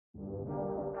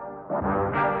Hey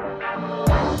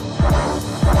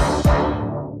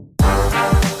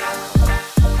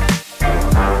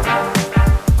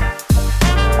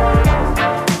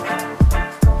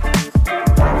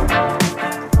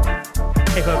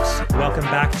folks, welcome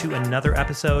back to another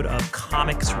episode of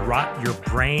Comics Rot Your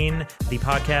Brain, the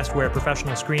podcast where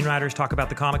professional screenwriters talk about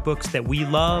the comic books that we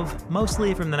love,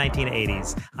 mostly from the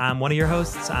 1980s. I'm one of your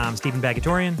hosts, I'm Stephen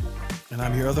Bagatorian. And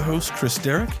I'm your other host, Chris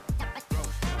Derrick.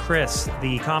 Chris,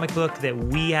 the comic book that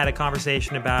we had a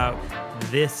conversation about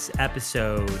this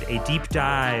episode, a deep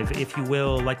dive, if you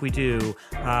will, like we do,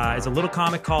 is a little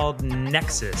comic called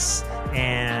NEXUS.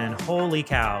 And holy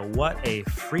cow, what a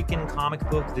freaking comic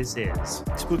book this is.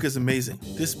 This book is amazing.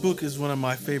 This book is one of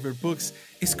my favorite books.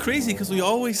 It's crazy because we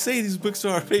always say these books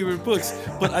are our favorite books,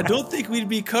 but I don't think we'd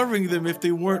be covering them if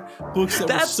they weren't books that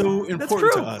were so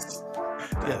important to us.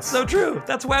 Yes. So true.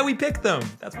 That's why we picked them.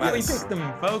 That's why we picked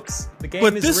them, folks. The game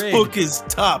but is this rigged. book is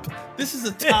top. This is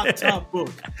a top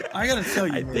book. I gotta tell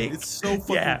you, man, it's so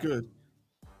fucking good.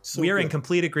 So we are good. in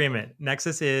complete agreement.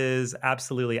 NEXUS is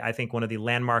absolutely, I think, one of the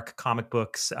landmark comic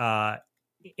books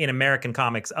in American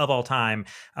comics of all time.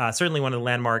 Certainly one of the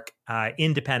landmark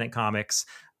independent comics.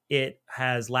 It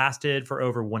has lasted for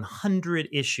over 100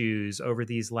 issues over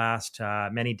these last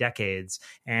many decades,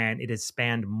 and it has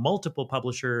spanned multiple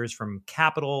publishers from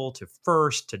Capital to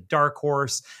First to Dark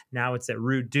Horse. Now it's at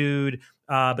Root Dude.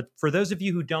 But for those of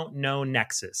you who don't know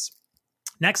NEXUS,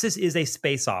 NEXUS is a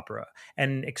space opera,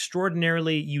 an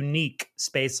extraordinarily unique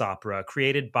space opera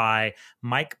created by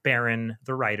Mike Baron,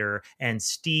 the writer, and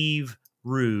Steve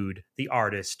Rude, the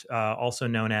artist, also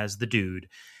known as the Dude.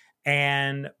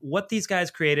 And what these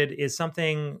guys created is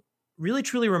something really,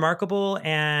 truly remarkable.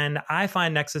 And I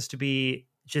find NEXUS to be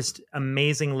just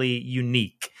amazingly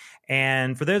unique.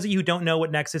 And for those of you who don't know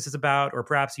what NEXUS is about, or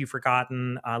perhaps you've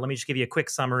forgotten, let me just give you a quick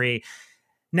summary.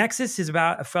 NEXUS is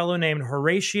about a fellow named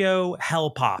Horatio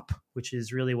Hellpop, which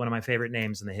is really one of my favorite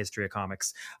names in the history of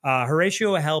comics.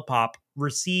 Horatio Hellpop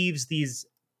receives these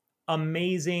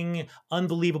amazing,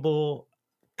 unbelievable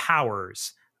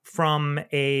powers from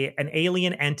an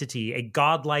alien entity, a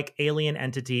godlike alien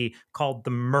entity called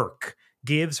the Merc.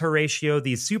 Gives Horatio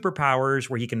these superpowers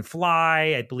where he can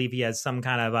fly. I believe he has some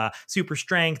kind of super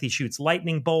strength. He shoots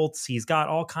lightning bolts. He's got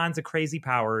all kinds of crazy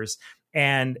powers.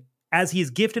 And as he's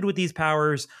gifted with these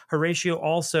powers, Horatio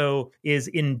also is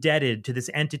indebted to this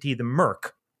entity, the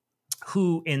Merc,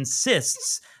 who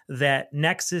insists that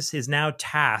NEXUS is now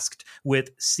tasked with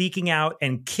seeking out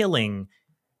and killing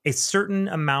a certain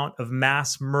amount of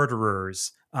mass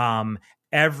murderers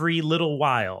every little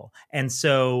while. And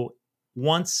so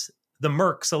once the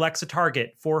Merc selects a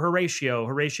target for Horatio,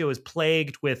 Horatio is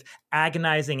plagued with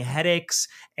agonizing headaches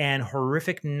and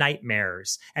horrific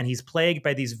nightmares. And he's plagued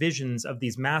by these visions of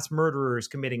these mass murderers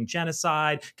committing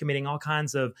genocide, committing all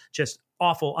kinds of just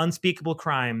awful, unspeakable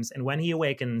crimes. And when he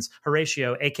awakens,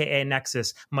 Horatio, aka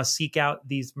NEXUS, must seek out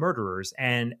these murderers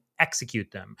and execute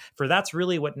them. For that's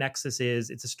really what NEXUS is.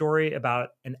 It's a story about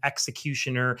an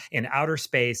executioner in outer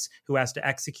space who has to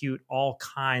execute all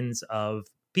kinds of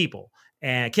people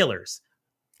and killers,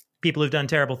 people who've done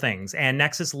terrible things. And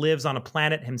NEXUS lives on a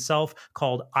planet himself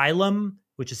called Ilum,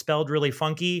 which is spelled really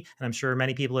funky. And I'm sure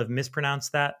many people have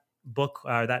mispronounced that book,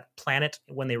 that planet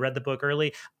when they read the book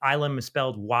early. Ilum is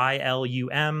spelled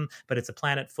Y-L-U-M, but it's a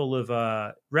planet full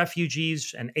of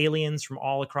refugees and aliens from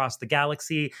all across the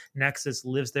galaxy. NEXUS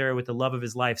lives there with the love of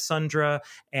his life, Sundra,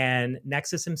 and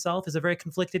NEXUS himself is a very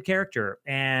conflicted character.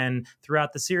 And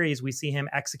throughout the series, we see him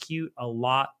execute a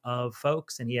lot of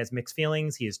folks, and he has mixed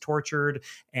feelings. He is tortured,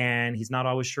 and he's not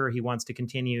always sure he wants to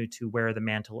continue to wear the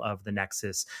mantle of the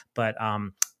NEXUS. But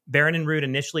Baron and Root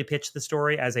initially pitched the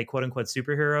story as a quote-unquote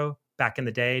superhero back in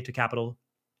the day to Capital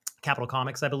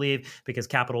Comics, I believe, because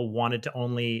Capital wanted to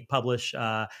only publish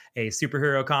a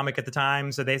superhero comic at the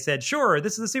time. So they said, sure,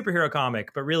 this is a superhero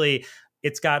comic. But really,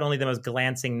 it's got only the most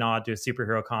glancing nod to a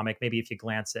superhero comic, maybe if you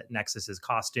glance at NEXUS's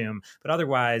costume. But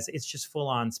otherwise, it's just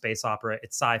full-on space opera.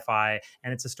 It's sci-fi,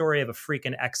 and it's a story of a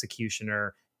freaking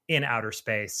executioner in outer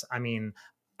space. I mean,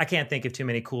 I can't think of too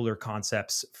many cooler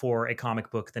concepts for a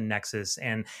comic book than NEXUS.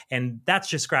 And that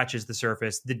just scratches the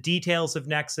surface. The details of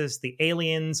NEXUS, the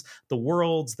aliens, the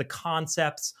worlds, the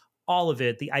concepts, all of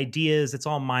it, the ideas, it's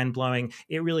all mind-blowing.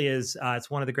 It really is. It's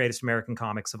one of the greatest American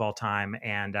comics of all time.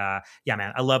 And yeah,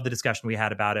 man, I love the discussion we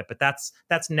had about it. But that's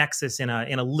NEXUS in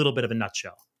a little bit of a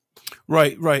nutshell.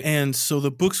 Right. And so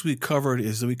the books we covered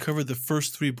is that we covered the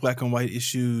first 3 black and white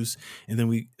issues, and then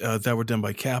we that were done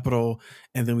by Capital,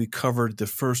 and then we covered the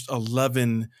first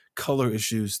 11 color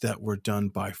issues that were done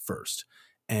by First.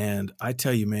 And I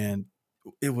tell you, man,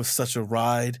 it was such a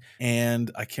ride, and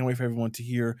I can't wait for everyone to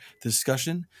hear the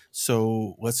discussion.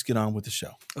 So let's get on with the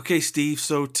show. Okay, Steve.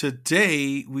 So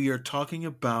today we are talking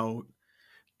about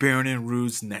Baron and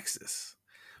Rude's Nexus,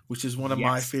 which is one of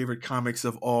my Yes. favorite comics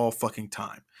of all fucking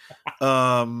time.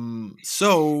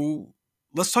 So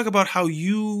let's talk about how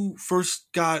you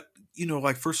first got,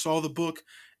 first saw the book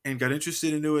and got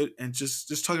interested into it, and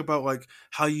just talk about like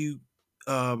how you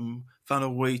found a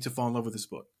way to fall in love with this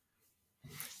book.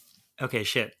 Okay,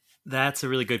 shit. That's a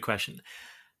really good question.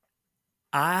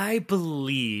 I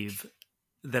believe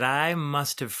that I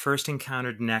must have first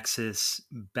encountered Nexus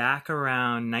back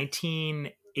around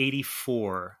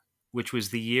 1984, which was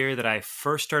the year that I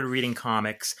first started reading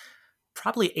comics,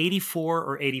 probably 84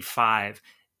 or 85.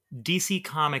 DC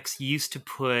Comics used to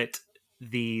put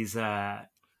these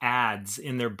ads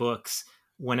in their books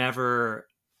whenever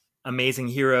Amazing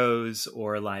Heroes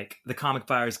or like the Comic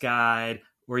Buyer's Guide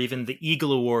or even the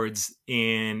Eagle Awards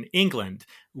in England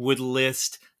would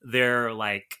list their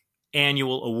like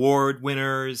annual award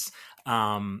winners,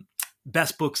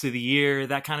 best books of the year,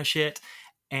 that kind of shit.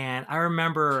 And I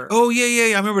remember, oh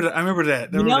yeah, I remember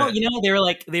that.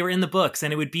 they were in the books,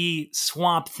 and it would be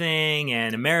Swamp Thing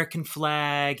and American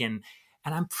Flag, and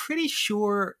I'm pretty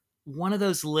sure one of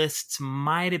those lists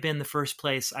might have been the first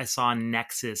place I saw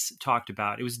Nexus talked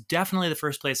about. It was definitely the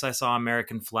first place I saw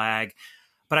American Flag.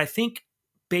 But I think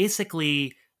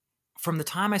basically from the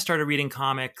time I started reading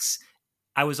comics,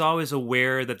 I was always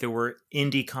aware that there were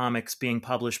indie comics being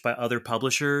published by other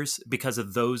publishers because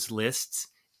of those lists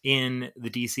in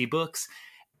the DC books.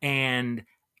 And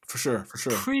for sure.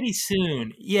 Pretty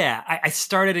soon, yeah, I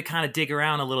started to kind of dig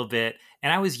around a little bit.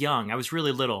 And I was young, I was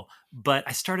really little, but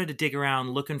I started to dig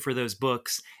around looking for those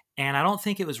books. And I don't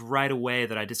think it was right away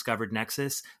that I discovered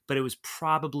Nexus, but it was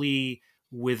probably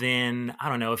within, I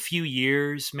don't know, a few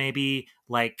years, maybe.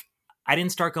 Like, I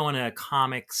didn't start going to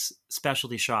comics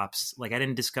specialty shops. Like, I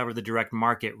didn't discover the direct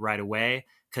market right away.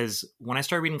 Because when I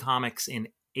started reading comics in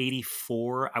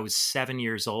 84, I was 7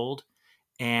 years old.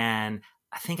 And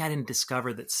I think I didn't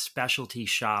discover that specialty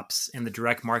shops and the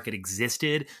direct market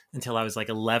existed until I was like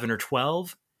 11 or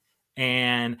 12.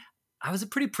 And I was a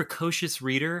pretty precocious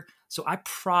reader. So I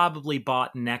probably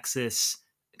bought Nexus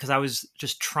because I was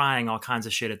just trying all kinds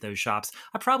of shit at those shops.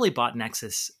 I probably bought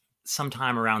Nexus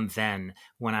sometime around then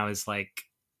when I was like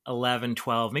 11,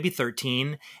 12, maybe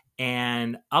 13.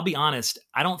 And I'll be honest,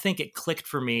 I don't think it clicked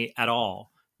for me at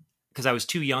all because I was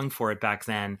too young for it back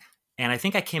then. And I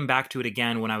think I came back to it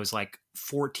again when I was like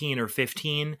 14 or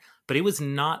 15, but it was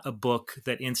not a book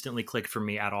that instantly clicked for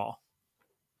me at all.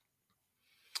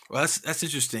 Well, that's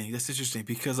interesting. That's interesting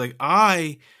because like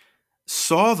I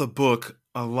saw the book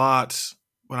a lot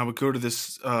when I would go to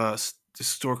this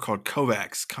store called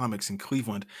Kovacs Comics in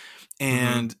Cleveland,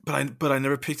 and but I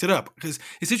never picked it up because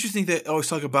it's interesting that I always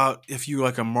talk about if you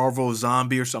like a Marvel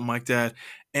zombie or something like that.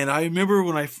 And I remember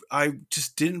when I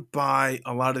just didn't buy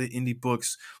a lot of the indie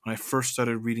books when I first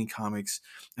started reading comics,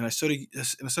 and I started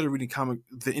reading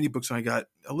the indie books when I got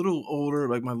a little older,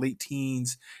 like my late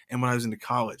teens, and when I was into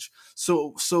college.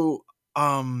 So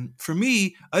for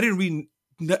me, I didn't read.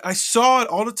 I saw it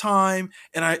all the time,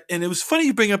 and it was funny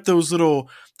you bring up those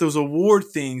award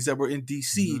things that were in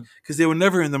DC because they were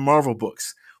never in the Marvel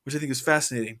books, which I think is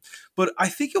fascinating. But I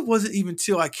think it wasn't even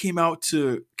until I came out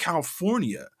to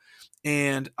California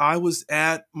and I was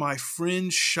at my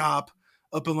friend's shop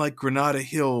up in like Granada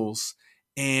Hills,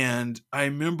 and I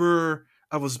remember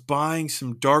I was buying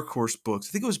some Dark Horse books.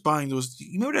 I think I was buying those.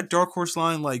 You remember that Dark Horse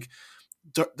line, like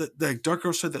the Dark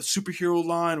Horse had that superhero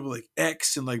line with like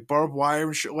X and like barbed wire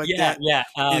and shit like that. Yeah.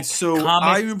 And so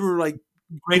I remember like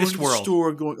Greatest going to the World.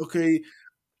 store, going, okay.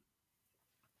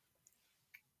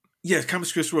 Yeah,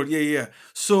 Comics Greatest World. Yeah.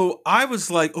 So I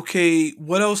was like, okay,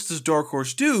 what else does Dark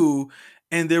Horse do?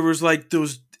 And there was like there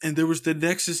was the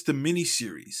Nexus, the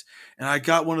miniseries. And I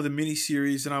got one of the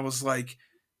miniseries and I was like,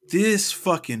 this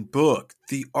fucking book,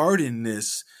 the art in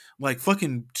this, like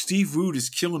fucking Steve Rude is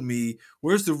killing me.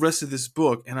 Where's the rest of this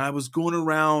book? And I was going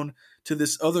around to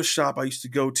this other shop I used to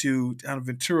go to down in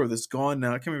Ventura that's gone now.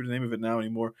 I can't remember the name of it now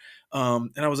anymore. And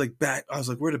I was like,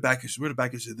 where the back issue? Where the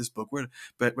back issue of this book? Where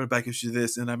the back issue of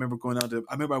this? And I remember I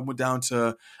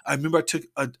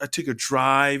took a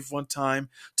drive one time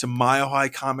to Mile High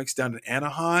Comics down in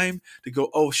Anaheim to go,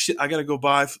 oh shit, I got to go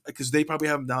buy, because they probably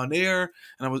have them down there.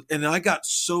 And I got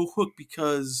so hooked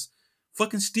because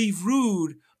fucking Steve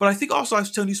Rude. But I think also I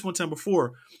was telling you this one time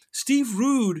before, Steve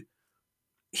Rude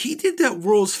he did that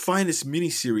World's Finest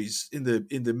miniseries in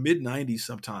the mid '90s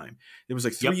sometime. It was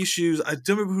like Yep. 3 issues. I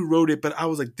don't remember who wrote it, but I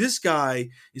was like, this guy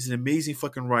is an amazing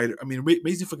fucking writer. I mean,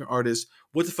 amazing fucking artist.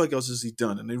 What the fuck else has he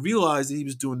done? And I realized that he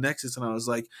was doing Nexus, and I was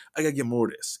like, I gotta get more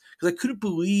of this because I couldn't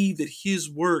believe that his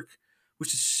work,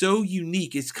 which is so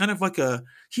unique, it's kind of like a.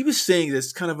 He was saying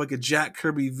this kind of like a Jack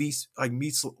Kirby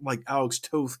meets like Alex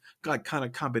Toth kind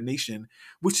of combination,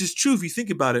 which is true if you think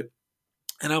about it.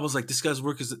 And I was like, this guy's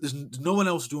work is, there's no one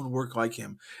else doing work like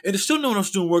him. And there's still no one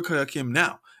else doing work like him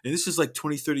now. And this is like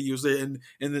 20, 30 years later.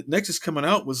 And the Nexus coming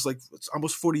out was like, it's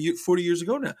almost 40 years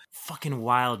ago now. Fucking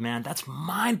wild, man. That's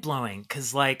mind blowing.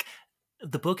 Cause like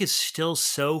the book is still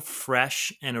so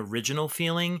fresh and original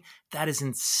feeling. That is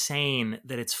insane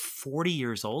that it's 40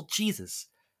 years old. Jesus.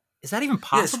 Is that even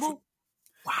possible?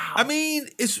 Wow. I mean,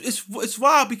 it's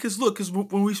wild because look, because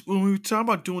when we were talking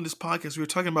about doing this podcast, we were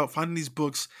talking about finding these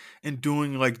books and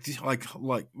doing like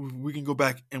we can go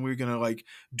back and we're gonna like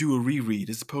do a reread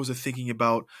as opposed to thinking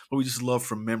about what we just love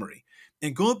from memory.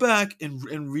 And going back and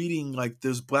reading like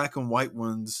those black and white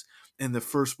ones and the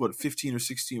first 15 or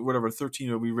 16 or whatever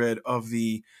 13 that we read of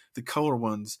the color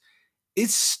ones,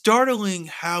 it's startling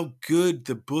how good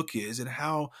the book is and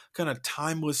how kind of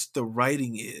timeless the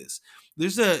writing is.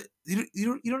 There's a you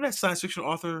know that science fiction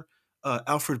author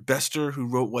Alfred Bester who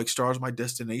wrote like Stars My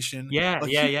Destination. Yeah,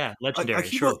 Like yeah. Legendary,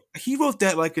 sure. He wrote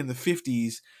that like in the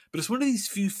 50s, but it's one of these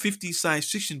few 50s science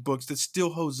fiction books that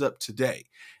still holds up today.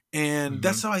 And Mm-hmm.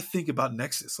 that's how I think about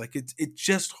Nexus. Like it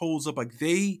just holds up. Like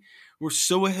they were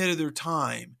so ahead of their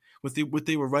time what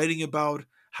they were writing about,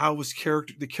 how was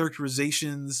the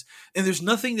characterizations, and there's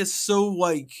nothing that's so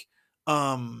like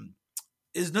um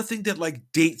is nothing that like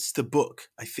dates the book,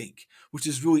 I think, which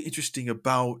is really interesting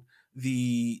about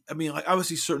I mean, like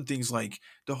obviously certain things like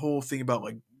the whole thing about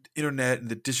like internet and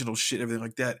the digital shit, everything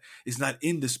like that is not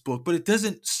in this book, but it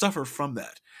doesn't suffer from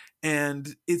that.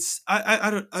 And it's I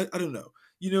don't know.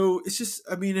 You know, it's just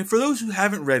I mean, and for those who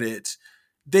haven't read it,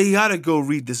 they gotta go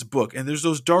read this book. And there's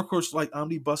those Dark Horse like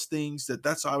omnibus things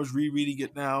that's how I was rereading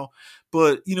it now.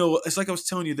 But you know, it's like I was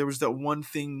telling you, there was that one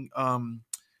thing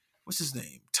what's his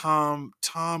name? Tom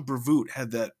Brevoort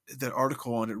had that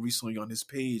article on it recently on his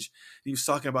page. He was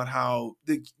talking about how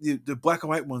the black and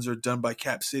white ones are done by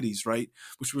Cap Cities, right?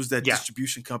 Which was that Yeah.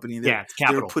 distribution company. And Yeah, it's they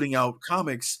were capital. putting out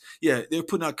comics. Yeah, they were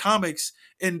putting out comics,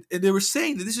 and they were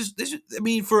saying that this is. I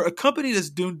mean, for a company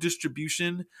that's doing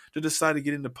distribution to decide to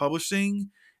get into publishing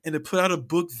and to put out a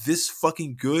book this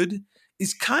fucking good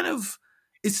is kind of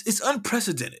it's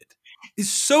unprecedented. It's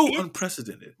so It,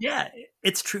 unprecedented. yeah,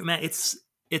 it's true, man.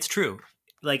 It's true.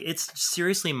 Like it's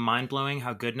seriously mind blowing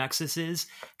how good Nexus is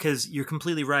because you're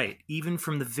completely right. Even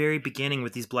from the very beginning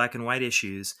with these black and white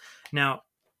issues. Now,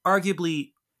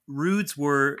 arguably, Rude's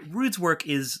work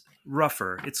is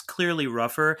rougher. It's clearly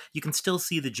rougher. You can still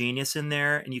see the genius in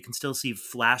there, and you can still see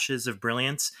flashes of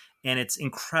brilliance. And it's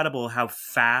incredible how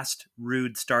fast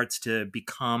Rude starts to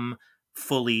become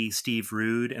fully Steve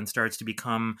Rude and starts to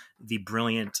become the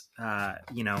brilliant,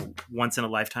 once in a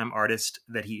lifetime artist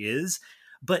that he is.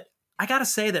 But I gotta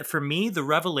say that for me, the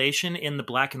revelation in the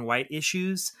black and white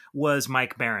issues was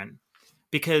Mike Barron.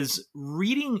 Because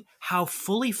reading how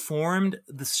fully formed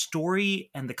the story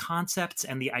and the concepts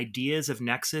and the ideas of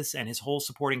Nexus and his whole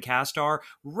supporting cast are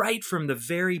right from the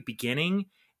very beginning,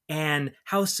 and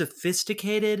how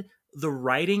sophisticated the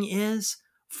writing is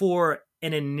for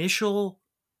an initial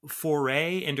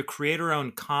foray into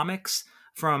creator-owned comics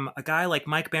from a guy like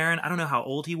Mike Barron. I don't know how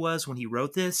old he was when he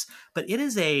wrote this, but it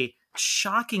is a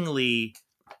shockingly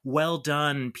well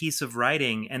done piece of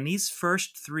writing. And these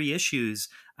first 3 issues,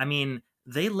 I mean,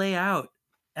 they lay out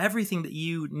everything that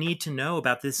you need to know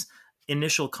about this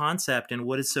initial concept and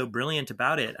what is so brilliant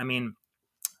about it. I mean,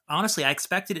 honestly, I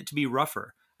expected it to be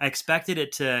rougher. I expected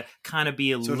it to kind of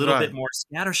be a So did little I. bit more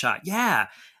scattershot. Yeah.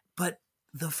 But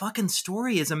the fucking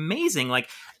story is amazing. Like,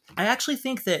 I actually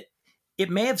think that it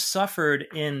may have suffered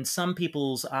in some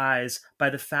people's eyes by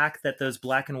the fact that those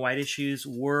black and white issues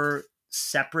were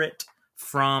separate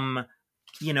from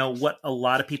what a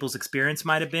lot of people's experience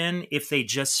might have been if they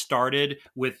just started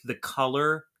with the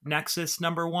color Nexus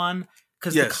 #1.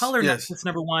 Because the color Nexus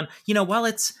 #1, while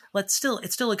it's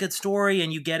still a good story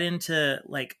and you get into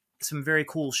like some very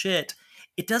cool shit,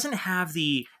 it doesn't have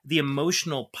the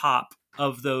emotional pop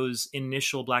of those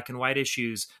initial black and white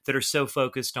issues that are so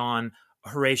focused on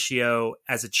Horatio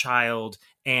as a child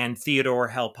and Theodore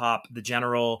Hellpop, the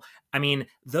general, I mean,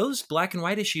 those black and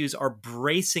white issues are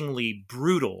bracingly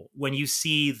brutal when you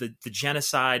see the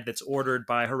genocide that's ordered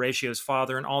by Horatio's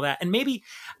father and all that. And maybe,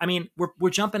 I mean, we're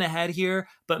jumping ahead here,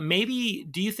 but maybe,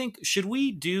 do you think, should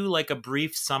we do like a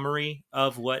brief summary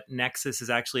of what Nexus is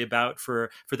actually about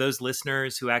for those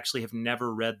listeners who actually have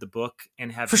never read the book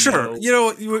and have For sure. no You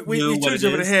know, we clue what turned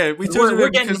it it is? ahead. We turned it We're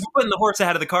ahead getting, because we're putting the horse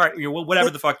ahead of the cart, whatever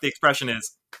the fuck the expression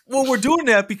is. well, we're doing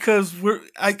that because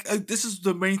this is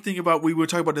the main thing about we were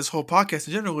talking about this whole podcast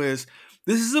in general is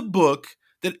this is a book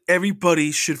that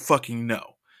everybody should fucking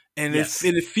know. And Yes.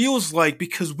 it feels like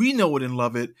because we know it and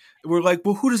love it, we're like,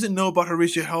 well, who doesn't know about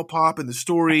Horatio Hell Pop and the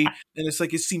story? And it's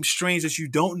like it seems strange that you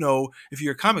don't know if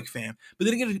you're a comic fan. But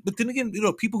then again, you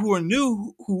know, people who are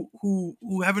new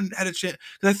who haven't had a chance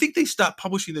because I think they stopped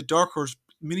publishing the Dark Horse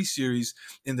miniseries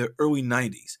in the early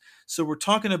 '90s. So we're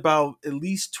talking about at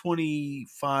least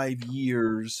 25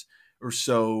 years or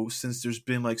so since there's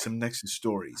been like some Nexus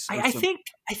stories. I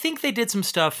think they did some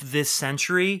stuff this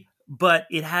century, but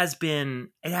it has been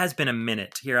a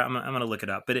minute. Here, I'm gonna look it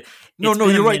up. But No, been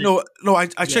you're a right. minute. No, I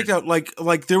Yeah. checked out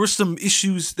like there were some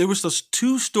issues. There was those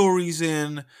two stories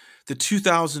in the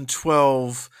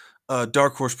 2012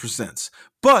 Dark Horse Presents.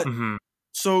 But Mm-hmm.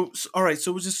 all right.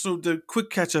 So the quick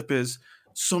catch up is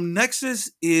so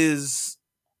Nexus is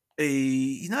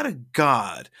he's not a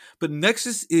god, but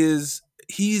Nexus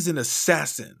he's an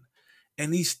assassin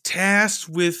and he's tasked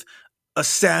with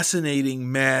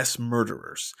assassinating mass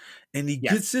murderers. And he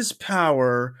Yes. gets his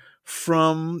power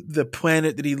from the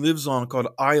planet that he lives on called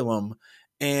Ilum.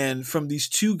 And from these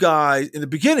two guys in the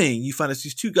beginning, you find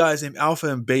these two guys named Alpha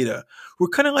and Beta, who are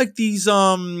kind of like these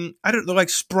I don't know, like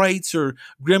sprites or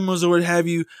gremlins or what have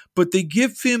you, but they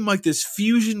give him like this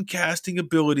fusion casting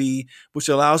ability, which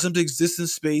allows him to exist in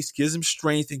space, gives him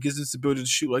strength, and gives him this ability to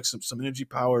shoot like some energy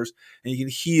powers, and he can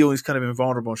heal. He's kind of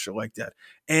invulnerable and shit like that.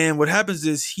 And what happens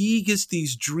is he gets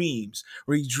these dreams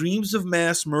where he dreams of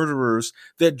mass murderers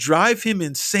that drive him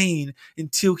insane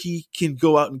until he can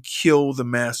go out and kill the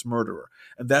mass murderer.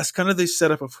 And that's kind of the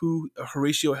setup of who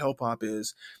Horatio Hellpop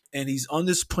is. And he's on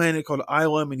this planet called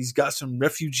Ilum, and he's got some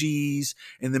refugees.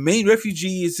 And the main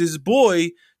refugee is his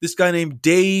boy, this guy named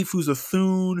Dave, who's a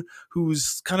Thun,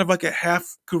 who's kind of like a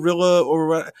half gorilla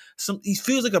or he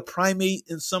feels like a primate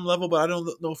in some level, but I don't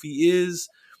know if he is.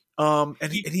 And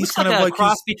he's looks kind like of a like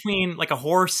cross between like a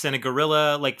horse and a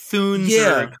gorilla. Like Thuns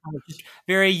are kind of just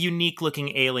very unique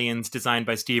looking aliens designed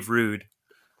by Steve Rude.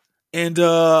 And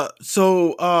and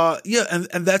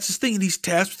that's his thing. And he's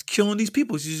tasked with killing these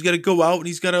people. So he's got to go out and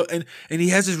he's got to and he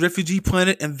has his refugee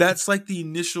planet, and that's like the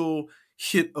initial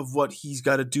hit of what he's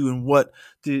got to do and what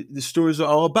the stories are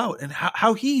all about and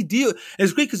how he deals. And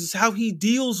it's great because it's how he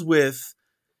deals with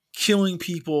killing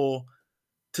people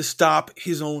to stop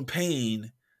his own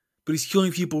pain, but he's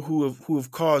killing people who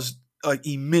have caused like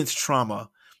immense trauma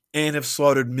and have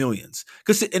slaughtered millions.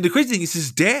 And the crazy thing is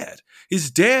his dad.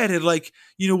 His dad had like,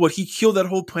 you know what, he killed that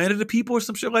whole planet of people or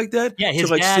some shit like that. Yeah, to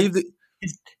like save the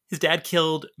his dad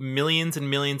killed millions and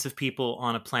millions of people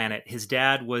on a planet. His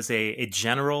dad was a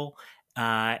general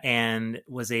and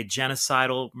was a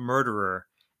genocidal murderer.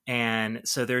 And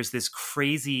so there's this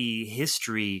crazy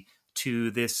history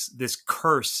to this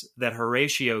curse that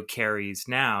Horatio carries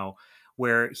now,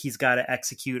 where he's got to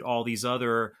execute all these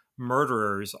other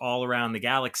murderers all around the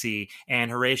galaxy, and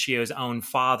Horatio's own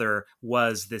father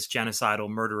was this genocidal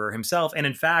murderer himself. And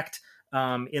in fact,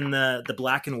 in the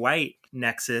black and white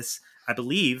Nexus, I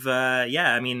believe,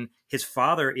 I mean, his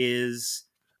father is,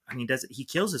 I mean, he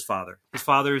kills his father. His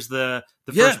father is the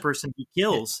first person he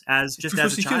kills as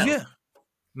a child.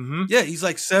 Mm-hmm. Yeah, he's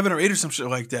like 7 or 8 or some shit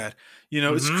like that. You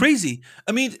know, it's crazy.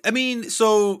 I mean,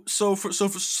 so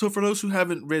for those who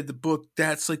haven't read the book,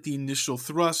 that's like the initial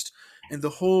thrust, and the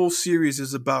whole series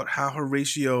is about how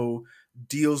Horatio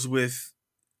deals with,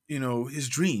 you know, his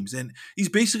dreams, and he's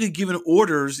basically given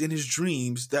orders in his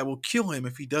dreams that will kill him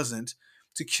if he doesn't,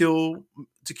 to kill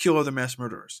other mass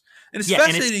murderers. And it's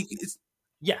fascinating.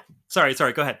 Sorry,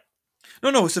 go ahead.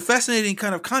 No, it's a fascinating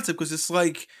kind of concept because it's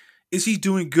like, is he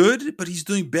doing good? But he's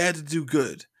doing bad to do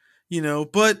good, you know.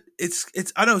 But it's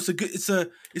I don't know,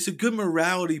 it's a good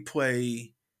morality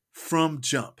play from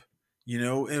jump, you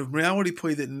know, and a morality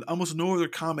play that almost no other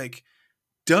comic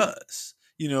does.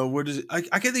 You know, where does I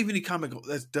can't think of any comic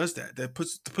that does that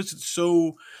puts it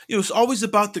so, you know, it's always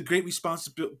about the great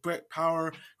responsibility, great power,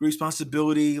 great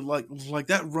responsibility, like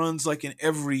that runs like in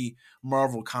every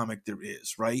Marvel comic there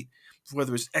is, right?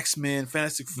 Whether it's X-Men,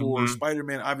 Fantastic Four,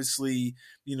 Spider-Man, obviously,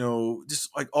 you know, just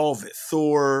like all of it,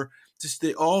 Thor, just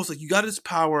they all, it's like you got this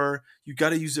power, you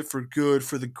got to use it for good,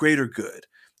 for the greater good,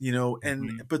 you know,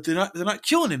 but they're not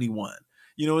killing anyone.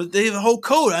 They have a whole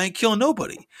code. I ain't killing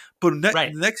nobody. But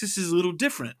Right. Nexus is a little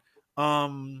different.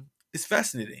 It's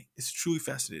fascinating. It's truly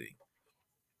fascinating.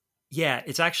 Yeah,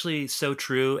 it's actually so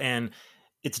true. And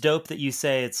it's dope that you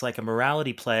say it's like a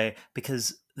morality play,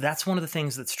 because that's one of the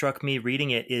things that struck me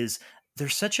reading it is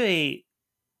there's such a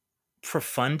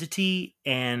profundity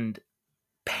and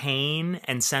pain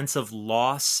and sense of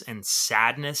loss and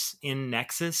sadness in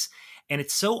Nexus. And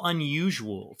it's so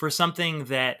unusual for something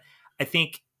that I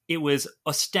think it was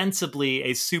ostensibly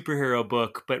a superhero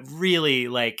book, but really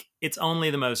like it's only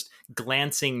the most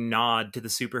glancing nod to the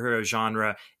superhero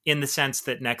genre in the sense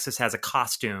that Nexus has a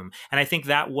costume. And I think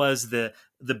that was the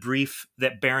brief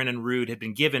that Barron and Rude had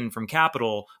been given from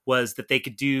Capital, was that they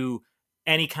could do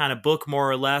any kind of book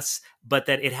more or less, but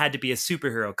that it had to be a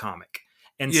superhero comic.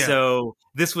 And Yeah. so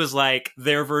this was like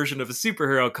their version of a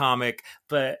superhero comic,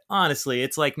 but honestly,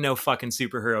 it's like no fucking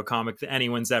superhero comic that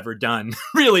anyone's ever done,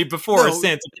 really, before or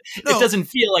since. It doesn't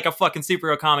feel like a fucking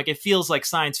superhero comic. It feels like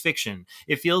science fiction.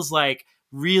 It feels like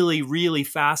really, really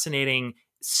fascinating,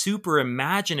 super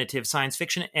imaginative science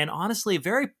fiction, and honestly,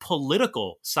 very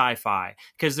political sci-fi,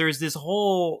 because there's this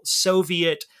whole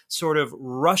Soviet sort of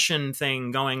Russian thing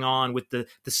going on with the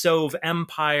Sov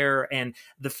Empire, and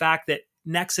the fact that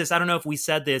Nexus, I don't know if we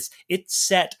said this, it's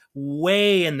set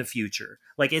way in the future.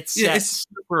 Like it's set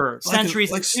super centuries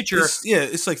in the future.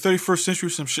 It's like 31st century,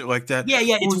 some shit like that. Yeah,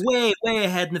 it's way, way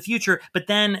ahead in the future. But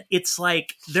then it's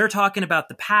like they're talking about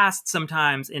the past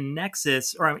sometimes in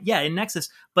Nexus, in Nexus,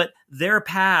 but their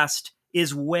past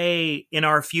is way in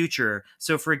our future.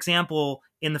 So for example,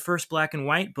 in the first black and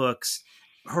white books,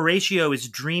 Horatio is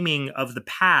dreaming of the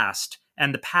past,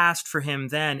 and the past for him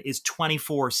then is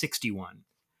 2461.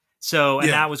 So, and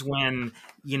that was when,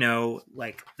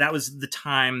 that was the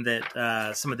time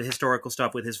that some of the historical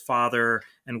stuff with his father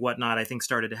and whatnot, I think,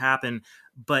 started to happen.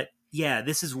 But yeah,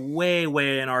 this is way,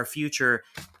 way in our future.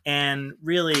 And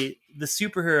really, the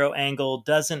superhero angle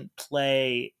doesn't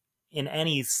play in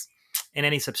any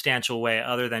substantial way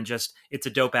other than just it's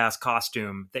a dope ass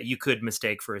costume that you could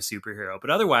mistake for a superhero. But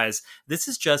otherwise, this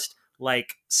is just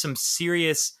like some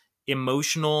serious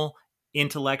emotional,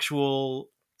 intellectual,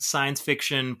 science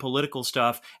fiction, political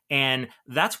stuff. And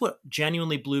that's what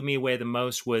genuinely blew me away the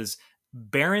most, was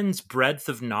Barron's breadth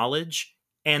of knowledge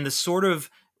and the sort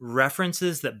of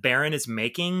references that Barron is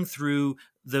making through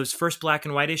those first black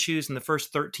and white issues and the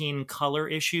first 13 color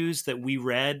issues that we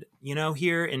read,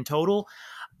 here in total.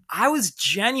 I was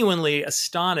genuinely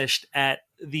astonished at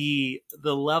the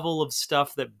level of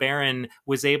stuff that Barron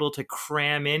was able to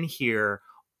cram in here,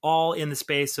 all in the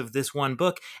space of this one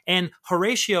book. And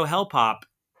Horatio Hellpop,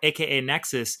 aka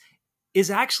Nexus, is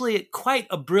actually quite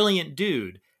a brilliant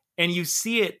dude. And you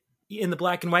see it in the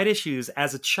black and white issues.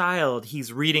 As a child,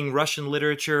 he's reading Russian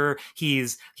literature,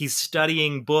 he's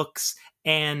studying books,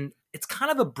 and it's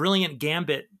kind of a brilliant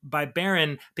gambit by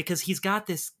Barron, because he's got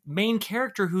this main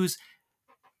character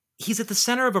he's at the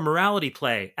center of a morality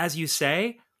play, as you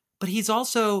say, but he's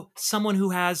also someone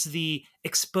who has the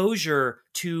exposure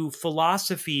to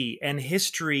philosophy and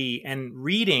history and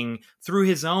reading through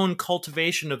his own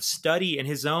cultivation of study and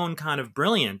his own kind of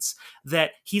brilliance,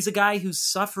 that he's a guy who's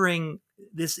suffering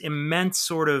this immense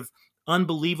sort of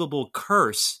unbelievable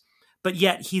curse, but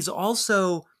yet he's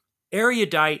also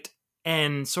erudite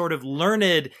and sort of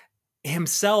learned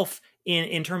himself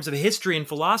in terms of history and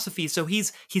philosophy. So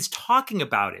he's talking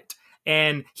about it.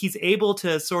 And he's able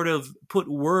to sort of put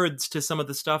words to some of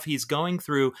the stuff he's going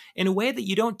through in a way that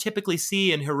you don't typically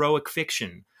see in heroic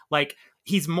fiction. Like,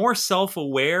 he's more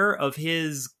self-aware of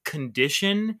his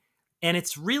condition. And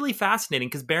it's really fascinating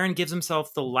because Barron gives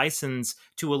himself the license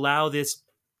to allow this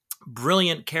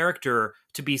brilliant character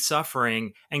to be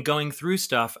suffering and going through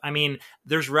stuff. I mean,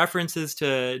 there's references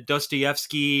to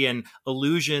Dostoevsky and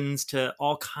allusions to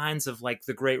all kinds of like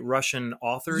the great Russian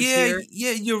authors here.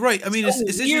 Yeah, you're right. I mean,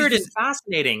 it's weird and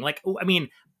fascinating. Like, I mean,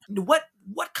 what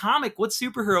comic, what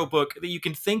superhero book that you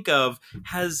can think of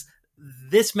has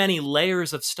this many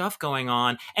layers of stuff going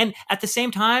on? And at the same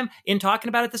time, in talking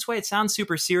about it this way, it sounds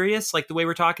super serious, like the way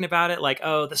we're talking about it, like,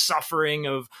 oh, the suffering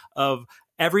of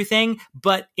everything.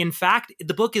 But in fact,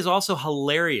 the book is also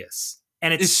hilarious,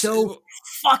 and it's so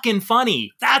fucking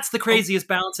funny. That's the craziest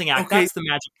balancing act. Okay. That's the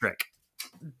magic trick.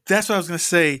 That's what I was gonna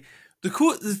say. The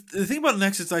thing about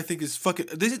Nexus, I think, is fucking.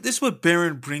 This is what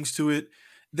Barron brings to it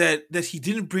that he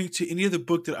didn't bring to any other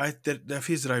book that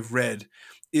I've read.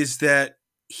 Is that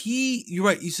you're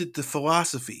right. You said the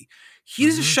philosophy. He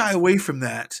doesn't shy away from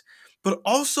that, but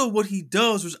also what he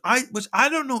does, which I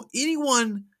don't know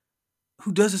anyone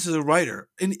who does this as a writer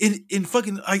in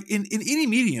any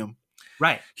medium.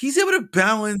 Right. He's able to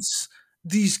balance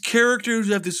these characters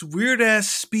who have this weird ass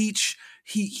speech.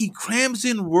 he crams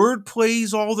in word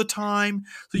plays all the time,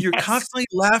 so you're Yes. constantly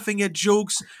laughing at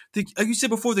jokes. Like you said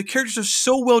before, the characters are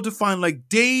so well defined, like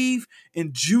Dave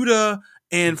and Judah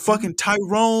and Mhm. fucking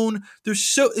Tyrone.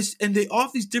 And they all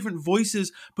have these different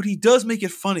voices, but he does make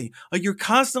it funny. Like you're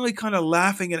constantly kind of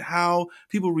laughing at how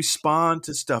people respond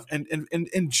to stuff.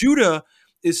 And Judah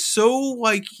is so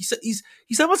like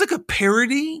he's almost like a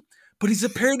parody, but he's a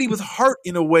parody with heart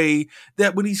in a way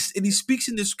that when he speaks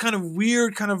in this kind of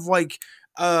weird kind of like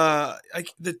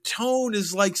the tone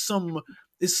is like some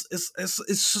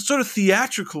it's sort of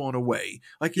theatrical in a way.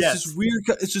 Like Yes.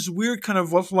 it's this weird kind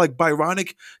of like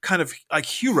Byronic kind of like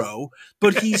hero,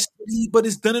 but but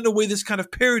it's done in a way that's kind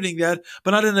of parodying that, but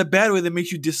not in a bad way that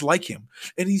makes you dislike him.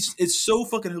 And it's so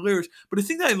fucking hilarious. But the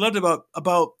thing that I loved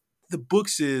about the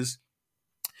books is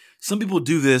some people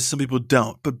do this, some people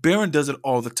don't, but Barron does it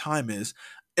all the time. Is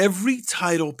every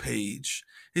title page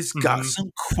has got Mhm.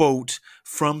 some quote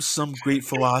from some great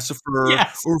philosopher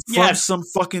Yes. or from Yes. some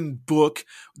fucking book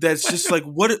that's just like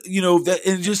what that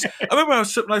and just I remember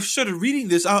when I started reading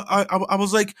this, I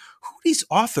was like, who are these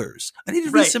authors? I need to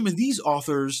read Right. some of these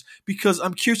authors because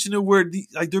I'm curious to know where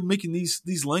like they're making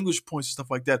these language points and stuff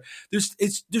like that.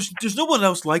 There's no one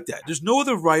else like that. There's no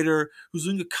other writer who's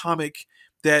doing a comic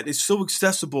that is so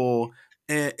accessible,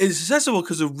 and it's accessible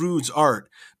because of Rude's art,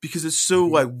 because it's so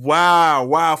Mhm. like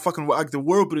wow, fucking like the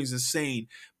world building is insane,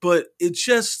 but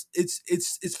it's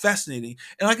fascinating,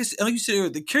 and like you said earlier,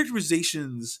 the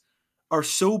characterizations are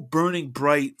so burning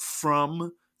bright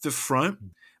from the front.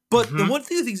 But the Mhm. one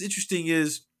thing I think is interesting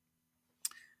is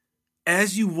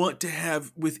as you want to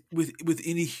have with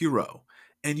any hero,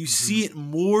 and you Mhm. see it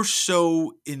more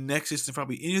so in Nexus than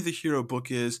probably any other hero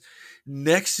book, is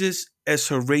Nexus as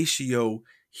Horatio.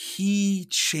 He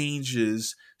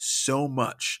changes so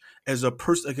much as a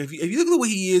person. Like if you look at the way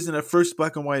he is in that first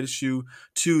black and white issue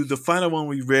to the final one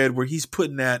we read, where he's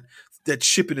putting that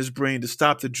chip in his brain to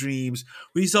stop the dreams,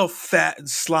 where he's all fat and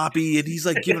sloppy and he's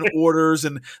like giving orders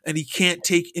and he can't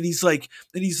take and he's like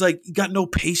got no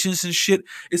patience and shit.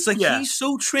 It's like Yeah. he's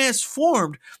so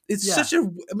transformed. It's Yeah. such a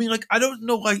I mean, like I don't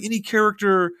know like any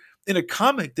character in a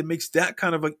comic that makes that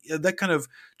kind of that kind of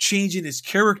change in his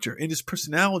character, in his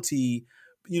personality,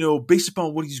 based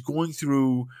upon what he's going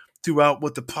through throughout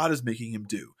what the plot is making him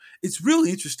do. It's really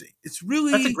interesting. That's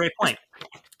a great point.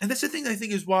 And that's the thing I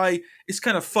think is why it's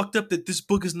kind of fucked up that this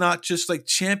book is not just like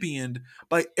championed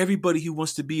by everybody who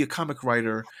wants to be a comic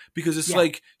writer, because it's Yeah.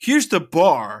 like, here's the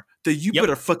bar that you Yep.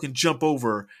 better fucking jump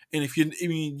over. And if you, I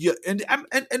mean, yeah, and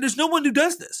there's no one who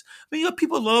does this. I mean,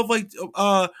 people love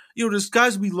there's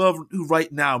guys we love who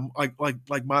write now,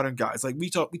 like modern guys. Like we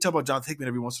talk about John Hickman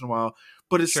every once in a while,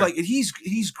 but it's Sure. like, and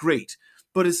he's great,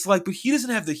 but it's like, but he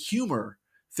doesn't have the humor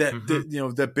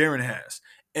Mhm. that Barron has.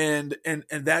 And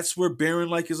that's where Baron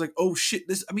like is like, oh shit,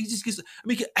 this. I mean, he just gets. I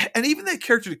mean, and even that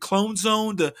character, the Clone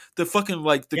Zone, the fucking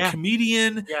like the Yeah.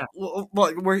 comedian, Yeah.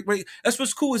 like where that's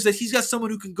what's cool is that he's got someone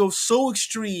who can go so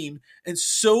extreme and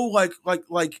so like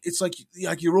it's like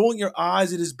you're rolling your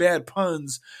eyes at his bad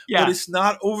puns, but Yeah. it's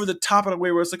not over the top in a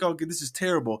way where it's like, oh, okay, this is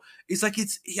terrible. It's like I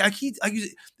use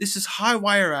it, this is high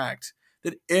wire act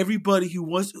that everybody who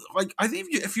wants like I think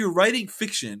if you're writing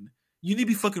fiction, you need to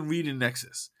be fucking reading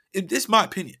Nexus. It's my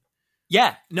opinion.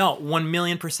 Yeah, no,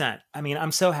 1,000,000%. I mean,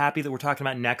 I'm so happy that we're talking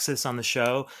about Nexus on the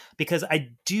show because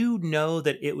I do know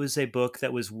that it was a book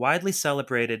that was widely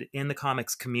celebrated in the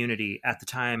comics community at the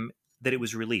time that it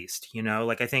was released.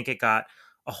 Like I think it got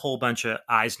a whole bunch of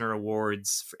Eisner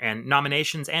Awards and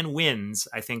nominations and wins,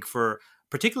 I think,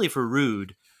 particularly for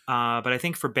Rude, but I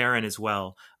think for Baron as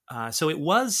well. So it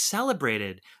was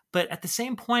celebrated. But at the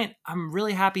same point, I'm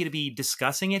really happy to be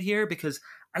discussing it here because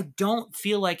I don't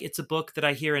feel like it's a book that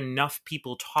I hear enough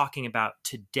people talking about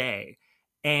today.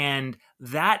 And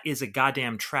that is a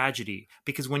goddamn tragedy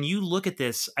because when you look at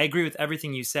this, I agree with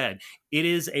everything you said. It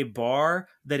is a bar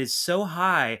that is so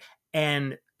high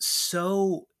and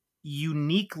so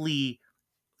uniquely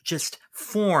just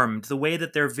formed, the way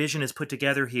that their vision is put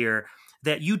together here,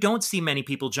 that you don't see many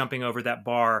people jumping over that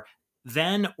bar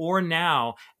then or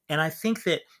now. And I think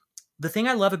that the thing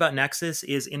I love about Nexus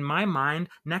is, in my mind,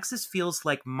 Nexus feels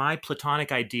like my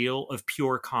platonic ideal of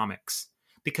pure comics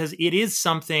because it is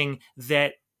something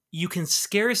that you can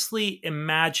scarcely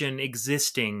imagine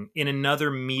existing in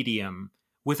another medium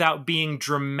without being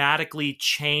dramatically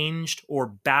changed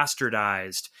or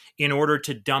bastardized in order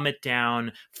to dumb it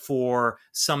down for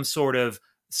some sort of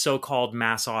so-called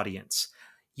mass audience.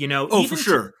 Oh, for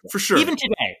sure, for sure. Even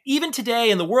today, even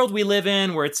today in the world we live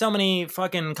in, where it's so many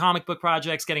fucking comic book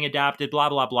projects getting adapted, blah,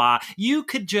 blah, blah, you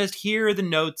could just hear the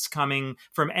notes coming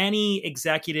from any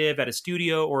executive at a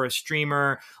studio or a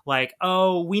streamer like,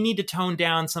 oh, we need to tone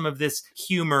down some of this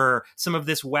humor, some of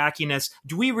this wackiness.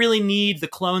 Do we really need the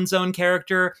Clone Zone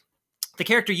character? The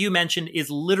character you mentioned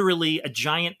is literally a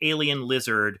giant alien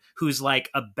lizard who's like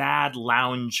a bad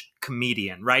lounge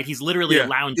comedian, right? He's literally a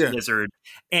lounge lizard,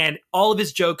 and all of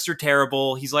his jokes are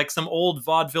terrible. He's like some old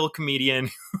vaudeville comedian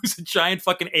who's a giant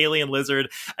fucking alien lizard.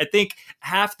 I think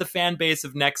half the fan base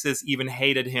of Nexus even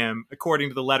hated him, according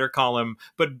to the letter column,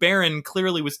 but Baron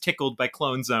clearly was tickled by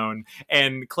Clone Zone,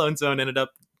 and Clone Zone ended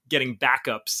up getting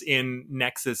backups in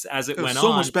Nexus as it went on.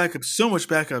 So much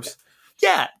backups.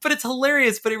 Yeah, but it's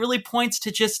hilarious. But it really points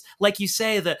to just, like you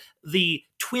say, the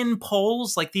twin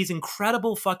poles, like these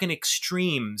incredible fucking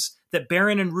extremes that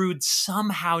Baron and Rude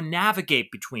somehow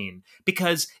navigate between.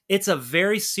 Because it's a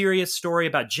very serious story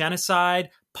about genocide,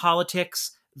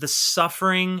 politics, the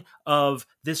suffering of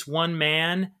this one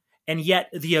man. And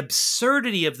yet the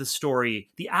absurdity of the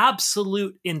story, the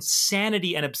absolute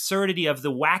insanity and absurdity of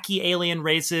the wacky alien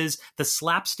races, the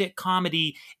slapstick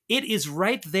comedy, it is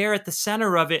right there at the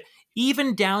center of it.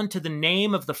 Even down to the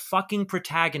name of the fucking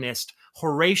protagonist,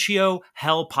 Horatio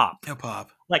Hellpop.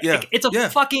 Like, it's a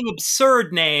fucking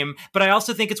absurd name, but I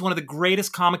also think it's one of the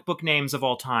greatest comic book names of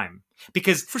all time.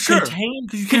 Because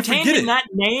contained in that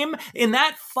name, in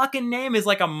that fucking name is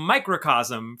like a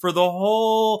microcosm for the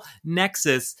whole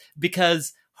Nexus.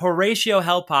 Because Horatio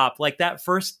Hellpop, like that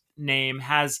first name,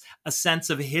 has a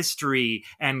sense of history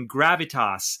and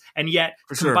gravitas, and yet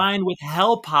combined with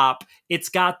Hellpop, it's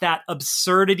got that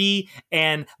absurdity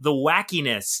and the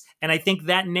wackiness. And I think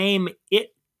that name, it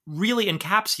really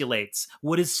encapsulates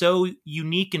what is so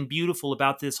unique and beautiful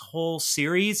about this whole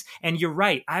series. And you're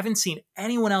right, I haven't seen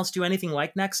anyone else do anything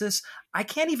like Nexus. I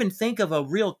can't even think of a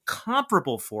real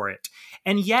comparable for it.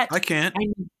 And yet I can't.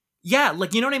 Yeah,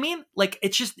 like, you know what I mean? Like,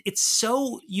 it's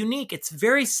so unique. It's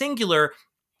very singular.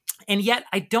 And yet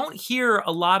I don't hear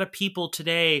a lot of people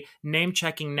today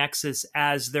name-checking Nexus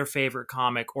as their favorite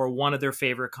comic or one of their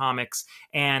favorite comics.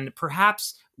 And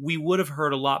perhaps we would have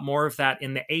heard a lot more of that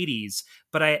in the 80s.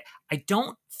 But I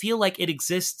don't feel like it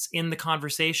exists in the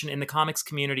conversation in the comics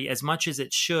community as much as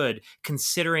it should,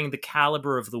 considering the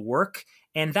caliber of the work.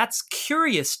 And that's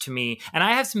curious to me. And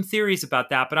I have some theories about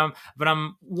that, but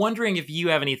I'm wondering if you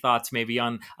have any thoughts maybe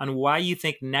on why you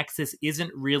think Nexus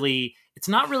it's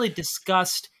not really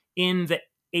discussed in the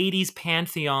 80s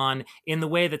pantheon in the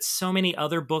way that so many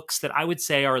other books that I would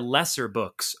say are lesser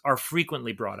books are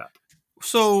frequently brought up.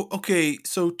 So, okay,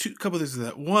 so a couple of things to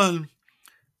that. One,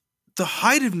 the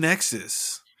height of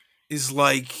Nexus is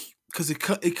like, because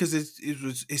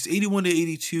it's 81 to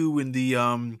 82 in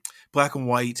the black and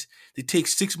white. They take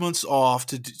 6 months off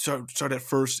to start at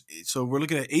first. So we're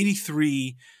looking at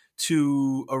 83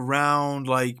 to around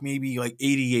like maybe like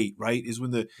 88, right? Is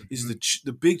when is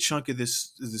the big chunk of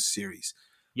this series.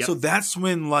 Yep. So that's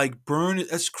when like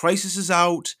Crisis is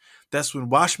out. That's when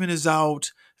Watchmen is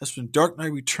out. That's when Dark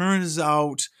Knight Returns is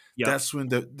out. Yep. That's when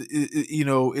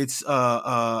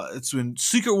it's when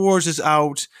Secret Wars is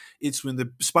out. It's when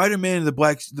the Spider-Man and the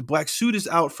black suit is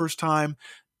out first time.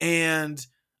 And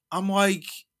I'm like,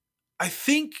 I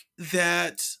think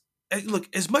that, look,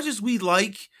 as much as we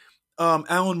like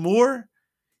Alan Moore,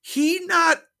 he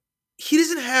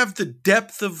doesn't have the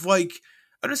depth of, like,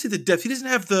 I don't say the depth. He doesn't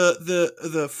have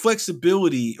the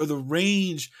flexibility or the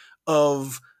range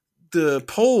of the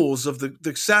poles of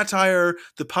the satire,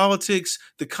 the politics,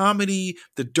 the comedy,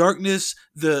 the darkness,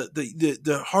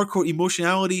 the hardcore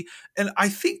emotionality. And I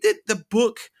think that the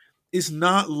book is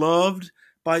not loved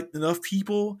by enough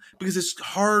people because it's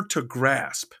hard to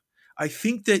grasp. I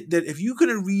think that if you're going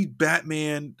to read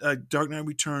Batman, Dark Knight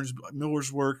Returns,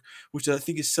 Miller's work, which I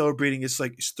think is celebrating its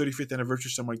 35th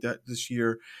anniversary, something like that this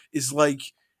year, is like,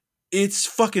 it's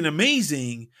fucking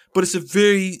amazing, but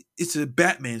it's a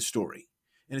Batman story.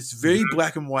 And it's very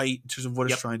black and white in terms of what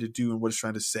it's trying to do and what it's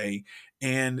trying to say.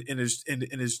 And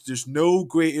there's no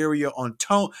gray area on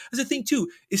tone. That's the thing too.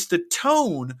 It's the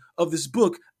tone of this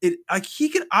book. He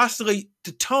can oscillate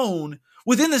the tone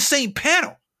within the same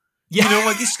panel. Yeah. You know,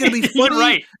 like, it's going to be funny.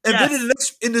 Right. And then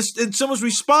in someone's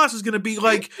response is going to be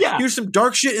like, here's some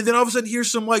dark shit. And then all of a sudden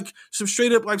here's some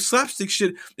straight up like slapstick shit.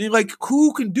 And you're like,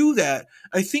 who can do that?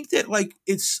 I think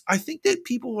that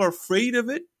people are afraid of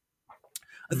it.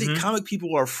 I think comic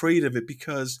people are afraid of it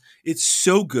because it's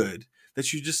so good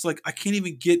that you're just like, I can't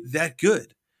even get that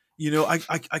good. You know,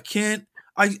 I can't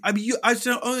I mean,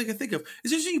 the only thing I can think of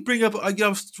is just you bring up. One of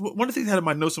the things I had in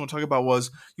my notes I want to talk about was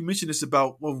you mentioned this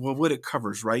about what it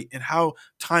covers, right, and how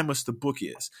timeless the book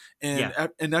is. And Yeah,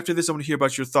 and after this, I want to hear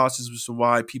about your thoughts as to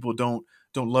why people don't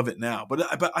love it now. But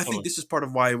I think totally. this is part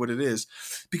of why what it is,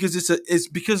 because it's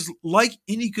because like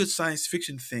any good science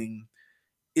fiction thing,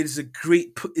 it's a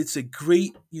great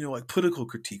like political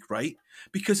critique, right?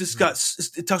 Because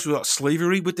it talks about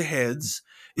slavery with the heads.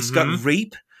 It's got Mm-hmm.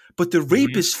 rape, but the rape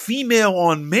Mm-hmm. is female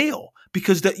on male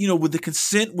because that with the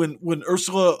consent when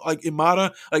Ursula like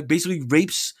Imada like basically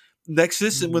rapes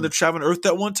Nexus and when Mm-hmm. they're traveling Earth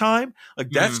that one time, like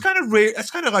that's Mm-hmm. kind of rare.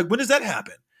 That's kind of like when does that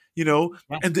happen? You know,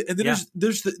 Yeah. and then Yeah.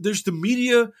 there's the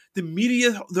media, the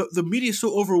media is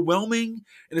so overwhelming,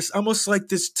 and it's almost like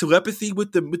this telepathy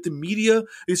with the media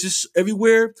is just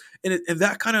everywhere, and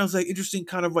that kind of was like interesting,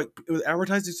 kind of like with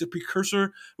advertising. It's a precursor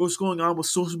of what's going on with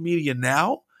social media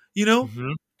now. You know,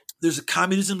 Mm-hmm. there's a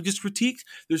communism gets critiqued.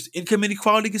 There's income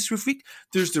inequality gets critiqued.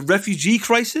 There's the refugee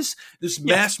crisis. There's Yes.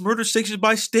 mass murder sanctioned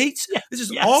by states. Yeah. This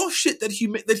is Yes. all shit that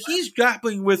he's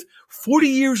grappling with 40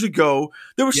 years ago.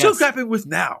 That we're still Yes. grappling with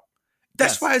now.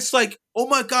 That's Yes. why it's like, oh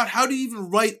my god, how do you even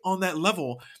write on that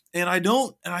level? And I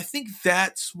don't. And I think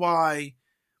that's why.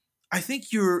 I think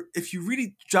if you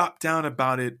really drop down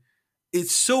about it,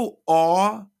 it's so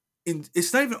awe, and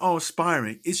it's not even awe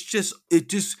inspiring.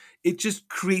 It just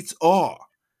creates awe.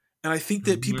 And I think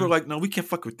that people are Mm-hmm. like, no, we can't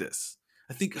fuck with this.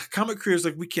 I think comic creators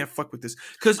like we can't fuck with this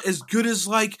because as good as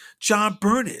like John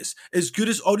Byrne is, as good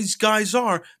as all these guys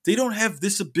are, they don't have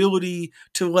this ability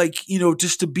to like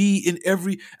just to be in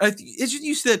every.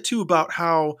 You said too about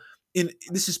how in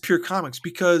this is pure comics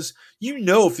because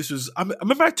if this was. I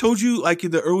remember I told you like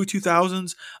in the early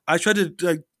 2000s, I tried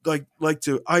to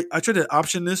I tried to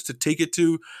option this to take it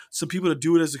to some people to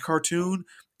do it as a cartoon,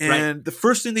 Right. and the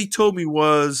first thing they told me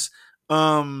was.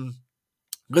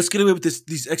 Let's get away with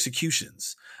these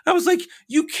executions. I was like,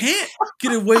 you can't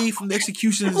get away from the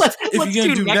executions if Let's you're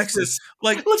gonna do do Nexus. Nexus.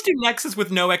 Like, Let's do Nexus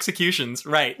with no executions.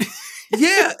 Right.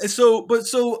 yeah. So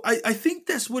I think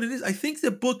that's what it is. I think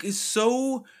the book is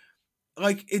so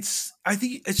like I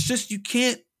think it's just you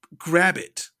can't grab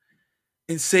it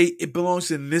and say it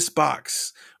belongs in this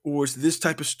box or it's this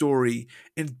type of story,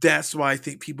 and that's why I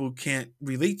think people can't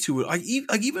relate to it.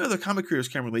 Even other comic creators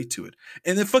can't relate to it.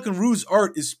 And then fucking Rude's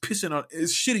art is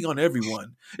shitting on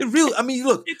everyone. It really, I mean,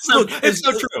 look, It's so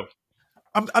true.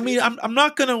 I'm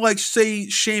not gonna like say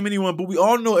shame anyone, but we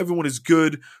all know everyone is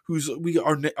good. We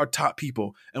are our top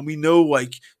people, and we know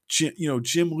like Jim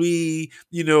Lee,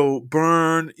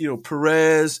 Byrne,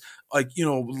 Perez, like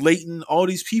Leighton, all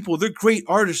these people. They're great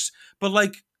artists, but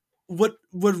like what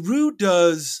Rude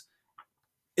does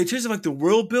in terms of like the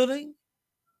world building,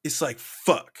 it's like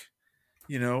fuck.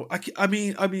 Yeah. I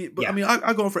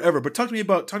go on forever. But talk to me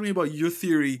about your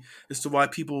theory as to why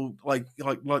people like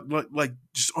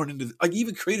just aren't into like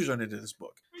even creators aren't into this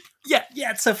book. Yeah,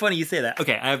 yeah, it's so funny you say that.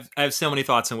 Okay, I have so many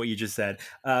thoughts on what you just said.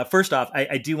 First off,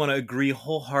 I do want to agree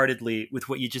wholeheartedly with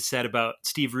what you just said about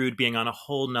Steve Rude being on a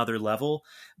whole nother level.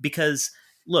 Because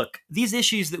look, these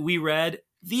issues that we read,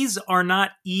 these are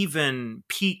not even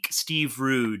peak Steve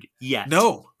Rude yet.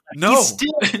 No, He's no,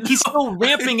 still no. he's still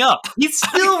ramping up. He's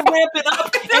still ramping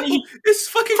up, and It's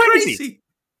fucking crazy.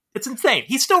 It's insane.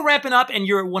 He's still ramping up, and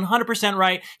you're 100%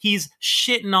 right. He's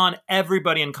shitting on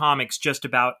everybody in comics just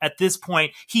about. At this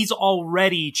point, he's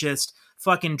already just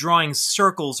fucking drawing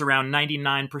circles around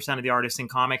 99% of the artists in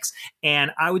comics.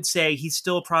 And I would say he's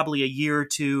still probably a year or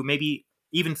two, maybe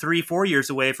even 3-4 years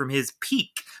away from his peak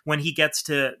when he gets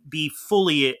to be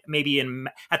fully maybe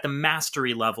at the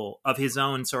mastery level of his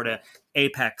own sort of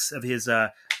apex of his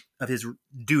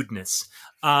dudeness.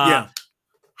 Yeah,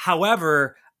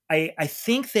 However, I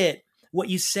think that what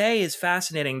you say is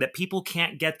fascinating, that people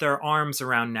can't get their arms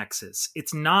around Nexus.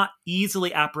 It's not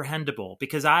easily apprehendable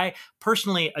because I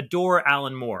personally adore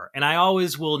Alan Moore, and I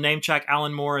always will name check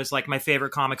Alan Moore as like my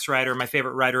favorite comics writer, my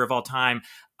favorite writer of all time.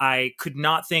 I could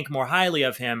not think more highly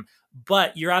of him,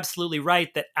 but you're absolutely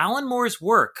right that Alan Moore's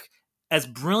work, as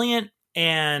brilliant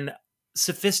and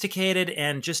sophisticated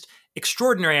and just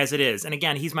extraordinary as it is, and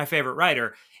again, he's my favorite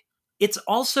writer, it's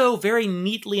also very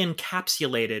neatly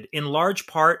encapsulated in large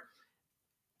part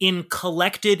in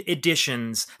collected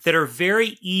editions that are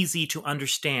very easy to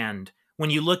understand. When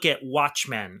you look at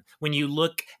Watchmen, when you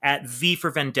look at V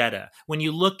for Vendetta, when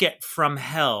you look at From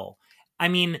Hell, I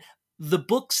mean, the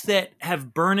books that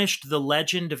have burnished the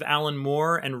legend of Alan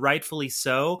Moore, and rightfully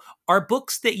so, are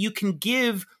books that you can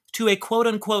give to a quote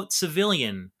unquote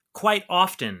civilian quite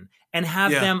often and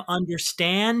have yeah, them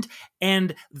understand.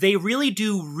 And they really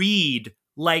do read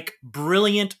like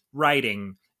brilliant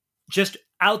writing just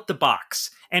out the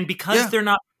box. And yeah.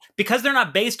 because they're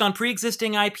not based on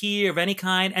pre-existing IP of any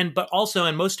kind, but also,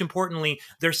 and most importantly,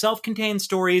 they're self-contained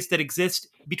stories that exist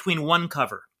between one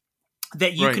cover,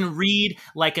 that you can read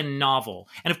like a novel.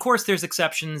 And of course, there's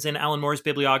exceptions in Alan Moore's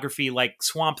bibliography, like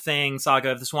Swamp Thing,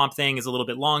 Saga of the Swamp Thing is a little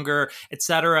bit longer,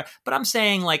 etc. But I'm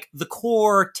saying like the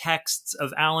core texts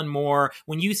of Alan Moore,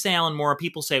 when you say Alan Moore,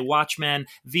 people say Watchmen,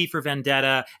 V for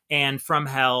Vendetta, and From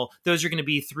Hell. Those are going to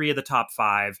be 3 of the top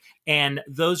 5. And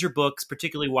those are books,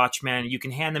 particularly Watchmen. You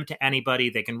can hand them to anybody.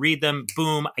 They can read them.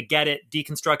 Boom, I get it.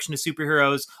 Deconstruction of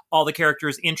superheroes. All the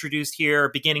characters introduced here,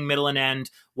 beginning, middle, and end.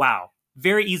 Wow.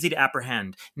 Very easy to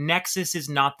apprehend. Nexus is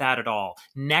not that at all.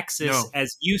 Nexus,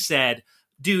 as you said,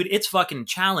 dude, it's fucking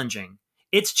challenging.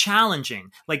 It's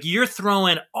challenging. Like, you're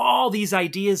throwing all these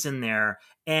ideas in there,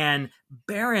 and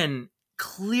Barron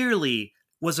clearly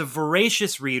was a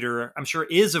voracious reader, I'm sure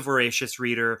is a voracious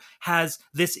reader, has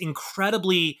this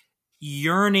incredibly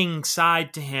yearning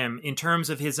side to him in terms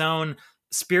of his own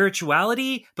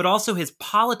spirituality, but also his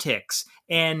politics.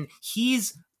 And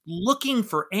he's looking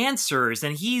for answers,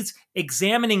 and he's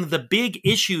examining the big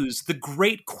issues, the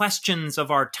great questions of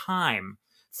our time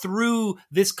through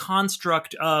this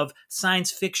construct of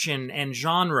science fiction and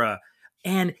genre.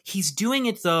 And he's doing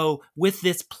it, though, with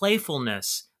this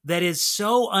playfulness that is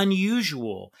so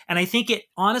unusual. And I think it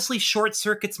honestly short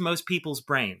circuits most people's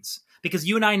brains. Because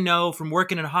you and I know from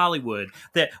working in Hollywood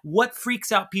that what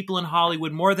freaks out people in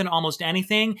Hollywood more than almost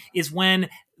anything is when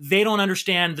they don't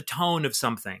understand the tone of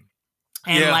something.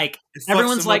 And like,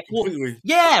 everyone's like, well,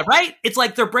 yeah, right? It's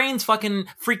like their brains fucking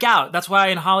freak out. That's why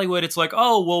in Hollywood, it's like,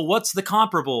 oh, well, what's the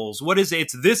comparables? What is it?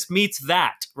 It's this meets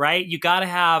that, right? You got to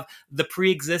have the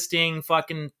pre-existing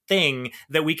fucking thing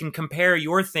that we can compare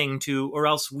your thing to, or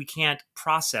else we can't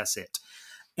process it.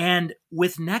 And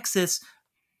with Nexus,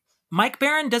 Mike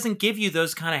Barron doesn't give you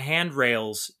those kind of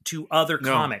handrails to other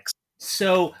comics.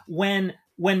 So when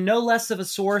no less of a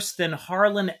source than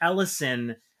Harlan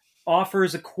Ellison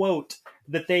offers a quote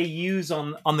that they use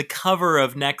on the cover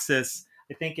of Nexus,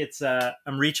 I think it's,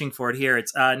 I'm reaching for it here.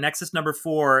 It's Nexus number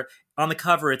 4. On the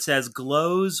cover, it says,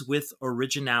 "Glows with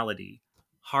originality,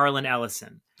 Harlan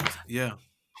Ellison." Yeah.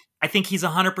 I think he's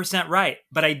 100% right.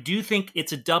 But I do think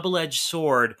it's a double-edged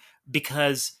sword,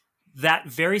 because that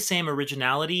very same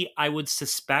originality, I would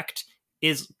suspect,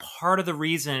 is part of the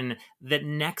reason that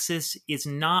Nexus is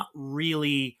not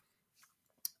really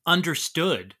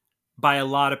understood by a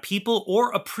lot of people,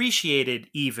 or appreciated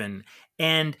even.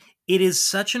 And it is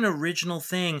such an original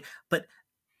thing. But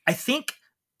I think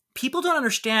people don't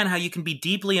understand how you can be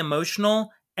deeply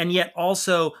emotional and yet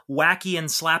also wacky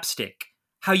and slapstick.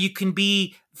 How you can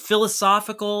be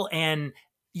philosophical and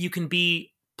you can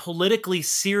be politically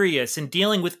serious and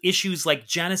dealing with issues like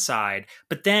genocide,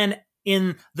 but then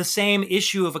in the same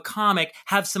issue of a comic,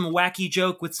 have some wacky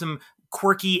joke with some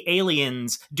quirky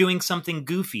aliens doing something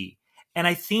goofy. And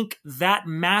I think that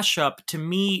mashup, to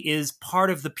me, is part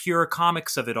of the pure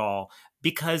comics of it all,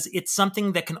 because it's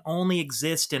something that can only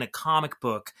exist in a comic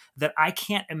book that I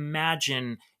can't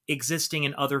imagine existing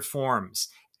in other forms.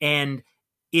 And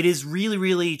it is really,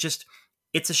 really just,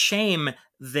 it's a shame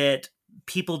that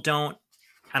people don't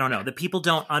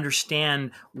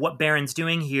understand what Barron's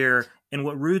doing here and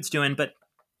what Rude's doing. But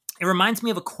it reminds me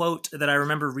of a quote that I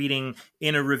remember reading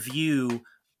in a review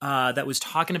that was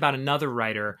talking about another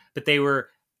writer, but they were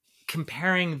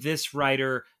comparing this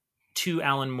writer to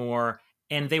Alan Moore,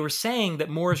 and they were saying that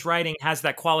Moore's writing has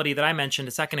that quality that I mentioned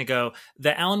a second ago,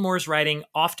 that Alan Moore's writing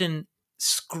often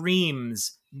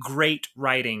screams great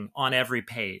writing on every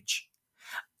page.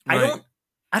 Right.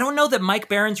 I don't know that Mike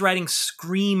Barron's writing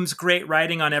screams great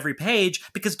writing on every page,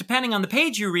 because depending on the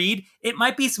page you read, it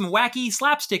might be some wacky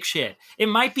slapstick shit. It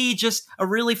might be just a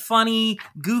really funny,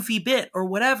 goofy bit or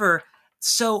whatever.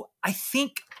 So I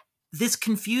think this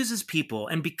confuses people.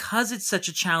 And because it's such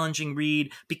a challenging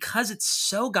read, because it's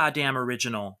so goddamn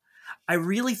original, I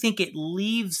really think it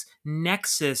leaves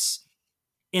Nexus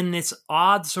in this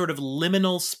odd sort of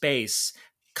liminal space,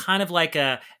 kind of like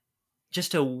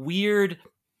just a weird,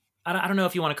 I don't know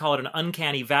if you want to call it an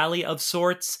uncanny valley of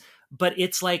sorts, but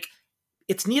it's like,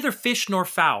 it's neither fish nor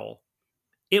fowl.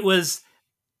 It was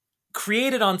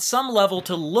created on some level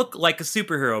to look like a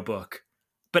superhero book.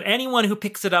 But anyone who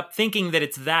picks it up thinking that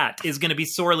it's that is going to be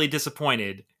sorely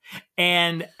disappointed.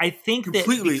 And I think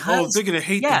completely. That they're going to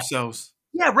hate themselves.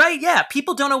 Yeah, right. Yeah.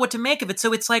 People don't know what to make of it.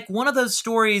 So it's like one of those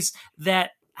stories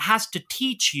that has to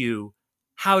teach you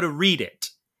how to read it.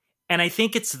 And I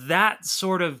think it's that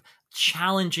sort of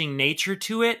challenging nature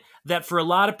to it that for a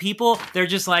lot of people, they're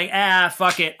just like,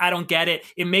 fuck it. I don't get it.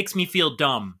 It makes me feel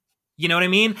dumb. You know what I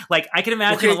mean? Like, I can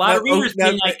imagine a lot of readers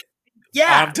being like,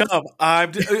 Yeah. I'm dumb.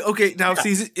 Okay. Now,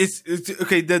 see, it's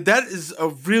okay. That is a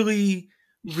really,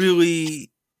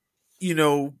 really, you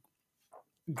know,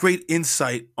 great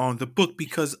insight on the book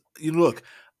because you look,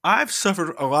 I've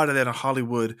suffered a lot of that in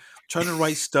Hollywood, trying to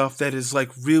write stuff that is like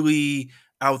really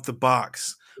out the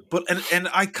box. But and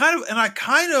I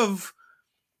kind of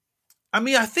I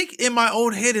mean, I think in my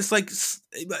own head, it's like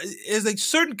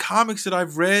certain comics that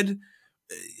I've read,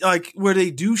 like where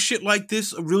they do shit like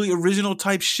this, really original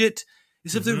type shit,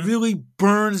 is if it Mm-hmm. really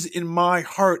burns in my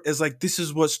heart as like this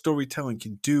is what storytelling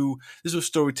can do, this is what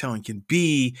storytelling can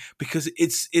be, because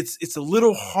it's a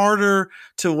little harder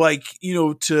to like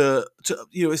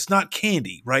it's not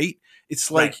candy, right? It's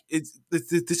Right. like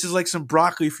this is like some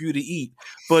broccoli for you to eat,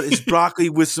 but it's broccoli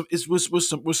with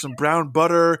some brown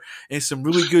butter and some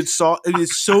really good salt, and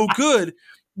it's so good.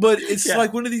 But it's Yeah.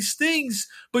 like one of these things.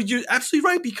 But you're absolutely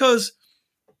right because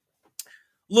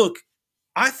look,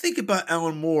 I think about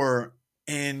Alan Moore,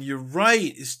 and you're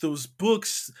right. It's those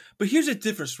books, but here's the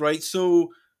difference, right? So,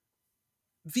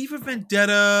 Viva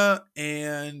Vendetta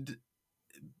and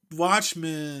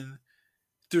Watchmen,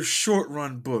 they're short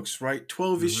run books, right?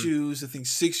 12 Mm-hmm. issues, I think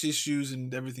 6 issues,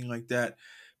 and everything like that.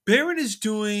 Baron is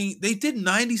doing. They did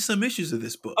 90 some issues of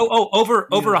this book. Over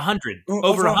 100, over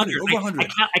Over a 100, hundred. over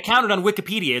 100. I counted on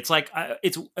Wikipedia. It's like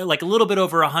a little bit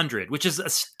over 100, which is a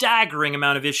staggering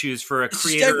amount of issues for a It's a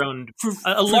stag creator-owned, for a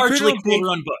for a largely creator book.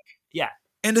 creator-owned book. Yeah.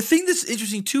 And the thing that's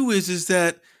interesting too is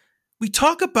that we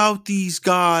talk about these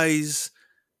guys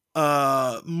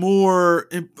more.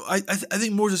 I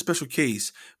think more is a special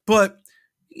case, but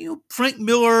Frank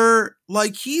Miller,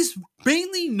 like he's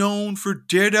mainly known for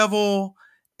Daredevil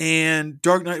and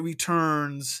Dark Knight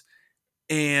Returns,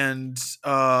 and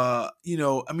I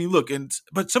mean, look, and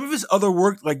but some of his other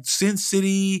work like Sin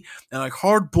City and like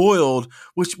Hard Boiled,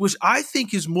 which I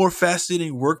think is more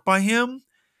fascinating work by him,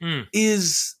 Mm,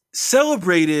 is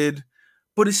celebrated,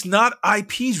 but it's not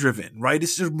IP driven, right?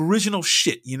 It's original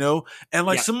shit. And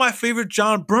like yeah. some of my favorite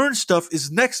John Byrne stuff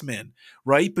is Next Men,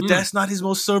 right? But Mm, that's not his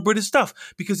most celebrated stuff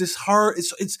because it's hard.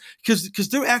 It's because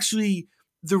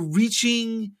they're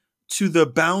reaching to the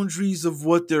boundaries of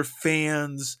what their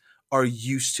fans are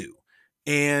used to,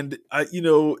 and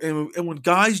and when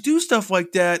guys do stuff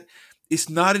like that, it's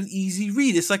not an easy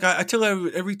read. It's like I tell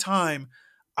every time.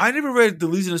 I never read The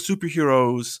Legion of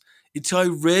Superheroes until I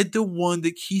read the one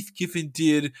that Keith Giffen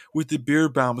did with the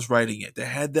Beerbaums writing it. That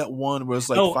had that one where it's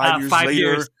like oh, 5 years 5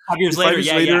 years. later. 5 years Five later. years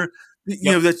Yeah. Yeah. later,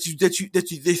 Yep.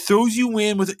 they throws you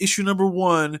in with issue number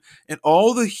one, and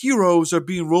all the heroes are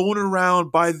being rolling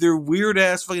around by their weird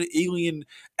ass fucking alien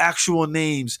actual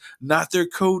names, not their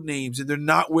code names, and they're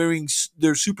not wearing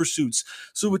their super suits.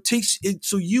 So it takes it.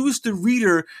 So you as the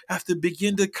reader have to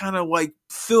begin to kind of like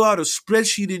fill out a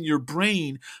spreadsheet in your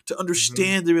brain to Mm-hmm.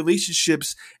 understand the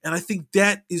relationships, and I think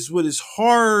that is what is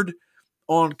hard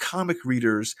on comic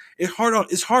readers. It's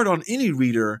hard on any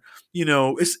reader.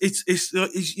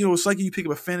 It's like you pick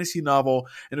up a fantasy novel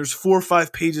and there's 4 or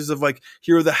 5 pages of like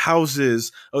here are the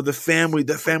houses of the family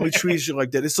tree, shit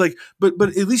like that. It's like, but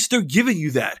at least they're giving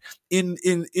you that. In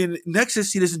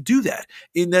Nexus, he doesn't do that.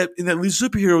 In that League of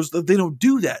Superheroes, they don't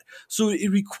do that. So it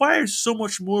requires so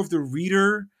much more of the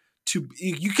reader to.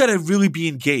 You gotta really be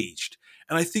engaged.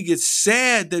 And I think it's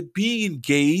sad that being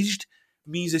engaged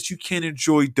means that you can't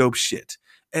enjoy dope shit.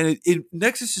 And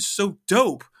Nexus is so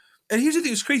dope. And here's the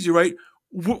thing: it's crazy, right?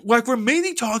 Like we're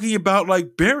mainly talking about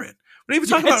like Baron. We're not even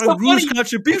Yeah, talking it's about so like Rue's funny. Dude,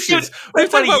 contributions. We're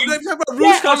so not even funny. talking about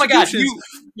Rue's Yeah. Oh my God. contributions.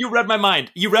 You read my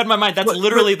mind. You read my mind. That's But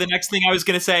literally the next thing I was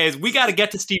going to say is we got to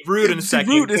get to Steve Root in a Steve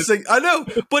second. Root is like I know,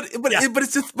 Yeah. but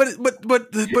it's just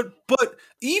but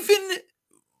even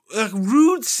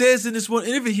Rude says in this one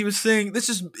interview, he was saying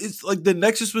it's like the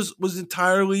Nexus was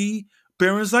entirely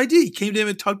Baron's idea. He came to him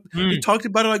and they Mm, talked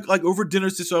about it like over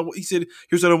dinner. So he said,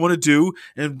 "Here's what I want to do,"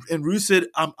 and Rude said,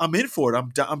 "I'm in for it.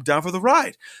 I'm down for the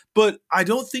ride." But I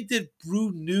don't think that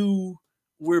Rude knew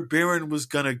where Baron was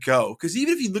gonna go, because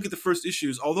even if you look at the first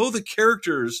issues, although the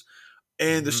characters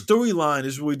and the mhm. storyline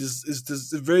is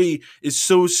really is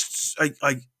so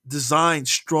like designed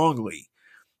strongly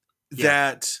Yeah.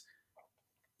 that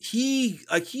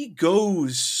he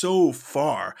goes so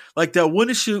far. Like that one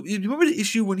issue, you remember the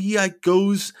issue when he like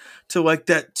goes to like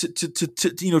that to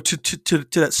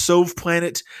that Sove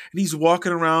planet, and he's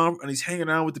walking around and he's hanging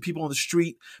around with the people on the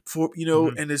street before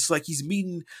Mhm. and it's like he's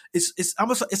meeting. It's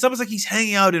almost like he's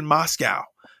hanging out in Moscow.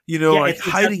 Yeah, Like it's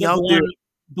hiding out there.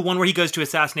 the one where he goes to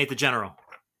assassinate the general.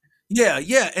 Yeah,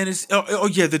 yeah, and it's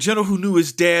yeah, the general who knew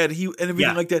his dad, he and everything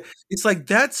Yeah. like that. It's like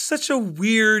that's such a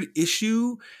weird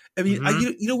issue. I mean,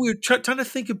 Mhm. we were trying to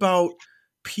think about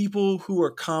people who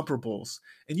are comparables,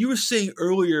 and you were saying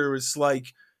earlier, it's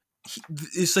like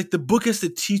it's like the book has to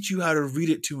teach you how to read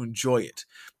it to enjoy it.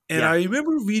 And I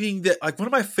remember reading that, like, one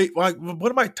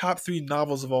of my top 3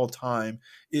 novels of all time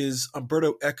is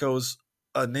Umberto Eco's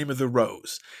Name of the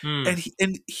Rose. And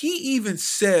he even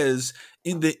says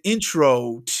in the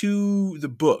intro to the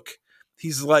book,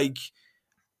 he's like,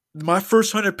 my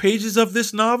first 100 pages of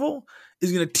this novel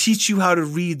is going to teach you how to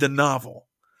read the novel.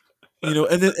 And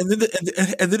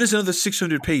then there's another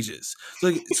 600 pages.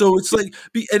 So it's like,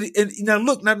 and now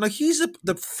look, now he's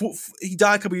he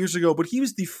died a couple years ago, but he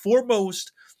was the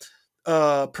foremost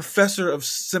professor of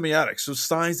semiotics, so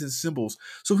signs and symbols.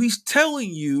 So he's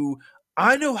telling you,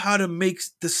 I know how to make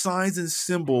the signs and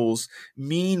symbols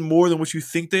mean more than what you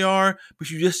think they are,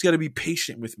 but you just got to be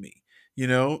patient with me,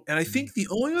 And I think the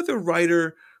only other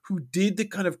writer who did the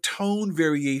kind of tone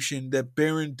variation that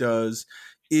Barron does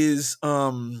is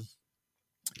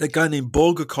that guy named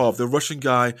Bulgakov, the Russian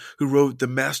guy who wrote The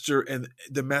Master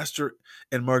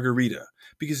and Margarita,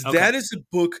 because that is a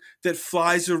book that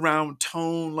flies around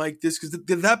tone like this.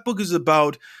 Because that book is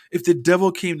about, if the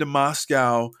devil came to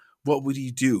Moscow, what would he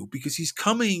do? Because he's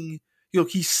coming,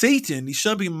 he's Satan. He's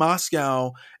showing up in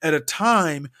Moscow at a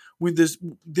time when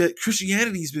that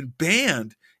Christianity has been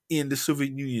banned in the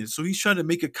Soviet Union. So he's trying to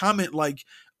make a comment like,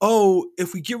 oh,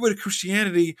 if we get rid of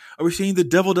Christianity, are we saying the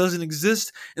devil doesn't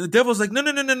exist? And the devil's like,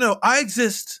 no, I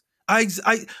exist. Like,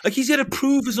 he's got to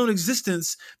prove his own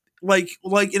existence, like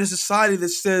in a society that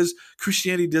says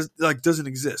Christianity doesn't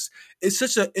exist. It's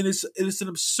it's an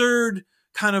absurd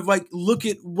kind of like look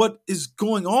at what is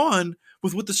going on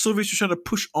with what the Soviets are trying to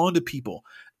push onto people.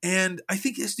 And I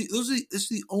think it's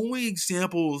the only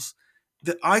examples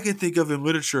that I can think of in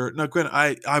literature. Now,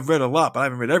 granted, I've read a lot, but I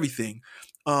haven't read everything.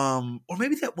 Or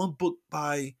maybe that one book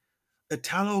by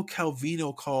Italo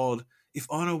Calvino called If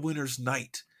on a Winter's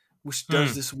Night, which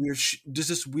does this weird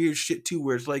shit too,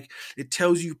 where it's like it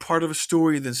tells you part of a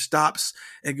story and then stops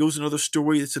and goes another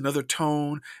story. It's another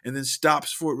tone and then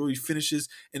stops before it really finishes.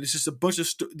 And it's just a bunch of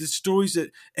stories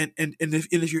that and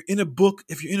if you're in a book,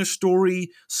 if you're in a story,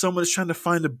 someone is trying to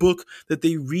find a book that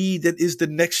they read that is the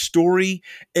next story,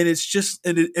 and it's just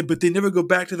but they never go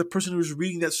back to the person who was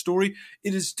reading that story.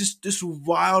 It is just this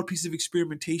wild piece of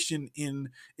experimentation in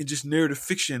just narrative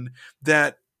fiction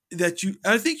that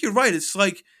I think you're right. It's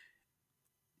like,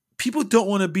 people don't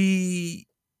want to be,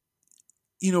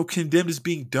 condemned as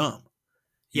being dumb.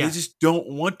 Yeah. They just don't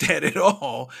want that at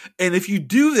all. And if you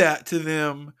do that to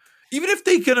them, even if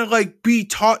they gonna like be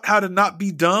taught how to not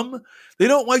be dumb, they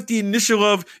don't like the initial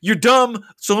of, you're dumb,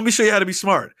 so let me show you how to be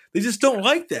smart. They just don't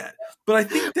like that. But I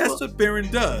think that's what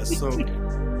Barron does. So.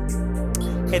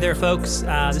 Hey there, folks.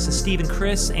 This is Steve and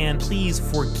Chris, and please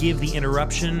forgive the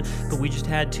interruption, but we just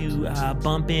had to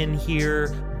bump in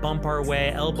here,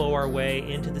 elbow our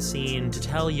way into the scene to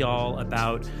tell y'all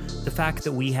about the fact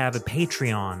that we have a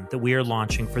Patreon that we are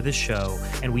launching for this show,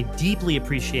 and we deeply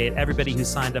appreciate everybody who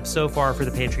signed up so far for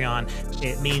the Patreon.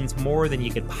 It means more than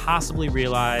you could possibly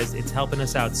realize. It's helping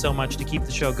us out so much to keep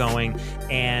the show going,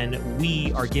 and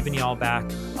we are giving y'all back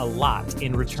a lot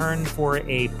in return for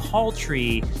a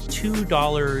paltry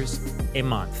 $2 a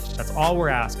month. That's all we're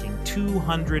asking.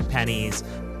 200 pennies.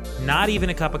 Not even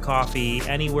a cup of coffee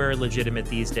anywhere legitimate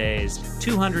these days.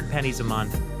 200 pennies a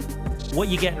month. What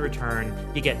you get in return,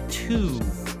 you get 2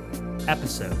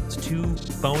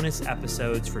 bonus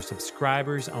episodes for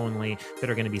subscribers only that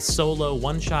are going to be solo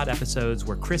one-shot episodes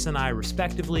where Chris and I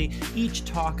respectively each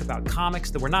talk about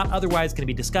comics that we're not otherwise going to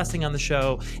be discussing on the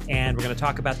show, and we're going to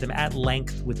talk about them at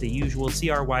length with the usual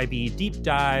CRYB deep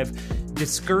dive,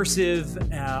 discursive,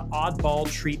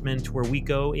 oddball treatment where we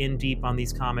go in deep on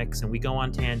these comics and we go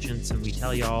on tangents and we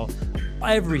tell y'all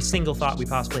every single thought we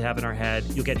possibly have in our head.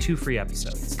 You'll get 2 free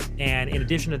episodes. And in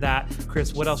addition to that,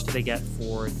 Chris, what else do they get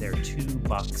for their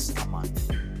 $2 a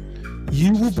month?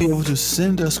 You will be able to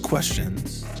send us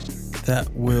questions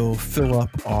that will fill up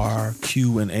our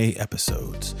Q&A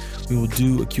episodes. We will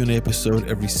do a Q&A episode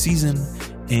every season,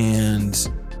 and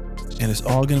it's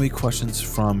all going to be questions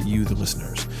from you, the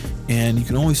listeners. And you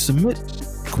can only submit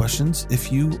questions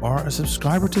if you are a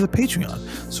subscriber to the Patreon.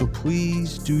 So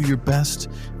please do your best.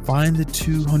 Find the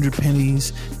 200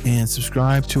 pennies and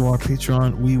subscribe to our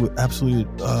Patreon. We would absolutely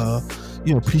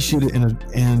appreciate it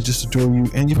and just adore you.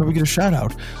 And you probably get a shout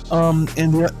out. And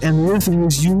the other thing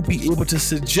is, you'll be able to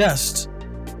suggest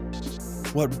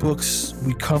what books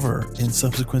we cover in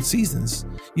subsequent seasons.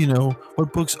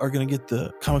 What books are going to get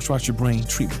the Comics Rot Your Brain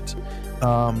treatment.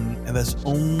 And that's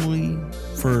only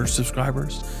for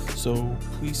subscribers. So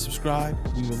please subscribe.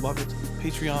 We would love it.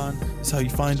 Patreon is how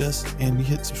you find us, and you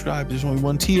hit subscribe. There's only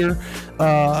one tier.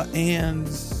 And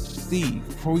Steve,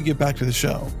 before we get back to the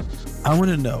show, I want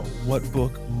to know, what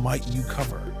book might you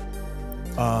cover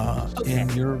in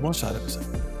your one-shot episode?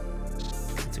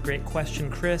 It's a great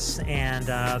question, Chris, and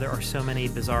there are so many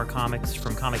bizarre comics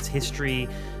from comics history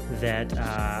that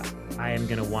I am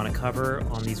going to want to cover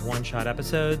on these one-shot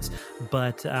episodes,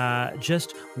 but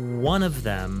just one of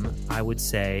them, I would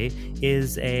say,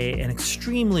 is an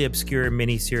extremely obscure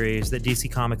miniseries that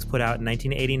DC Comics put out in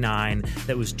 1989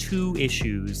 that was 2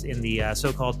 issues in the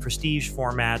so-called prestige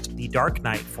format, the Dark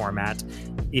Knight format,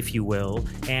 if you will,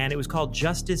 and it was called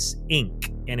Justice, Inc.,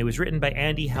 and it was written by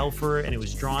Andy Helfer, and it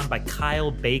was drawn by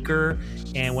Kyle Baker.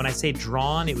 And when I say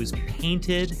drawn, it was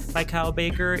painted by Kyle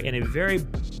Baker in a very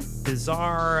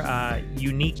bizarre,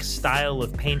 unique style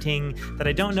of painting that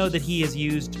I don't know that he has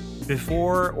used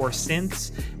before or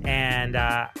since. And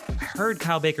I heard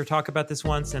Kyle Baker talk about this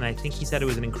once, and I think he said it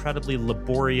was an incredibly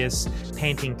laborious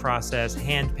painting process,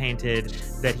 hand painted,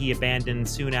 that he abandoned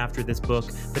soon after this book.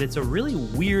 But it's a really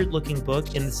weird looking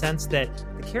book in the sense that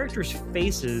the characters'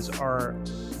 faces are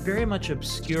very much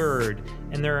obscured,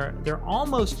 and they're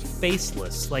almost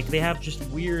faceless. Like, they have just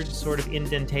weird sort of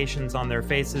indentations on their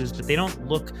faces, but they don't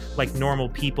look like normal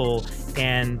people,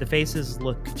 and the faces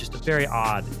look just very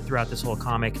odd throughout this whole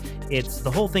comic.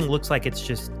 The whole thing looks like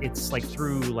it's like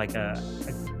through like a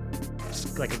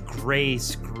gray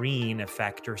screen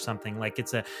effect or something. Like,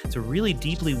 it's a really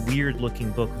deeply weird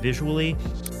looking book visually,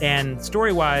 and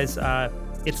story wise,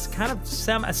 it's kind of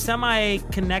a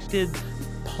semi-connected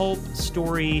pulp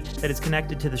story that is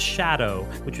connected to The Shadow,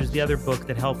 which was the other book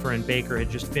that Helfer and Baker had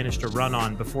just finished a run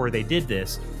on before they did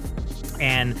this.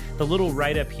 And the little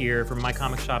write-up here from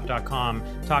mycomicshop.com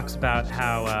talks about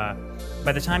how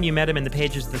by the time you met him in the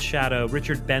pages of The Shadow,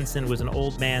 Richard Benson was an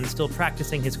old man still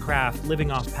practicing his craft,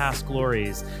 living off past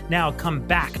glories. Now come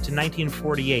back to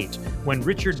 1948, when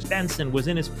Richard Benson was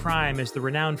in his prime as the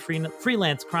renowned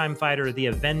freelance crime fighter, The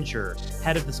Avenger,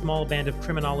 head of the small band of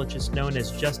criminologists known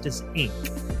as Justice, Inc.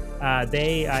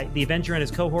 The Avenger and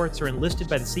his cohorts are enlisted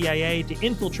by the CIA to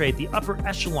infiltrate the upper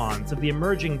echelons of the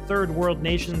emerging third world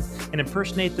nations and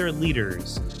impersonate their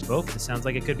leaders. Oh, this sounds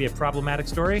like it could be a problematic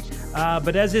story.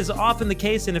 But as is often the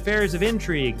case in affairs of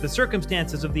intrigue, the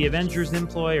circumstances of the Avengers'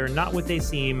 employ are not what they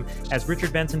seem. As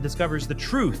Richard Benson discovers the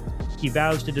truth, he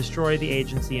vows to destroy the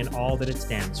agency and all that it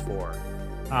stands for.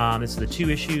 This is the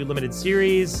 2-issue limited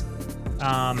series.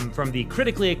 From the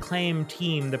critically acclaimed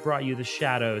team that brought you The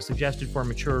Shadow, suggested for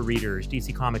mature readers,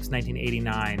 DC Comics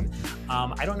 1989.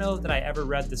 I don't know that I ever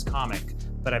read this comic,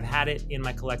 but I've had it in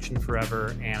my collection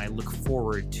forever, and I look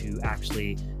forward to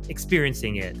actually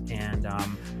experiencing it. And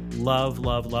love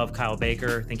Kyle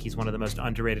Baker. I think he's one of the most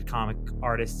underrated comic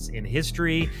artists in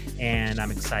history, and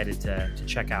I'm excited to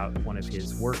check out one of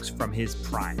his works from his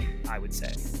prime, I would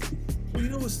say. Well, you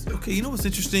know what's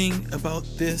interesting about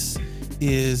this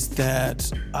is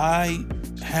that I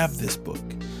have this book.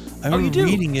 I remember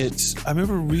reading it. I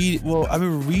remember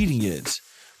reading it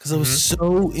because I was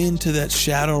so into that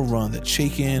Shadow run, that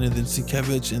Chaykin and then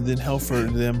Sienkiewicz and then Helfer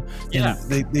and them. Yeah.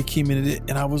 And they came in it,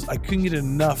 and I couldn't get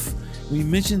enough. When you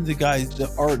mentioned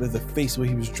the art of the face, the way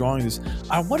he was drawing this,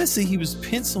 I want to say he was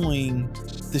penciling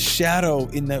the Shadow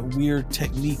in that weird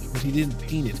technique, but he didn't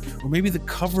paint it. Or maybe the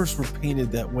covers were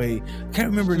painted that way. I can't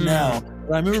remember now,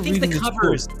 but I remember reading the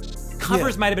covers.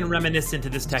 Covers might have been reminiscent to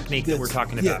this technique that we're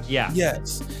talking about.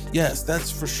 Yes,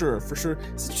 that's for sure.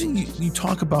 It's interesting you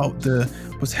talk about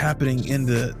what's happening in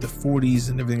the 40s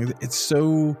and everything. It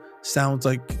so sounds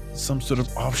like some sort of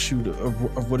offshoot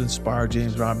of what inspired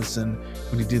James Robinson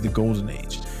when he did the Golden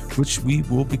Age, which we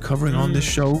will be covering on this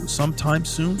show sometime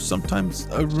soon, sometimes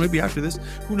maybe after this,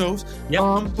 who knows.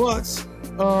 That's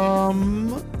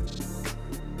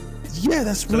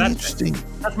really interesting.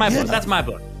 That's my book. That's my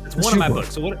book. It's one of my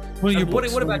books. So what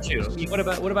about you? What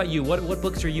about you? What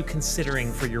books are you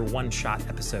considering for your one-shot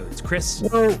episodes, Chris?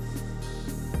 Well,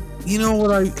 you know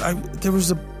what? There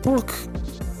was a book.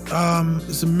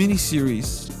 It's a mini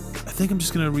series. I think I'm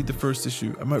just gonna read the first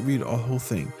issue. I might read the whole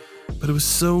thing, but it was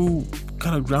so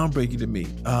kind of groundbreaking to me.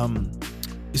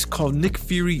 It's called Nick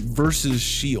Fury versus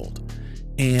S.H.I.E.L.D.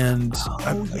 And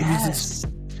I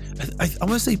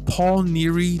want to say Paul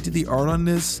Neary did the art on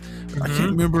this. I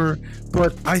can't remember,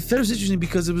 but I thought it was interesting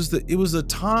because it was a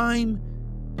time.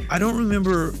 I don't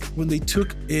remember when they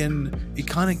took an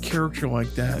iconic character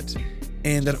like that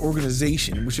and that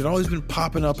organization, which had always been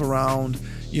popping up around,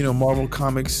 Marvel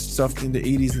Comics stuff in the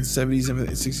 80s and 70s and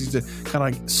 60s to kind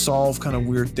of like solve kind of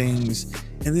weird things,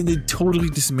 and then they totally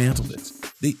dismantled it.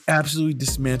 They absolutely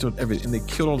dismantled everything, and they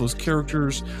killed all those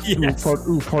characters who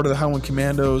were part of the Howling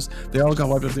Commandos. They all got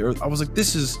wiped off the earth. I was like,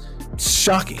 this is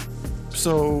shocking.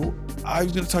 So I'm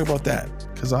going to talk about that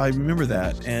because I remember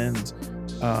that, and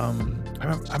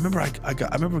I remember I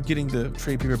remember getting the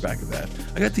trade paperback of that.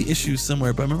 I got the issue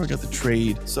somewhere, but I remember I got the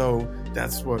trade. So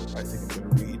that's what I think I'm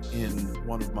going to read in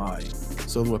one of my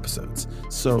solo episodes.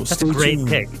 So that's a great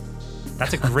pick.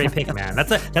 That's a great pick, man.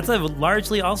 That's a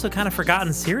largely also kind of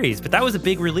forgotten series, but that was a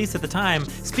big release at the time.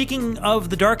 Speaking of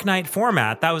the Dark Knight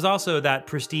format, that was also that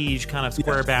prestige kind of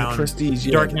square bound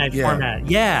Dark Knight format.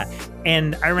 Yeah.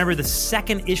 And I remember the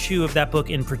second issue of that book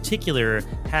in particular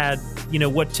had,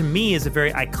 what to me is a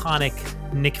very iconic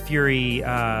Nick Fury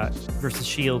versus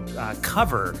Shield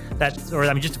cover.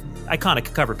 Just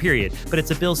iconic cover, period. But it's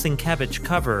a Bill Sienkiewicz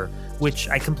cover, which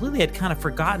I completely had kind of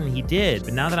forgotten he did.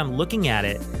 But now that I'm looking at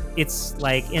it, it's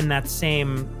like in that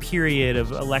same period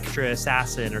of Elektra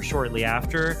Assassin or shortly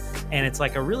after. And it's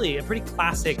like a pretty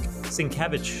classic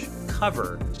Sienkiewicz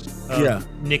cover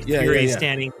of Nick Fury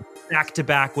standing back to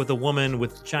back with a woman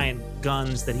with giant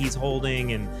guns that he's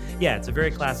holding. And yeah, it's a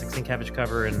very classic Sienkiewicz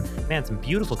cover. And man, some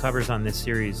beautiful covers on this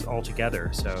series altogether.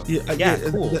 So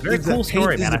cool. Very cool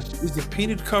story, man. Is the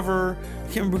painted cover?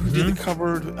 I can't remember who did the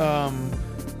cover.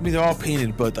 I mean, they're all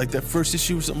painted, but like that first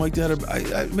issue or something like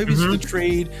that. Maybe it's the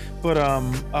trade, but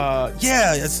I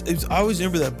always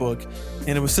remember that book,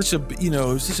 and it was such a I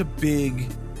was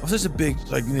such a big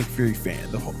like Nick Fury fan.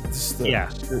 The whole the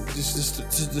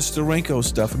Steranko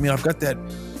stuff. I mean, I've got that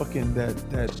fucking that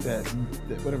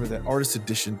whatever that artist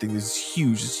edition thing. This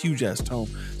huge ass tome.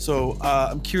 So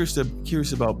I'm curious about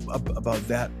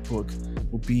that book.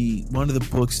 Will be one of the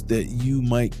books that you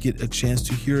might get a chance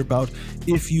to hear about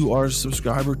if you are a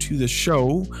subscriber to the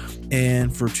show.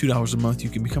 And for $2 a month, you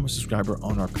can become a subscriber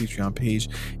on our Patreon page.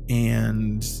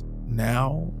 And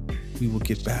now we will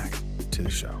get back to the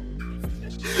show.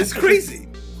 It's crazy.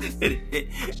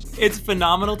 It's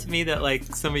phenomenal to me that like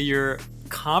some of your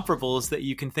comparables that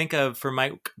you can think of for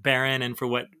Mike Baron and for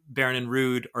what Baron and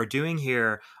Rude are doing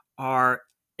here are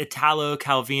Italo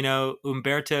Calvino,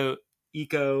 Umberto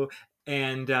Eco,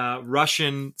 and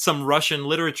some Russian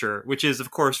literature, which is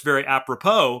of course very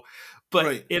apropos,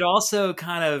 but it also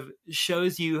kind of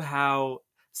shows you how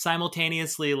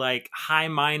simultaneously like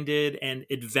high-minded and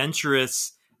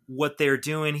adventurous what they're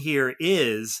doing here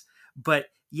is, but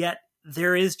yet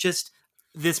there is just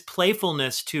this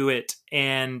playfulness to it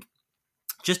and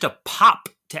just a pop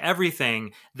to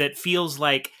everything that feels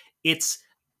like it's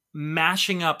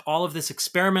mashing up all of this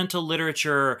experimental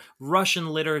literature, Russian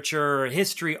literature,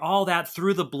 history, all that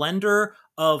through the blender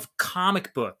of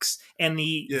comic books and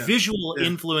the visual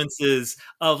influences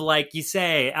of, like you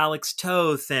say, Alex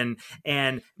Toth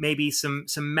and maybe some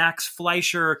Max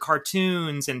Fleischer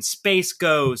cartoons and Space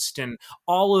Ghost and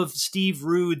all of Steve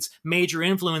Rude's major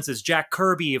influences, Jack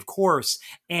Kirby, of course,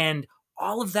 and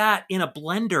all of that in a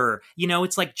blender.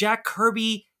 It's like Jack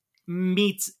Kirby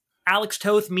meets Alex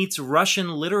Toth meets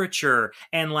Russian literature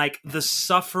and like the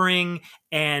suffering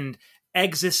and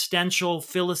existential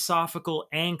philosophical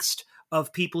angst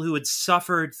of people who had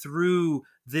suffered through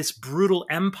this brutal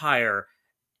empire.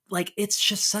 Like, it's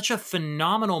just such a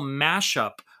phenomenal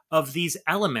mashup of these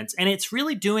elements. And it's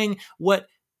really doing what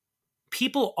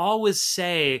people always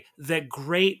say that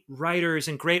great writers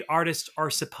and great artists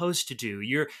are supposed to do.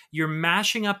 You're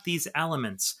mashing up these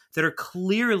elements that are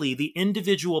clearly the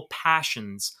individual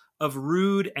passions of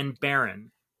Rude and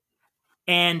Baron.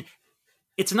 And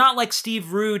it's not like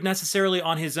Steve Rude necessarily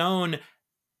on his own,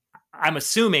 I'm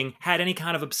assuming, had any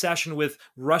kind of obsession with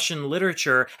Russian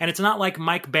literature. And it's not like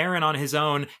Mike Baron on his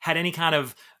own had any kind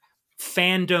of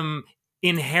fandom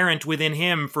inherent within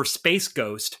him for Space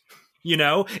Ghost.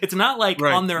 It's not like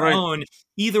on their own,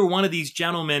 either one of these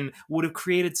gentlemen would have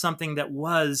created something that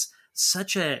was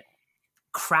such a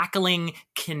crackling,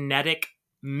 kinetic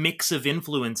mix of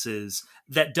influences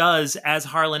that does, as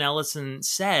Harlan Ellison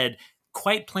said,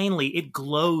 quite plainly, it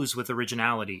glows with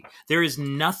originality. There is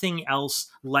nothing else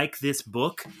like this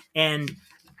book. And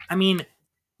I mean,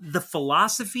 the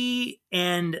philosophy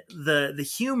and the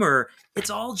humor, it's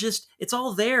all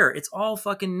there. It's all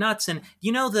fucking nuts. And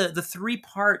the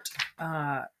 3-part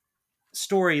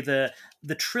story, the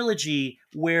trilogy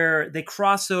where they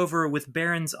cross over with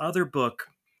Baron's other book,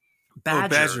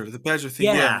 Badger. The Badger thing.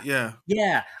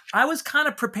 Yeah. I was kind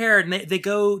of prepared, and they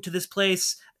go to this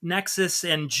place, Nexus,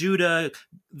 and Judah.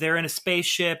 They're in a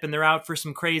spaceship, and they're out for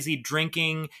some crazy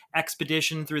drinking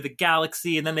expedition through the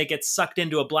galaxy, and then they get sucked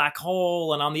into a black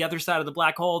hole, and on the other side of the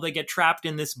black hole, they get trapped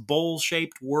in this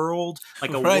bowl-shaped world,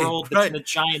 like a world that's in a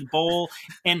giant bowl.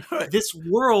 And this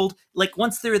world, like,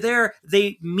 once they're there,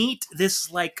 they meet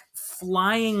this, like,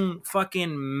 flying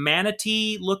fucking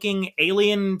manatee looking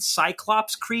alien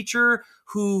cyclops creature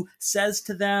who says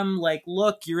to them, like,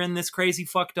 look, you're in this crazy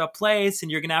fucked up place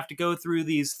and you're gonna have to go through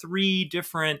these 3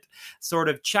 different sort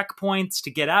of checkpoints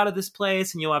to get out of this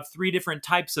place, and you'll have 3 different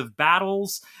types of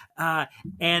battles,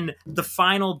 and the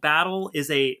final battle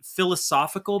is a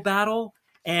philosophical battle,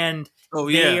 and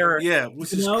which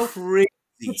is crazy.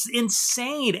 It's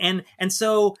insane. And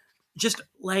so just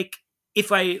like,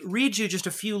 if I read you just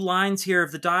a few lines here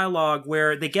of the dialogue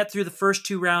where they get through the first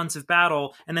 2 rounds of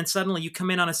battle, and then suddenly you come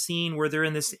in on a scene where they're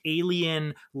in this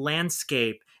alien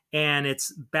landscape, and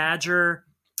it's Badger,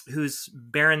 who's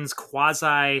Baron's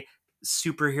quasi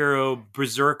superhero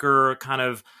berserker kind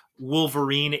of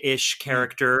Wolverine-ish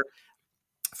character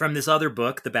from this other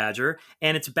book, The Badger,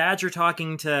 and it's Badger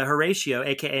talking to Horatio,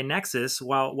 aka Nexus,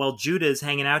 while Judah is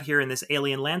hanging out here in this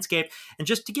alien landscape. And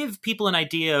just to give people an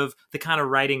idea of the kind of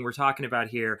writing we're talking about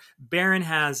here, Baron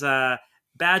has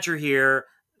Badger here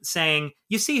saying,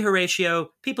 "You see,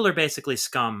 Horatio, people are basically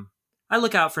scum. I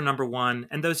look out for number 1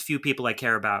 and those few people I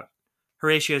care about."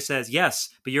 Horatio says, "Yes,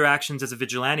 but your actions as a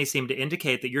vigilante seem to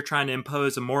indicate that you're trying to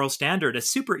impose a moral standard, a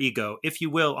superego, if you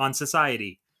will, on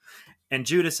society." And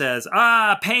Judah says,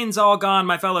 pain's all gone,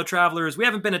 my fellow travelers. We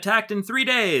haven't been attacked in 3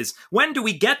 days. When do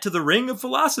we get to the ring of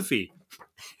philosophy?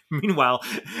 Meanwhile,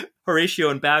 Horatio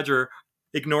and Badger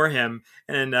ignore him.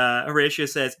 And Horatio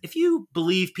says, "If you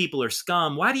believe people are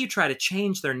scum, why do you try to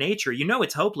change their nature? You know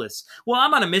it's hopeless." "Well,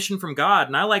 I'm on a mission from God,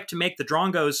 and I like to make the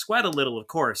Drongos sweat a little, of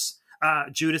course."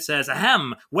 Judah says,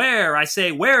 "Ahem, where? I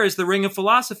say, where is the ring of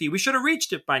philosophy? We should have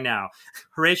reached it by now."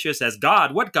 Horatio says,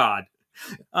 "God? What God?"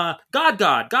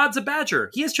 God's a badger.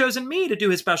 He has chosen me to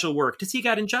do his special work, to seek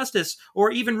out injustice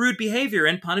or even rude behavior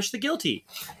and punish the guilty."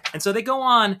 And so they go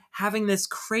on having this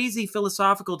crazy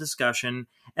philosophical discussion,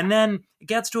 and then it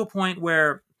gets to a point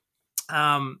where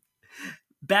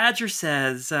Badger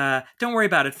says, "Don't worry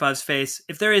about it, Fuzzface.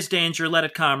 If there is danger, let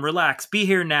it come. Relax. Be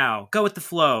here now. Go with the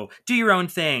flow. Do your own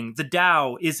thing. The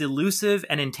Tao is elusive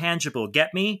and intangible.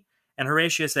 Get me?" And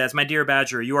Horatio says, "My dear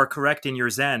Badger, you are correct in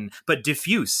your Zen, but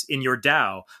diffuse in your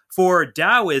Tao. For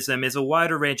Taoism is a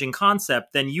wider-ranging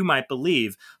concept than you might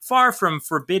believe. Far from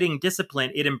forbidding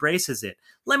discipline, it embraces it.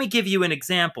 Let me give you an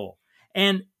example."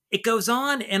 And it goes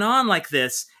on and on like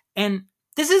this. And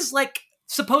this is like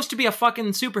supposed to be a fucking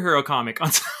superhero comic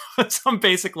on some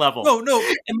basic level. No.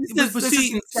 And this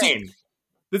is insane.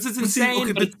 This is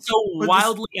insane, but it's so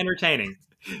wildly entertaining.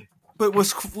 But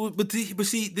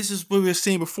see, this is what we were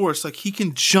saying before. It's like he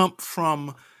can jump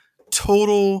from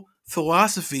total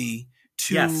philosophy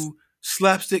to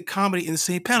slapstick comedy in the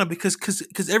same panel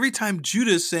because every time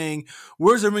Judah is saying,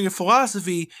 "Where's the ring of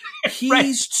philosophy?"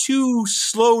 he's too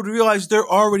slow to realize they're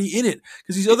already in it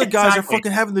because these other guys are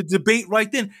fucking having the debate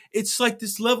right then. It's like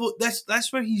this level.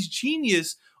 That's where he's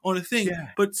genius on a thing.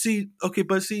 Yeah. But see,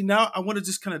 now I want to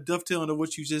just kind of dovetail into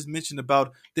what you just mentioned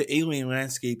about the alien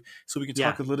landscape so we can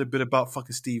talk a little bit about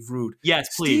fucking Steve Rude.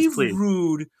 Yes, please.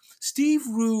 Steve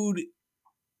Rude,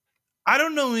 I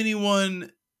don't know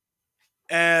anyone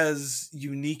as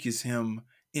unique as him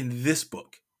in this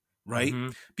book, right?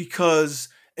 Mm-hmm. Because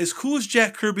as cool as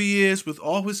Jack Kirby is with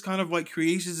all his kind of like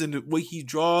creations and the way he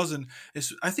draws, and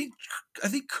I think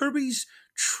Kirby's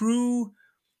true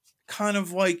kind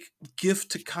of like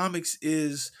gift to comics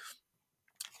is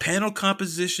panel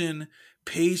composition,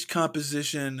 page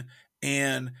composition,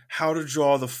 and how to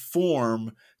draw the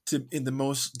form in the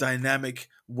most dynamic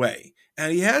way.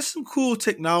 And he has some cool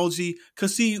technology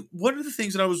because see, one of the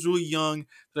things that I was really young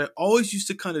that I always used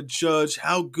to kind of judge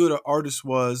how good an artist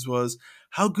was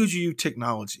how good you use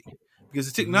technology. Because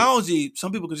the technology,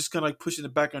 some people can just kind of like push in the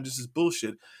background just as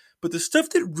bullshit. But the stuff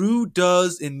that Rude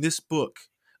does in this book,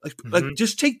 like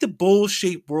just take the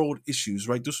bowl-shaped world issues,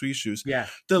 right? Those 3 issues. Yeah.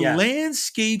 The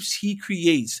landscapes he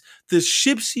creates, the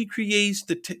ships he creates,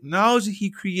 the technology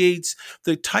he creates,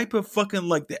 the type of fucking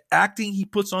like the acting he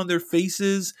puts on their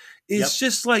faces. It's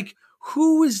just like,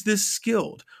 who is this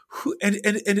skilled? Who and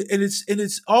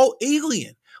it's all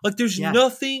alien. Like there's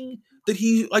nothing that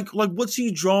he like what's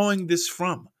he drawing this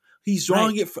from? He's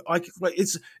drawing it for, like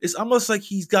it's almost like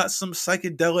he's got some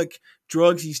psychedelic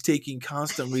drugs he's taking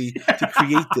constantly to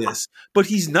create this, but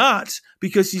he's not,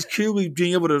 because he's clearly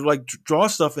being able to like draw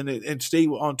stuff and stay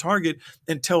on target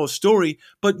and tell a story.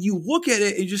 But you look at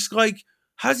it and just like,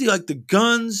 How does he like the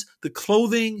guns, the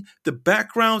clothing, the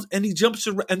backgrounds, and he jumps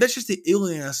around, and that's just the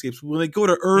alien landscapes. When they go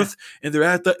to Earth and they're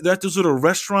at those little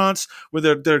restaurants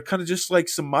where they're kind of just like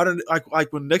some modern,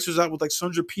 like when Nexus was out with like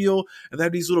Sandra Peele, and they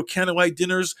have these little candlelight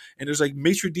dinners, and there's like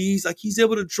maitre d's. Like he's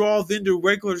able to draw then the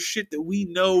regular shit that we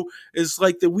know is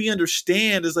like that we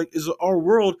understand is our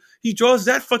world. He draws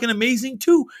that fucking amazing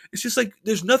too. It's just like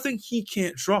there's nothing he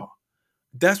can't draw.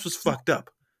 That's what's fucked up.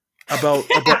 But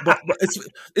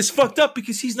it's fucked up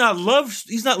because he's not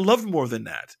loved more than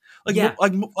that.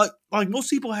 Like most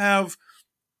people have,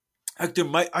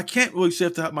 like I can't really say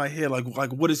off the top of my head like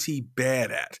what is he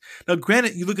bad at. Now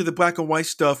granted, you look at the black and white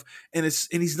stuff and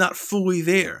he's not fully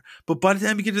there, but by the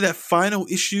time you get to that final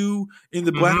issue in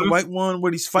the black and white one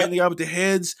where he's fighting the guy with the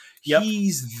heads,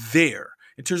 he's there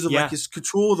in terms of like his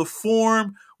control of the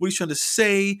form, what he's trying to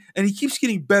say, and he keeps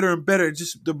getting better and better.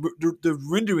 Just the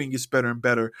rendering gets better and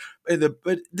better.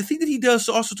 But the thing that he does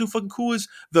also too fucking cool is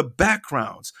the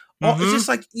backgrounds. It's just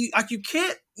like you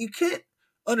can't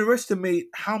underestimate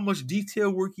how much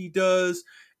detail work he does.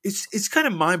 It's kind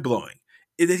of mind blowing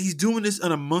that he's doing this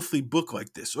on a monthly book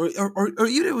like this, or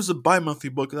even it was a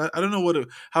bi-monthly book. I don't know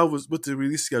what the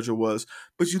release schedule was,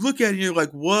 but you look at it and you're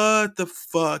like, what the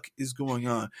fuck is going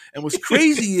on? And what's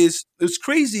crazy is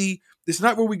it's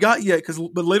not where we got yet,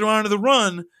 but later on in the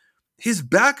run, his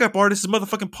backup artist is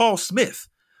motherfucking Paul Smith.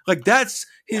 Like that's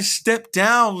his step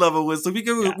down level. Is like we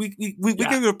give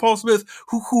it Paul Smith,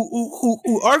 who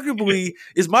arguably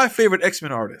is my favorite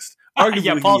X-Men artist.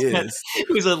 Arguably, Paul Smith,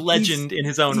 who's a legend in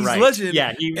his own right. Legend,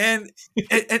 and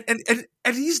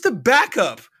he's the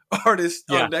backup artist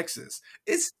on Nexus.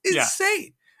 It's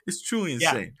insane. It's truly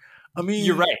insane. I mean,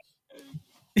 you're right.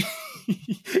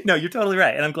 No, you're totally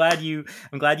right, and I'm glad you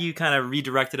kind of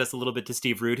redirected us a little bit to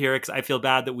Steve Rude here, because I feel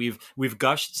bad that we've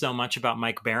gushed so much about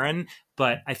Mike Baron,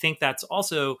 but I think that's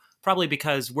also probably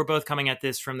because we're both coming at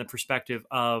this from the perspective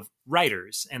of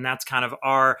writers, and that's kind of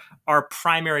our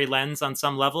primary lens on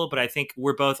some level. But I think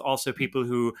we're both also people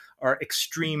who are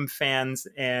extreme fans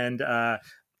and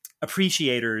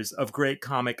appreciators of great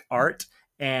comic art.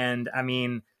 And I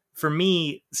mean, for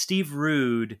me, Steve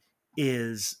Rude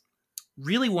is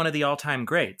really one of the all-time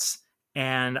greats.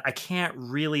 And I can't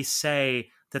really say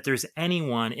that there's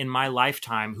anyone in my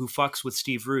lifetime who fucks with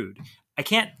Steve Rude. I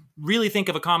can't really think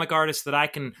of a comic artist that I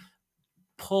can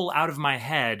pull out of my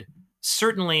head,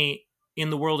 certainly in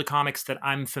the world of comics that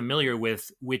I'm familiar with,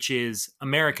 which is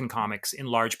American comics in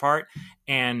large part.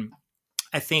 And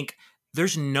I think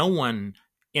there's no one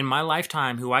in my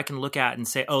lifetime who I can look at and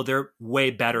say, oh, they're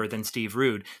way better than Steve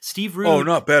Rude. Steve Rude. Oh,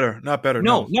 not better.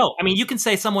 No. I mean, you can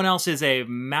say someone else is a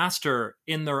master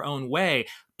in their own way,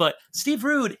 but Steve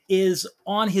Rude is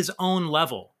on his own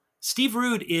level. Steve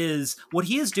Rude what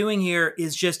he is doing here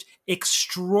is just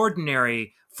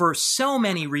extraordinary for so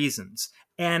many reasons.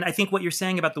 And I think what you're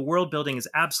saying about the world building is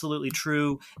absolutely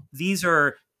true. These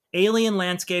are alien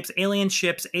landscapes, alien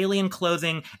ships, alien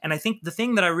clothing. And I think the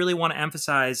thing that I really want to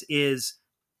emphasize is,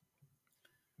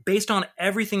 based on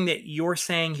everything that you're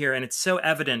saying here, and it's so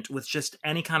evident with just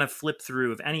any kind of flip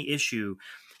through of any issue,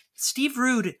 Steve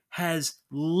Rude has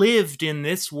lived in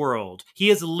this world. He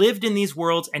has lived in these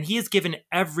worlds, and he has given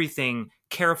everything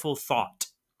careful thought.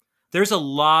 There's a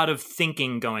lot of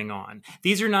thinking going on.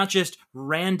 These are not just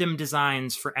random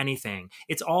designs for anything.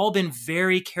 It's all been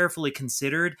very carefully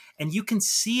considered, and you can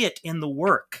see it in the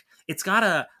work. It's got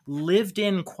a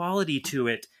lived-in quality to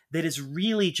it that is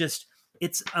really just,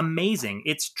 it's amazing.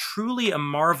 It's truly a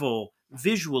marvel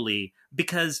visually,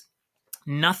 because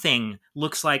nothing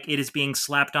looks like it is being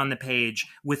slapped on the page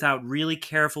without really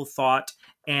careful thought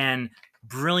and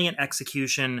brilliant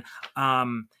execution.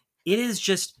 It is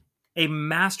just a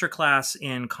masterclass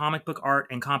in comic book art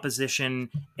and composition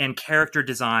and character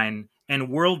design and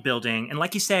world building. And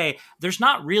like you say, there's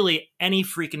not really any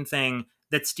freaking thing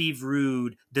that Steve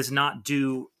Rude does not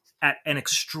do at an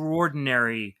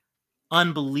extraordinary,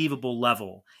 unbelievable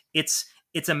level. It's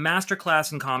a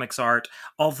masterclass in comics art,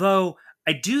 although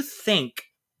I do think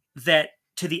that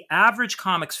to the average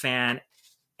comics fan,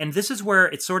 and this is where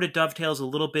it sort of dovetails a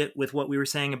little bit with what we were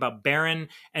saying about Baron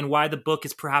and why the book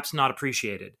is perhaps not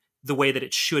appreciated the way that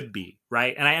it should be,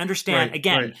 right? And I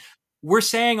understand, we're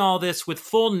saying all this with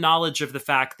full knowledge of the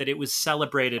fact that it was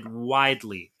celebrated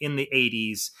widely in the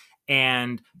 80s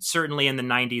and certainly in the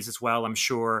 90s as well, I'm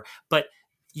sure. But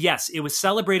yes, it was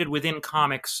celebrated within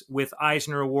comics with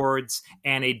Eisner Awards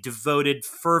and a devoted,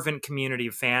 fervent community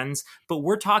of fans. But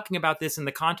we're talking about this in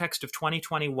the context of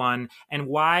 2021, and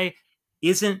why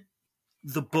isn't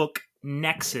the book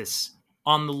Nexus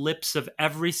on the lips of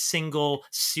every single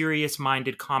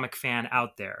serious-minded comic fan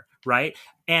out there, right?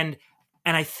 And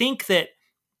I think that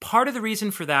part of the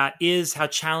reason for that is how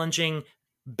challenging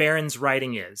Barron's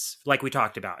writing is, like we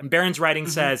talked about. And Barron's writing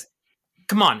says,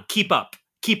 come on, keep up.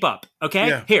 Keep up. Okay?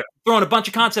 Yeah. Here, throwing a bunch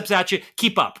of concepts at you.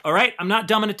 Keep up. All right? I'm not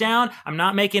dumbing it down. I'm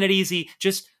not making it easy.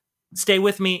 Just stay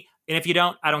with me. And if you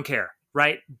don't, I don't care.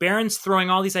 Right? Barron's throwing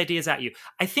all these ideas at you.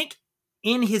 I think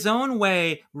in his own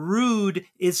way, Rude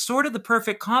is sort of the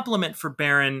perfect complement for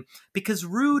Barron, because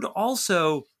Rude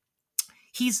also,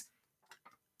 he's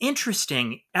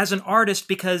interesting as an artist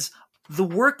because the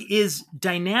work is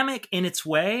dynamic in its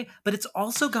way, but it's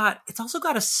also got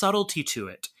a subtlety to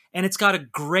it, and it's got a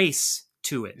grace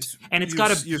to it, and it's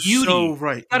got a beauty. You're so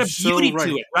right. It's got a beauty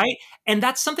to it, right? And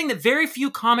that's something that very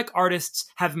few comic artists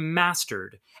have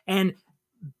mastered. And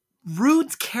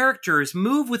Rude's characters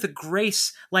move with a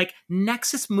grace, like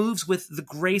Nexus moves with the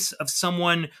grace of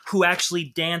someone who actually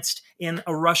danced in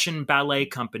a Russian ballet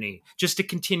company, just to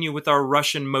continue with our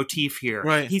Russian motif here.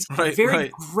 He's a very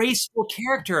graceful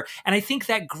character, and I think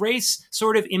that grace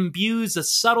sort of imbues a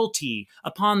subtlety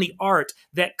upon the art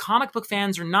that comic book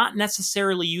fans are not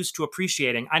necessarily used to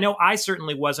appreciating. I know I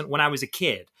certainly wasn't when I was a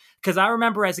kid, because I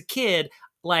remember as a kid,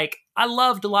 like, I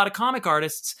loved a lot of comic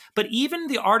artists, but even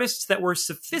the artists that were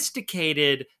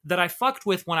sophisticated that I fucked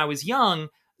with when I was young,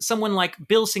 someone like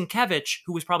Bill Sienkiewicz,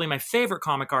 who was probably my favorite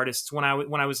comic artist when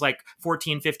I was like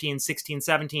 14, 15, 16,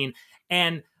 17.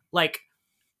 And like,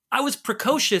 I was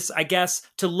precocious, I guess,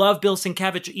 to love Bill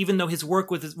Sienkiewicz, even though his work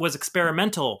was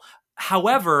experimental.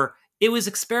 However, it was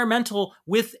experimental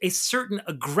with a certain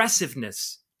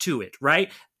aggressiveness to it,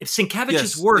 right? If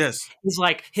Sienkiewicz's work is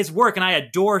like his work, and I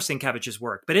adore Sienkiewicz's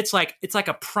work, but it's like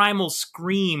a primal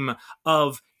scream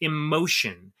of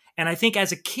emotion. And I think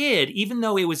as a kid, even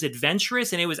though it was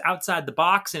adventurous and it was outside the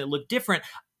box and it looked different,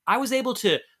 I was able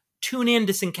to tune in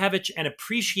to Sienkiewicz and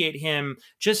appreciate him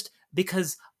just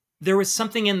because there was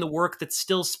something in the work that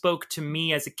still spoke to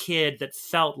me as a kid that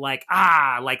felt like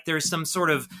there's some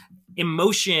sort of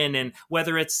emotion, and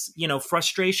whether it's, you know,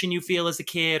 frustration you feel as a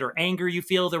kid or anger you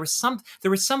feel, there was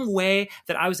some way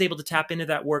that I was able to tap into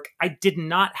that work. I did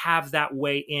not have that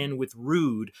way in with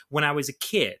Rude when I was a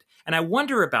kid. And I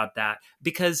wonder about that,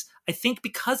 because I think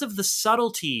because of the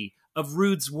subtlety of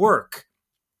Rude's work,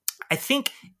 I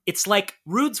think it's like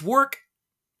Rude's work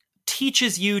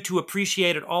teaches you to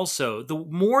appreciate it also. The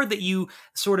more that you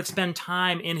sort of spend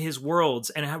time in his worlds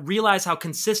and realize how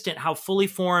consistent, how fully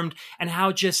formed, and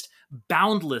how just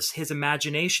boundless his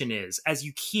imagination is, as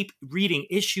you keep reading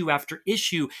issue after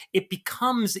issue, it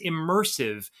becomes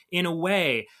immersive in a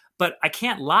way. But I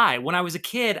can't lie, when I was a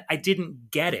kid, I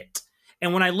didn't get it.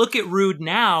 And when I look at Rude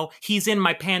now, he's in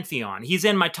my pantheon. He's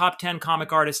in my top 10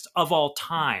 comic artists of all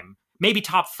time, maybe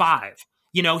top 5.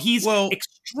 You know, he's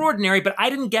extraordinary, but I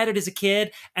didn't get it as a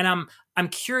kid. And I'm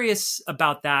curious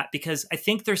about that, because I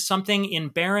think there's something in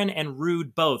Barron and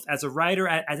Rude both, as a writer,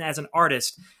 as an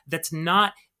artist, that's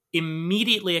not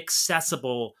immediately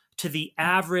accessible to the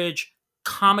average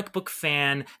comic book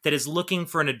fan that is looking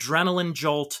for an adrenaline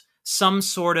jolt, some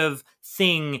sort of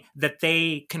thing that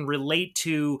they can relate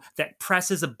to, that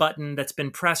presses a button that's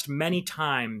been pressed many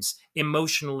times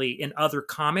emotionally in other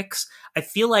comics. I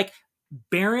feel like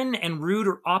Barron and Rude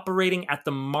are operating at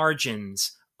the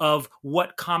margins of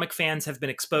what comic fans have been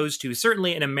exposed to,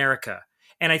 certainly in America.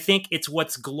 And I think it's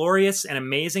what's glorious and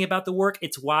amazing about the work.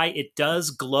 It's why it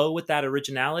does glow with that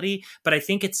originality. But I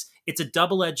think it's a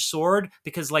double-edged sword,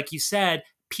 because, like you said,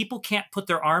 people can't put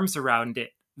their arms around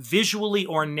it visually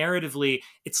or narratively.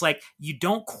 It's like you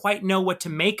don't quite know what to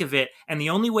make of it. And the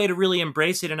only way to really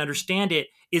embrace it and understand it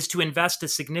is to invest a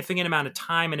significant amount of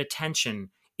time and attention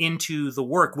into the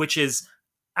work, which is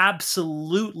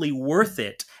absolutely worth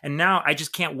it. And now I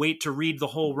just can't wait to read the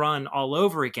whole run all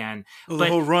over again. The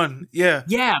whole run, yeah.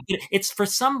 Yeah, but it's, for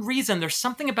some reason, there's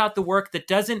something about the work that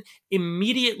doesn't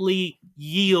immediately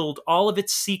yield all of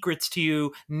its secrets to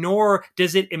you, nor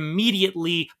does it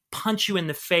immediately punch you in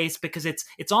the face, because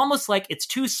it's almost like it's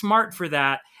too smart for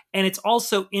that. And it's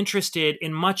also interested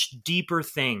in much deeper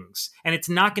things. And it's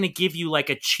not going to give you like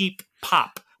a cheap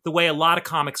pop the way a lot of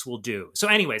comics will do. So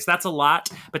anyways, that's a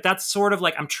lot, but that's sort of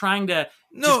like, I'm trying to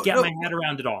just get my head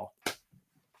around it all.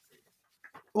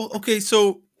 Well, okay,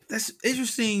 so that's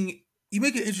interesting. You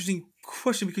make an interesting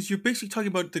question, because you're basically talking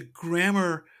about the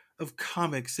grammar of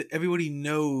comics that everybody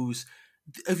knows.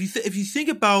 If you think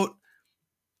about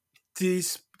the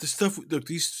stuff, look,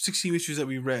 these 16 issues that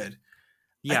we read,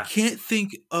 I can't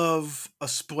think of a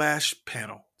splash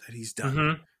panel that he's done.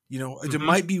 Mm-hmm. You know, there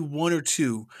might be one or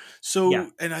two. So,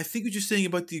 and I think what you're saying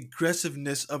about the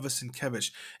aggressiveness of a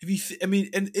Sienkiewicz,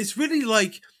 and it's really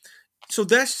like, so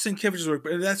that's Sienkiewicz's work,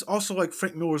 but that's also like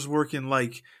Frank Miller's work in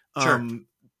like,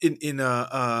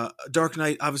 Dark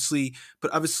Knight, obviously,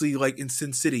 but obviously like in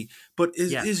Sin City. But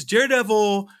Yes. is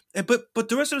Daredevil, and but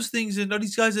the rest of those things and all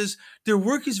these guys is their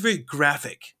work is very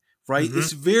graphic, right? Mm-hmm.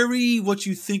 It's very what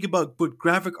you think about what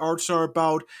graphic arts are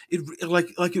about. It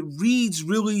like it reads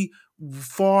really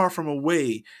far from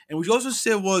away. And what you also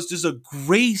said was there's a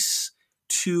grace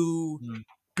to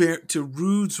to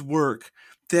Rude's work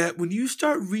that when you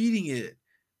start reading it,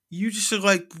 you just are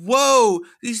like, whoa!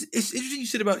 It's interesting you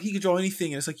said about he could draw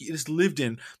anything, and it's like it's lived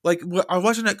in. Like I was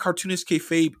watching that cartoonist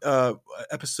kayfabe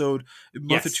episode a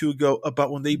month or Yes. two ago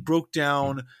about when they broke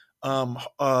down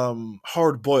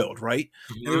Hard Boiled, right?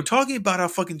 And they were Mm-hmm. talking about how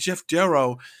fucking Jeff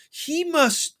Darrow, he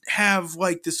must have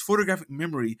like this photographic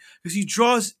memory because he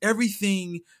draws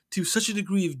everything to such a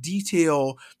degree of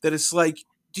detail that it's like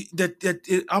that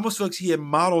it almost feels like he had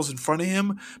models in front of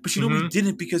him, but you know he Mm-hmm.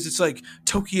 didn't because it's like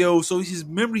Tokyo, so his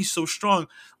memory's so strong.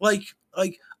 Like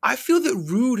I feel that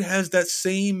Rude has that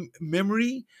same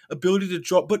memory ability to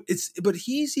draw, but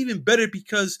he's even better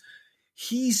because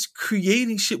he's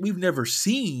creating shit we've never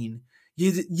seen.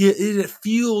 Yet it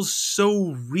feels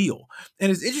so real,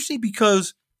 and it's interesting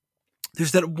because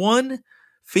there's that one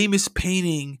famous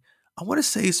painting. I want to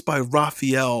say it's by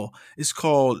Raphael. It's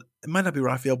called. It might not be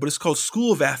Raphael, but it's called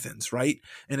School of Athens, right?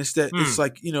 And it's that it's Mm.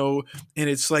 like and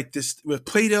it's like this with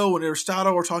Plato and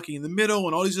Aristotle are talking in the middle,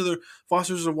 and all these other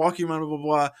philosophers are walking around, blah blah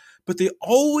blah. But they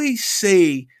always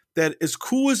say that as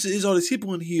cool as it is, all these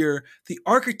people in here, the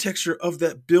architecture of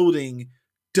that building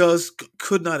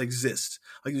could not exist.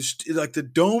 Like the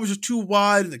domes are too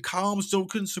wide and the columns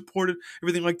couldn't support it,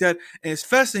 everything like that. And it's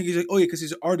fascinating. He's like, oh yeah, because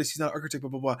he's an artist, he's not an architect, blah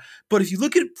blah blah. But if you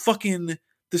look at fucking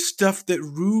the stuff that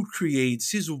Rude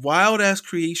creates, his wild ass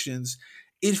creations,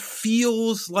 it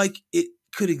feels like it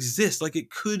could exist, like it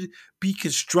could be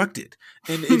constructed.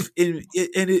 And if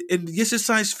and yes, it's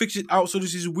science fiction out, so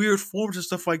there's these weird forms and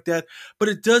stuff like that. But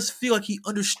it does feel like he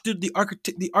understood the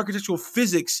architectural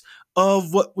physics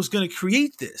of what was going to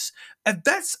create this, and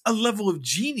that's a level of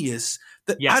genius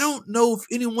that I Yes. don't know if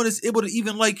anyone is able to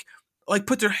even like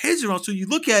put their heads around. So you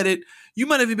look at it, you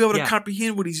might not even be able to Yeah.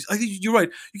 comprehend what he's. I think you're right.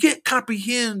 You can't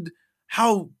comprehend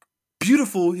how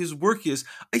beautiful his work is.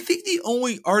 I think the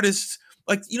only artists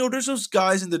like there's those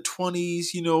guys in the 20s,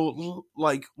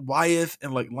 like Wyeth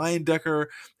and like Leyendecker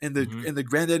and the Mm-hmm. and the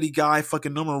granddaddy guy,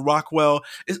 fucking Norman Rockwell.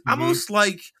 Mm-hmm.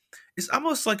 It's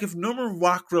almost like if Norman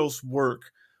Rockwell's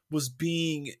work was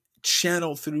being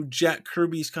channeled through Jack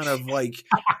Kirby's kind of like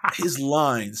his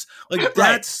lines. Like Right.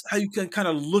 that's how you can kind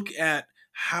of look at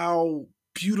how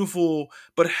beautiful,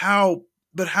 but how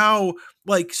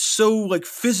like so like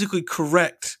physically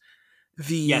correct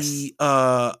Yes.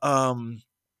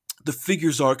 the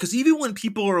figures are, because even when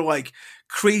people are like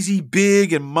crazy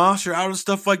big and monster out and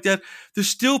stuff like that, they're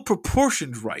still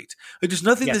proportioned right. Like there's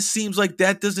nothing that Yes. seems like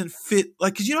that doesn't fit.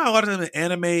 Like, because you know how a lot of time in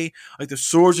anime, like the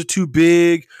swords are too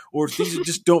big or things that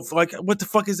just don't like. What the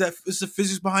fuck is that? Is the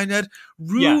physics behind that?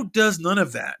 Yeah. Rue does none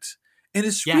of that, and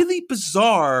it's Yeah. really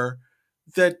bizarre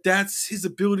that that's his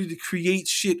ability to create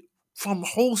shit from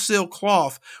wholesale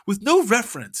cloth with no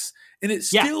reference, and it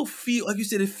Yeah. still feel like you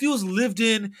said, it feels lived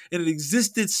in and it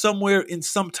existed somewhere in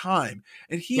some time,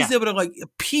 and he's Yeah. able to like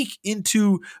peek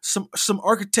into some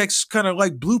architects kind of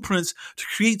like blueprints to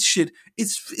create shit.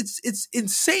 It's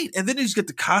insane. And then he's got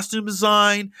the costume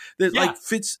design that Yeah. like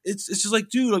fits. It's just like,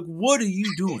 dude, like what are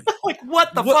you doing? Like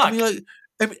what the What I fuck? mean,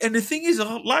 like, and the thing is, a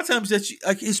lot of times that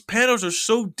like his panels are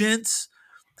so dense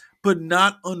but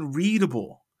not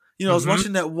unreadable. I was Mm-hmm.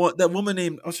 watching that woman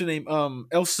named, what's her name,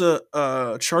 Elsa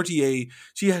Chartier.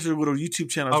 She has her little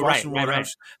YouTube channel. I was Oh, right. watching Right. one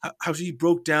Right. how she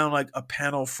broke down like a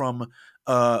panel from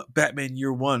Batman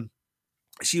Year One.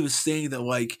 She was saying that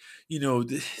like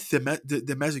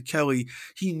the Mazzucchelli,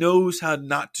 he knows how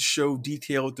not to show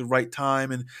detail at the right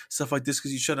time and stuff like this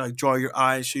because he's trying to like draw your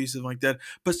eyes, show you something like that.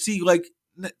 But see, like,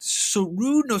 so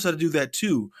Rude knows how to do that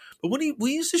too. But when he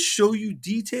used to show you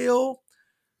detail,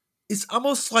 it's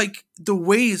almost like the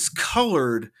way it's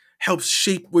colored helps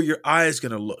shape where your eye is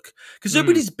gonna look. Because there'll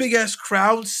be Mm. these big ass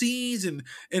crowd scenes and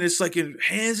it's like in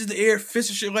hands in the air, fists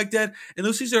and shit like that. And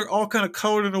those scenes are all kind of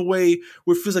colored in a way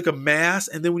where it feels like a mass.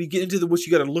 And then when you get into what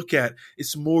you got to look at,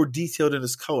 it's more detailed in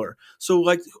its color. So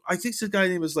like I think this guy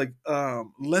name is like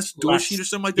Les Dorsey or Less.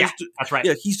 something like Yeah. that. That's right.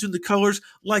 Yeah, he's doing the colors.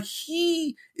 Like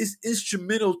he is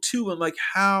instrumental too in like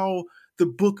how the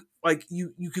book like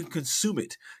you can consume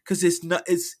it, because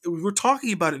we're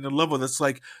talking about it in a level that's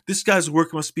like, this guy's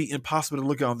work must be impossible to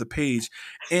look at on the page,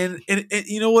 and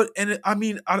you know what, and I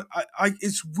mean,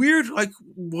 it's weird, like,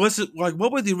 was it like,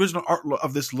 what would the original art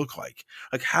of this look like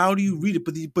how do you read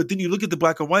it, but then you look at the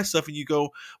black and white stuff and you go,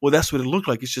 well, that's what it looked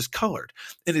like, it's just colored,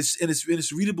 and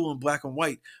it's readable in black and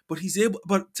white, but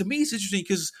to me it's interesting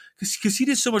because he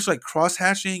did so much like cross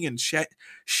hatching and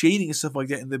shading and stuff like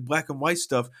that in the black and white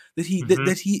stuff that he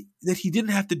didn't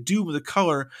have to do with the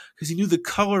color, because he knew the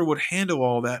color would handle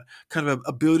all that kind of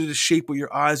ability to shape where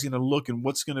your eyes going to look and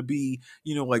what's going to be,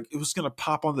 like it was going to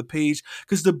pop on the page,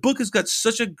 because the book has got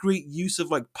such a great use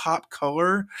of like pop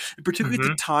color, and particularly at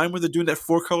the time when they're doing that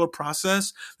 4-color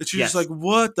process, that you're just like,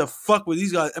 what the fuck were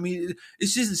these guys? I mean,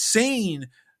 it's just insane.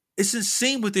 It's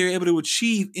insane what they're able to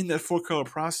achieve in that 4-color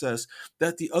process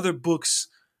that the other books,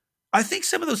 I think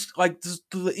some of those, like the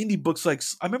indie books, like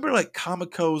I remember like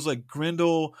Comico's like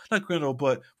Grendel, not Grendel,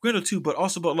 but Grendel too, but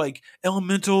also about like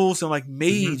Elementals and like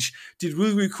Mage did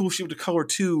really, really cool shit with the color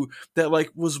too, that like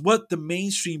was what the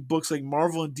mainstream books like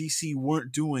Marvel and DC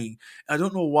weren't doing. I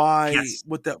don't know why,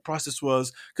 what that process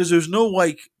was, because there's no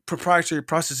like proprietary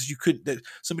processes that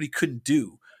somebody couldn't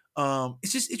do.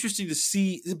 It's just interesting to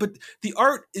see, but the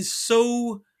art is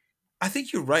so, I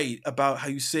think you're right about how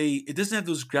you say it doesn't have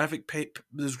those graphic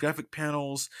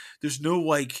panels. There's no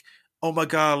like, oh my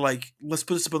god, like let's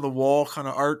put this up on the wall kind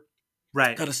of art,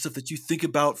 right? Kind of stuff that you think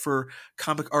about for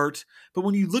comic art. But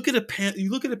when you look at you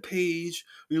look at a page,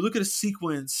 or you look at a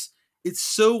sequence, it's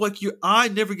so like your eye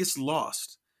never gets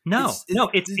lost. No,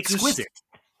 it's exquisite.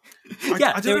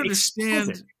 I don't understand.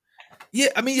 Exquisite. Yeah,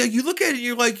 I mean, you look at it, and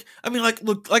you're like, I mean, like,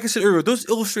 look, like I said earlier, those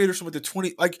illustrators from like the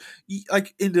 20, like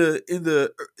in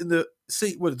the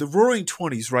say what the Roaring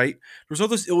 20s, right? There's all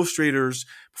those illustrators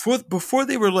before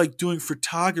they were like doing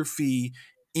photography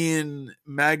in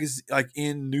magazine, like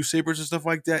in newspapers and stuff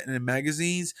like that, and in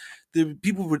magazines. The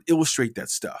people would illustrate that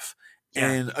stuff. Yeah.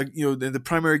 And the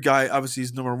primary guy obviously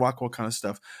is Norman Rockwell kind of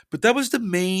stuff, but that was the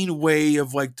main way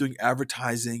of like doing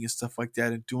advertising and stuff like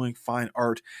that, and doing fine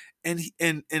art, and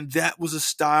that was a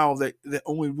style that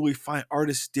only really fine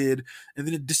artists did, and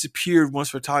then it disappeared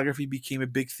once photography became a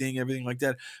big thing, everything like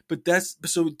that. But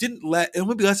so it didn't it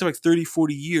only lasted like 30-40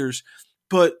 years,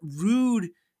 but Rude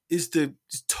is the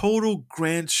total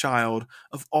grandchild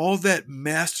of all that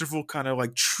masterful kind of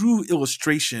like true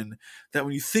illustration that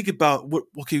when you think about so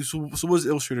what does the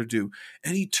illustrator do?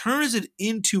 And he turns it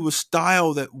into a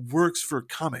style that works for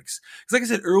comics. Because like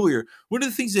I said earlier, one of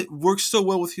the things that works so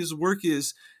well with his work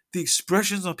is the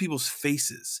expressions on people's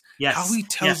faces. Yes. How he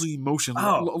tells the emotion.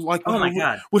 Like oh my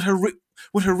God.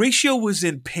 When Horatio was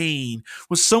in pain,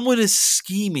 when someone is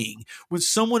scheming, when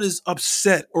someone is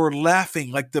upset or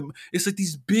laughing, it's like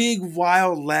these big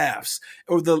wild laughs,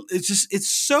 or it's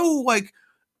so like,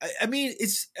 I mean,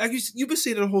 you've been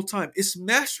saying it the whole time. It's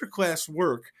masterclass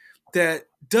work that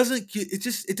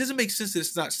it doesn't make sense that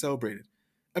it's not celebrated.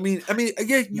 I mean,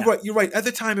 again, you're right. At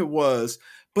the time it was,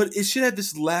 but it should have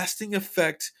this lasting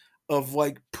effect of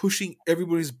like pushing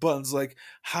everybody's buttons. Like,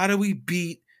 how do we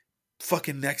beat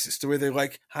fucking Nexus? The way they're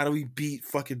like, how do we beat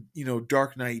fucking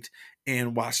Dark Knight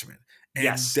and Watchmen?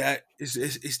 And that it's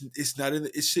not in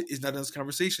it's not in those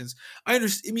conversations. I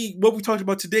understand. I mean, what we talked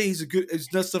about today is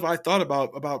not stuff I thought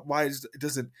about why it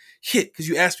doesn't hit. Because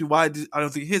you asked me why I don't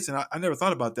think it hits, and I never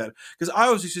thought about that. Because I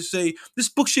always used to say this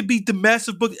book should be the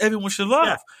massive book everyone should love.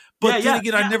 Yeah. But then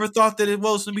again, I never thought that it's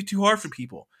going to be too hard for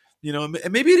people. And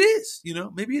maybe it is.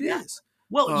 Maybe it is.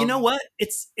 Well, you know what?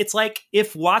 It's like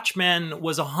if Watchmen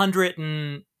was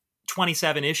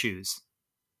 127 issues.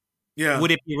 Yeah.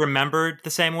 Would it be remembered the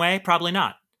same way? Probably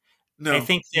not. No. I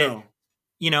think that,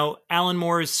 Alan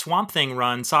Moore's Swamp Thing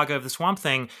run, Saga of the Swamp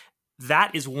Thing,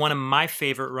 that is one of my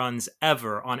favorite runs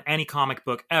ever on any comic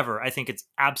book ever. I think it's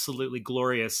absolutely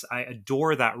glorious. I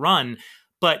adore that run.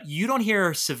 But you don't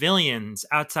hear civilians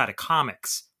outside of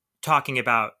comics talking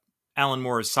about Alan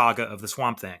Moore's Saga of the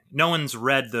Swamp Thing. No one's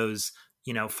read those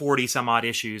 40 some odd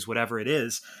issues, whatever it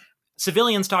is.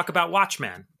 Civilians talk about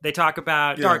Watchmen. They talk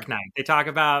about Dark Knight. They talk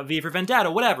about V for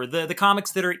Vendetta, whatever, the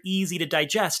comics that are easy to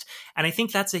digest. And I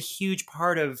think that's a huge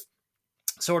part of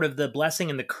sort of the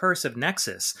blessing and the curse of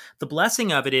Nexus. The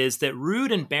blessing of it is that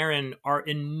Rude and Barron are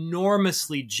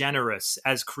enormously generous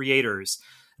as creators.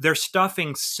 They're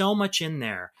stuffing so much in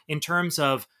there in terms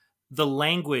of the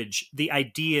language, the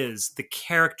ideas, the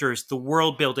characters, the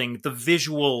world building, the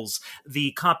visuals,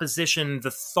 the composition,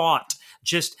 the thought,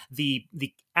 just the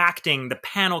acting, the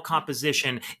panel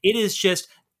composition. It is just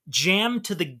jammed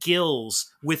to the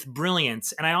gills with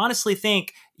brilliance. And I honestly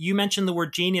think you mentioned the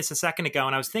word genius a second ago,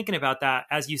 and I was thinking about that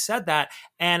as you said that.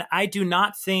 And I do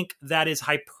not think that is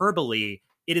hyperbole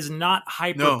It is not No,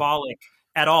 hyperbolic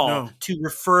at all no. to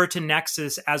refer to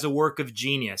Nexus as a work of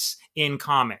genius in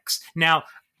comics. Now,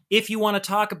 if you want to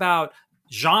talk about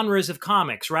genres of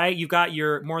comics, right? You've got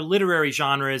your more literary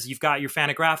genres, you've got your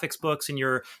Fantagraphics books and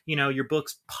your, your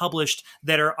books published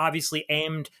that are obviously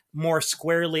aimed more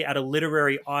squarely at a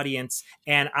literary audience.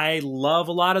 And I love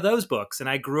a lot of those books. And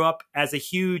I grew up as a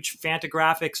huge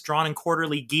Fantagraphics drawn and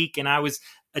quarterly geek, and I was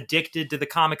addicted to the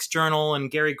Comics Journal and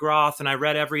Gary Groth, and I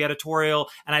read every editorial,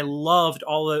 and I loved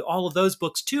all of those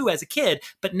books too as a kid.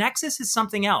 But Nexus is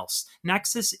something else.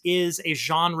 Nexus is a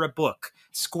genre book,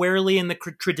 squarely in the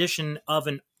tradition of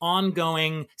an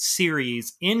ongoing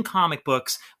series in comic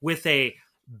books with a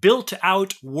built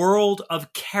out world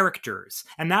of characters.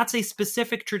 And that's a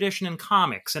specific tradition in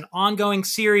comics, an ongoing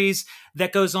series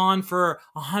that goes on for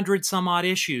 100 some odd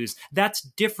issues. That's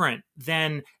different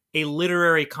than a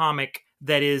literary comic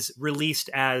that is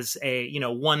released as a,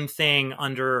 one thing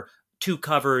under 2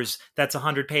 covers that's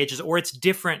 100 pages, or it's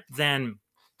different than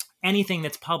anything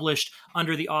that's published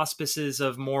under the auspices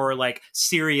of more like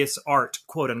serious art,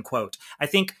 quote unquote. I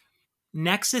think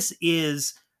Nexus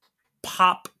is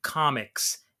pop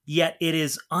comics, yet it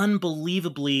is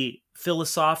unbelievably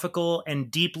philosophical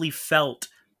and deeply felt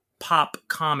pop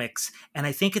comics. And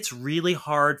I think it's really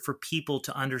hard for people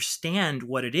to understand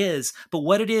what it is, but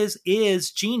what it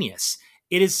is genius.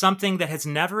 It is something that has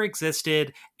never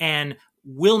existed and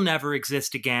will never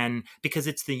exist again because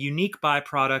it's the unique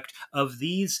byproduct of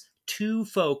these 2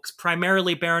 folks,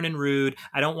 primarily Baron and Rude.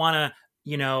 I don't want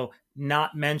to,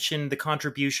 not mention the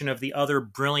contribution of the other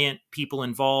brilliant people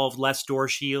involved. Les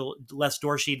Dorsey,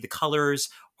 the colors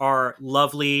are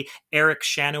lovely. Eric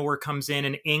Shanower comes in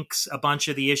and inks a bunch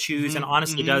of the issues and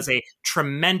honestly does a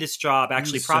tremendous job.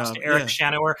 Actually, props to Eric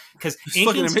Shanower, because it's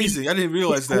fucking amazing. I didn't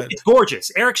realize that. It's gorgeous.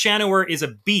 Eric Shanower is a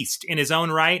beast in his own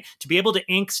right. To be able to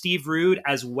ink Steve Rude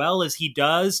as well as he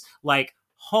does, like,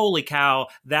 holy cow,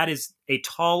 that is a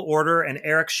tall order, and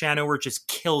Eric Shanower just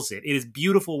kills it. It is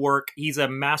beautiful work. He's a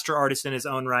master artist in his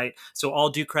own right, so all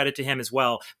due credit to him as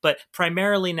well. But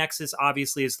primarily, Nexus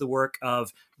obviously is the work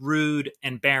of Rude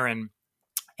and Baron.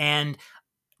 And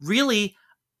really,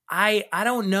 I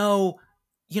don't know,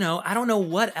 I don't know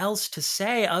what else to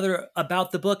say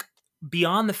about the book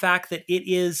beyond the fact that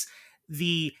it is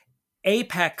the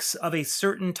apex of a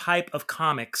certain type of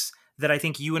comics that I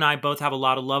think you and I both have a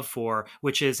lot of love for,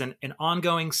 which is an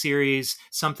ongoing series,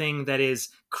 something that is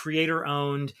creator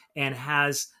owned and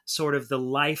has sort of the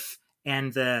life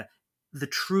and the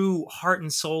true heart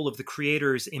and soul of the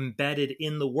creators embedded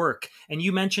in the work. And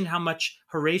you mentioned how much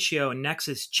Horatio and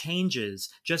Nexus changes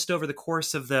just over the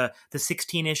course of the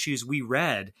 16 issues we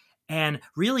read. And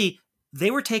really,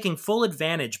 they were taking full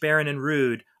advantage, Baron and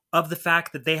Rude, of the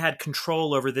fact that they had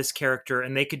control over this character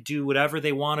and they could do whatever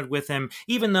they wanted with him,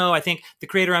 even though I think the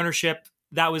creator ownership,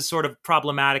 that was sort of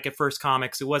problematic at First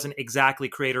Comics. It wasn't exactly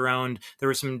creator owned. There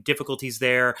were some difficulties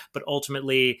there, but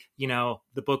ultimately,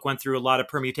 the book went through a lot of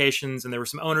permutations and there were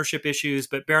some ownership issues,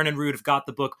 but Baron and Rude have got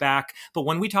the book back. But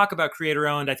when we talk about creator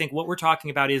owned, I think what we're talking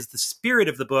about is the spirit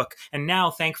of the book. And now,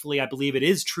 thankfully, I believe it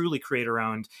is truly creator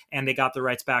owned, and they got the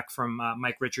rights back from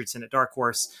Mike Richardson at Dark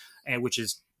Horse, which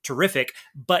is terrific.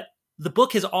 But the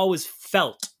book has always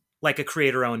felt like a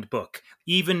creator-owned book,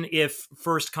 even if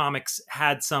First Comics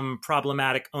had some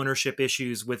problematic ownership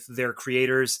issues with their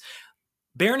creators.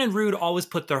 Baron and Rude always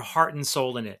put their heart and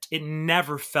soul in it. It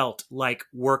never felt like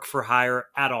work for hire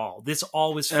at all. This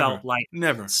always felt like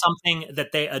something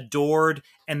that they adored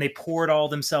and they poured all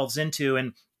themselves into.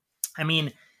 And I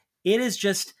mean, it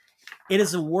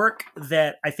is a work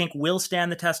that I think will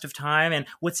stand the test of time. And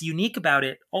what's unique about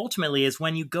it ultimately is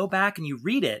when you go back and you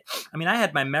read it. I mean, I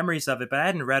had my memories of it, but I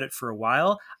hadn't read it for a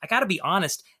while. I got to be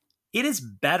honest, it is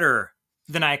better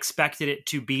than I expected it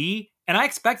to be. And I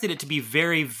expected it to be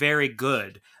very, very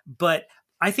good. But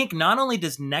I think not only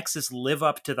does Nexus live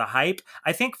up to the hype,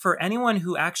 I think for anyone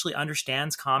who actually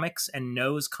understands comics and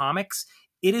knows comics,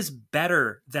 it is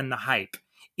better than the hype.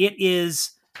 It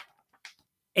is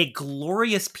a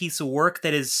glorious piece of work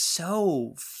that is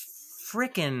so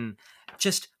freaking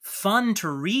just fun to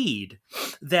read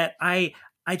that I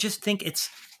just think it's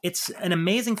an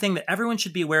amazing thing that everyone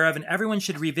should be aware of and everyone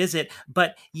should revisit.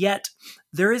 But yet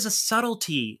there is a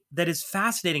subtlety that is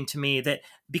fascinating to me, that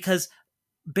because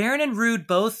Baron and Rude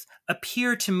both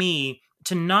appear to me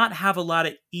to not have a lot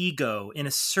of ego in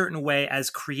a certain way as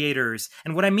creators.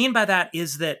 And what I mean by that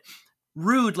is that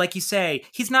Rude, like you say,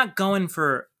 he's not going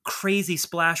for crazy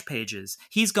splash pages.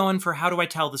 He's going for, how do I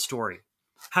tell the story?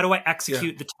 How do I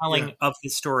execute the telling of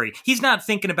this story? He's not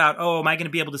thinking about, oh, am I going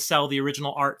to be able to sell the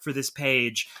original art for this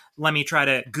page? Let me try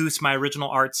to goose my original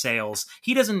art sales.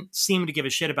 He doesn't seem to give a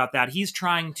shit about that. He's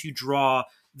trying to draw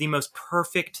the most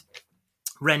perfect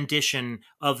rendition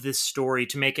of this story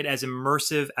to make it as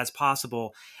immersive as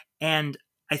possible. And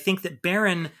I think that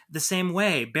Barron, the same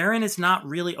way, Barron is not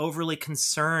really overly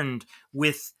concerned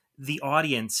with the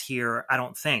audience here, I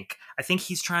don't think. I think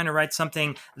he's trying to write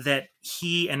something that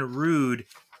he and Rude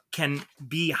can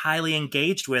be highly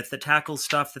engaged with, that tackles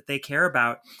stuff that they care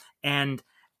about. And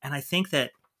I think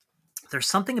that there's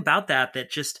something about that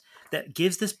that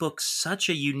gives this book such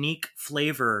a unique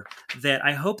flavor that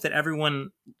I hope that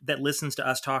everyone that listens to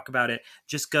us talk about it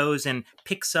just goes and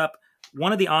picks up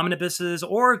one of the omnibuses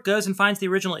or goes and finds the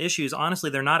original issues. Honestly,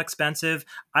 they're not expensive.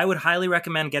 I would highly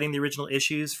recommend getting the original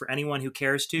issues for anyone who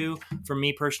cares to. For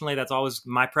me personally, that's always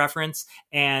my preference.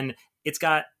 And it's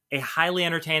got a highly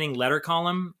entertaining letter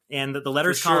column, and the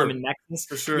letters column in Nexus,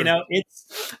 for sure.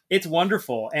 It's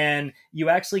wonderful. And you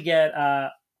actually get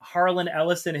Harlan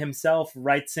Ellison himself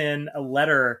writes in a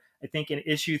letter, I think in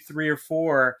issue 3 or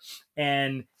 4,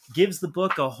 and gives the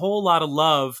book a whole lot of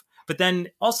love, but then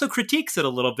also critiques it a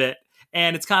little bit.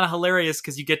 And it's kind of hilarious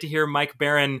because you get to hear Mike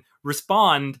Barron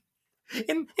respond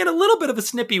in a little bit of a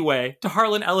snippy way to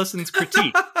Harlan Ellison's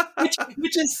critique,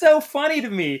 which is so funny to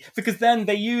me, because then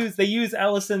they use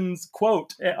Ellison's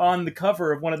quote on the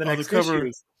cover of one of the next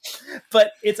issues.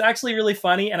 But it's actually really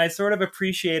funny, and I sort of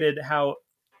appreciated how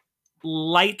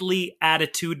lightly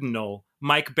attitudinal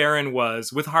Mike Barron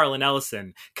was with Harlan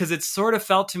Ellison, because it sort of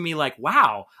felt to me like,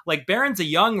 wow, like Barron's a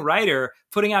young writer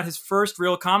putting out his first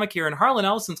real comic here, and Harlan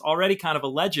Ellison's already kind of a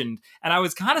legend. And I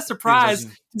was kind of surprised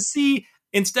to see,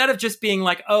 instead of just being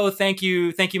like, oh, thank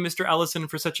you, Mr. Ellison,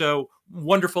 for such a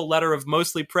wonderful letter of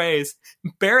mostly praise,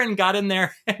 Barron got in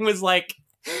there and was like,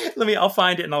 I'll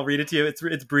find it and I'll read it to you.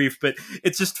 It's brief, but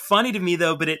it's just funny to me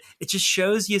though. But it just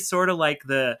shows you sort of like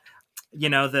the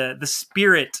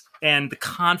spirit and the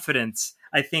confidence,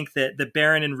 I think, that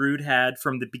Barron and Rude had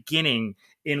from the beginning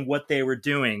in what they were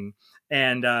doing.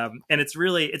 And it's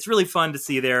really fun to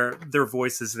see their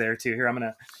voices there too. Here, I'm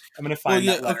gonna find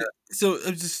that letter. Okay. So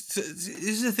this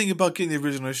is the thing about getting the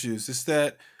original issues, is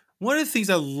that one of the things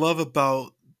I love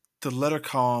about the letter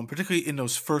column, particularly in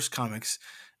those first comics,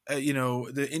 the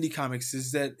indie comics,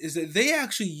 is that they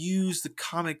actually use the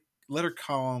comic letter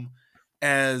column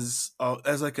as a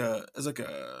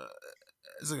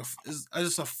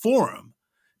forum.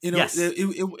 Yes.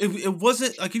 It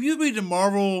wasn't like, if you read the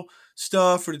Marvel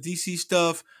stuff or the DC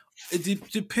stuff,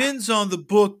 it depends on the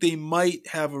book. They might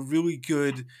have a really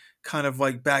good kind of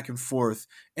like back and forth,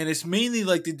 and it's mainly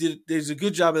like there's a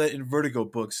good job of that in Vertigo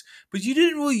books, but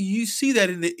you see that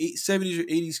in the 70s or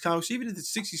 80s comics, even in the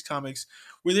 60s comics,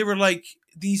 where they were like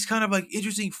these kind of like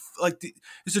interesting,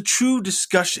 it's a true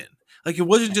discussion. Like, it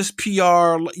wasn't just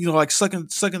PR, like sucking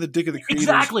the dick of the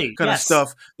creators kind of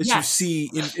stuff that you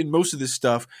see in most of this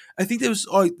stuff. I think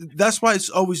that's why it's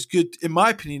always good, in my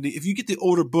opinion, if you get the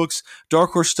older books.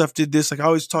 Dark Horse stuff did this. Like, I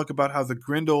always talk about how the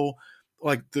Grindel,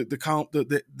 like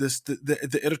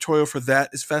the editorial for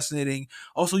that is fascinating.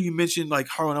 Also, you mentioned like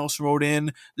Harlan Ellison wrote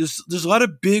in. There's a lot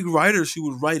of big writers who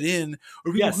would write in,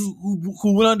 or people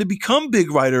who went on to become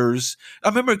big writers. I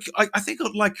remember, I think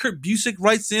like Kurt Busiek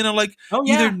writes in on like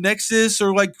either Nexus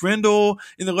or like Grindel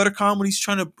in the letter column when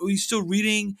he's still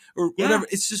reading or whatever.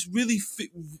 It's just really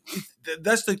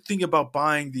that's the thing about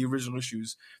buying the original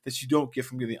issues that you don't get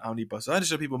from getting the omnibus. I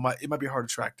understand it might be hard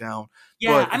to track down.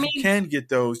 Yeah, but if you can get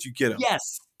those, you get them.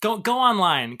 Yes. Go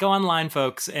online,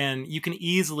 folks, and you can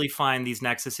easily find these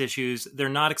Nexus issues. They're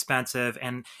not expensive,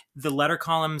 and the letter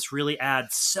columns really add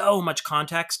so much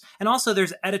context. And also,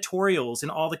 there's editorials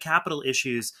in all the Capital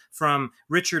issues from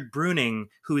Richard Bruning,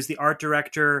 who is the art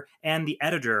director and the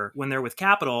editor when they're with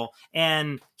Capital.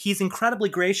 And he's incredibly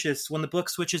gracious when the book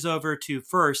switches over to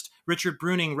First. Richard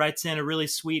Bruning writes in a really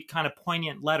sweet, kind of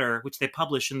poignant letter, which they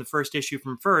publish in the first issue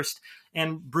from First.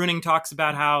 And Bruning talks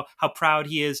about how proud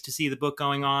he is to see the book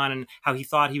going on, and how he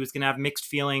thought he was going to have mixed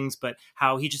feelings, but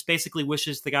how he just basically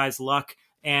wishes the guys luck,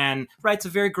 and writes a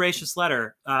very gracious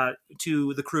letter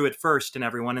to the crew at First and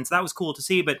everyone. And so that was cool to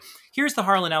see. But here's the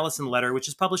Harlan Ellison letter, which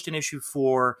is published in issue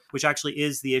 4, which actually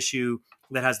is the issue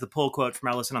that has the pull quote from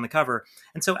Ellison on the cover.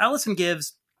 And so Ellison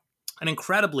gives an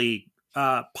incredibly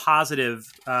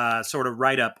positive sort of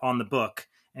write-up on the book.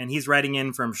 And he's writing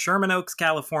in from Sherman Oaks,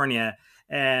 California.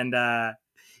 And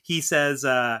he says,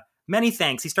 many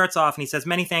thanks. He starts off and he says,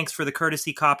 many thanks for the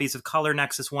courtesy copies of Color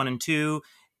Nexus 1 and 2.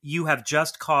 You have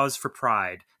just cause for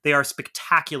pride. They are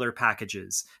spectacular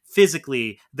packages.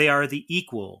 Physically, they are the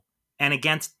equal and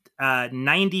against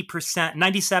 90%,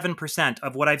 97%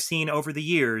 of what I've seen over the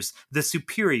years, the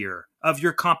superior of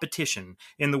your competition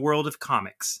in the world of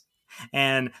comics.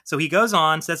 And so he goes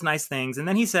on, says nice things, and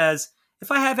then he says,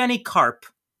 if I have any carp,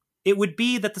 it would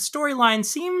be that the storylines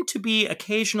seem to be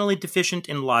occasionally deficient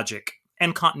in logic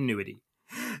and continuity.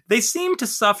 They seem to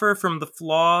suffer from the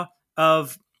flaw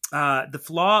of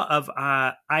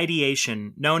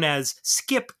ideation known as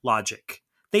skip logic.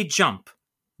 They jump.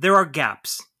 There are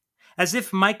gaps. As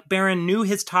if Mike Baron knew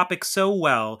his topic so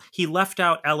well, he left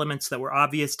out elements that were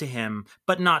obvious to him,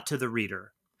 but not to the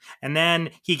reader. And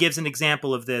then he gives an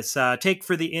example of this. So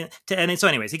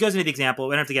anyways, he goes into the example.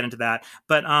 We don't have to get into that.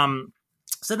 But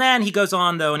so then he goes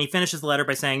on, though, and he finishes the letter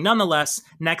by saying, nonetheless,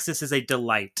 Nexus is a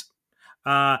delight.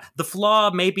 The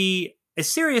flaw may be a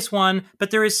serious one,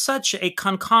 but there is such a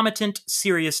concomitant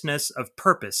seriousness of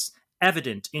purpose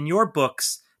evident in your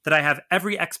books that I have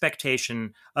every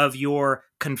expectation of your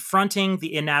confronting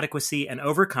the inadequacy and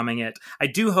overcoming it. I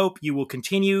do hope you will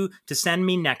continue to send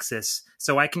me Nexus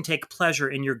so I can take pleasure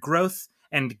in your growth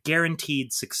and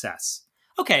guaranteed success.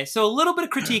 Okay, so a little bit of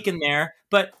critique in there,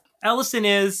 but Ellison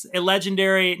is a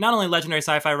legendary, not only legendary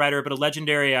sci-fi writer, but a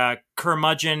legendary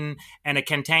curmudgeon and a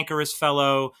cantankerous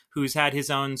fellow who's had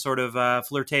his own sort of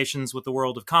flirtations with the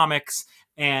world of comics.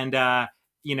 And,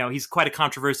 he's quite a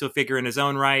controversial figure in his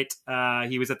own right.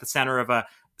 He was at the center of a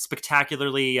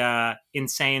spectacularly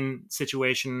insane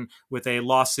situation with a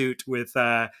lawsuit with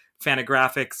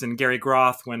Fantagraphics and Gary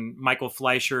Groth when Michael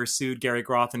Fleischer sued Gary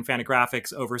Groth and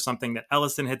Fantagraphics over something that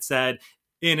Ellison had said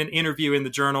in an interview in the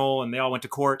Journal, and they all went to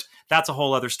court. That's a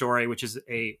whole other story, which is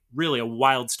really a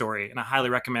wild story, and I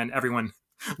highly recommend everyone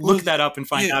look that up and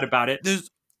find out about it.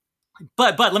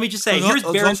 But let me just say, here's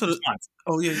Baron's response.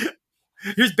 Oh, yeah.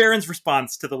 Here's Baron's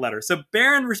response to the letter. So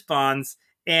Baron responds,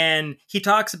 and he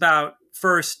talks about,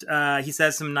 first, he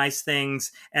says some nice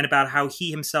things, and about how he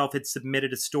himself had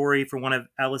submitted a story for one of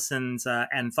Ellison's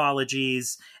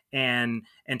anthologies, and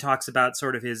talks about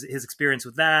sort of his experience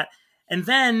with that. And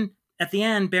then at the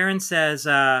end, Baron says,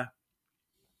 the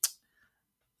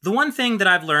one thing that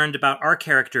I've learned about our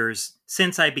characters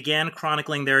since I began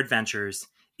chronicling their adventures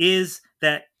is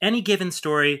that any given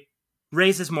story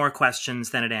raises more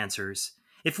questions than it answers.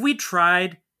 If we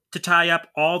tried to tie up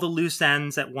all the loose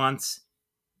ends at once,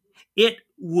 it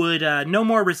would no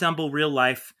more resemble real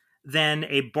life than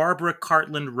a Barbara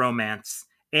Cartland romance,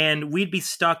 and we'd be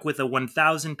stuck with a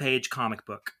 1,000-page comic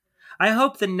book. I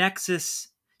hope the Nexus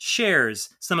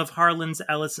shares some of Harlan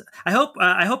Ellison. I hope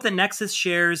that Nexus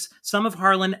shares some of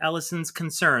Harlan Ellison's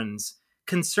concerns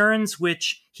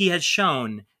which he has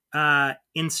shown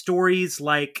in stories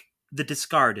like The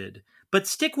Discarded. But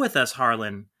stick with us,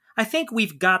 Harlan. I think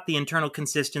we've got the internal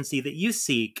consistency that you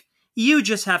seek. You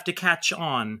just have to catch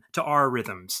on to our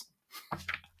rhythms.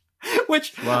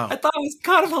 Which I thought was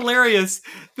kind of hilarious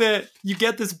that you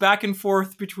get this back and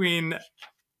forth between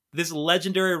this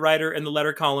legendary writer in the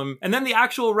letter column, and then the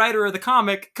actual writer of the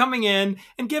comic coming in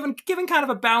and giving kind of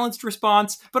a balanced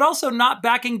response, but also not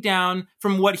backing down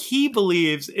from what he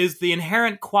believes is the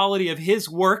inherent quality of his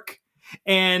work,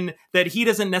 and that he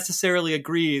doesn't necessarily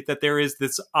agree that there is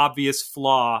this obvious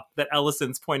flaw that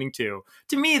Ellison's pointing to.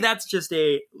 To me, that's just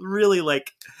a really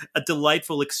a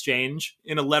delightful exchange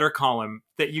in a letter column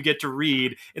that you get to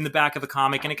read in the back of a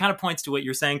comic. And it kind of points to what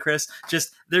you're saying, Chris.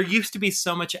 Just there used to be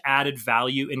so much added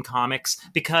value in comics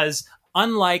because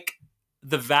unlike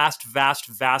the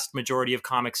vast majority of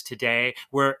comics today,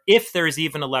 where if there's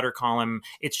even a letter column,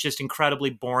 it's just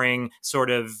incredibly boring, sort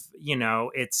of,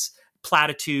 it's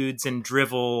platitudes and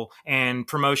drivel and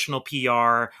promotional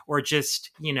PR, or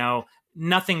just,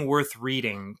 nothing worth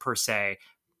reading per se.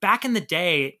 Back in the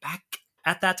day, back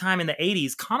at that time in the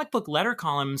 80s, comic book letter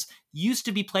columns used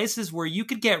to be places where you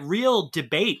could get real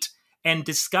debate and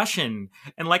discussion.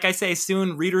 And like I say,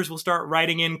 soon readers will start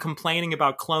writing in complaining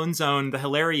about Clone Zone, the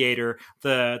Hilariator,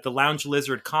 the Lounge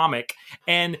Lizard comic.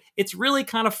 And it's really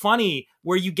kind of funny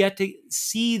where you get to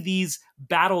see these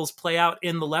battles play out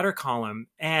in the letter column.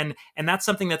 And that's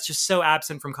something that's just so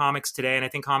absent from comics today. And I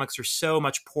think comics are so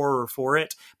much poorer for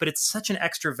it, but it's such an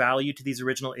extra value to these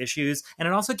original issues. And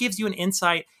it also gives you an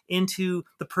insight into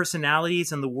the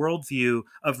personalities and the worldview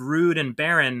of Rude and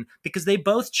Baron, because they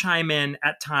both chime in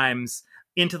at times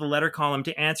into the letter column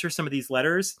to answer some of these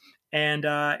letters. And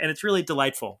it's really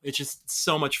delightful. It's just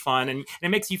so much fun. And it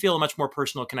makes you feel a much more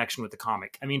personal connection with the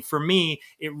comic. I mean, for me,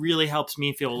 it really helps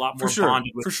me feel a lot more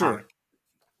bonded with the comic.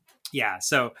 Yeah.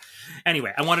 So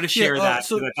anyway, I wanted to share that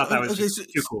because I thought that was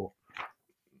too cool.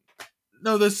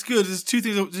 No, that's good. There's two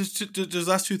things. There's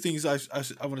last two things I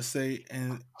want to say,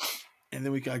 and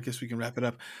then I guess we can wrap it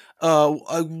up.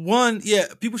 One,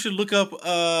 people should look up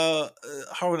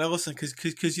Harlan Ellison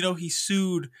because he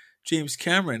sued James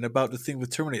Cameron about the thing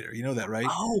with Terminator. You know that, right?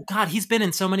 Oh God, he's been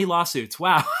in so many lawsuits.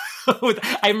 Wow.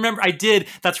 I remember I did.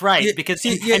 That's right. Yeah, Because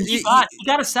yeah, yeah, and yeah, he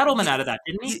got a settlement yeah, out of that,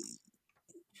 didn't yeah, he?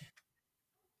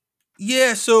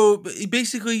 yeah. So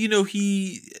basically,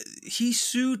 he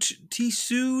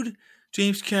sued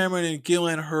James Cameron and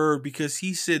Gillian Hurd because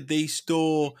he said they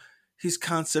stole his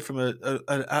concept from an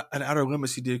Outer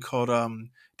Limits he did called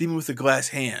Demon with a Glass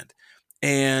Hand.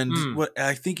 And Mm, what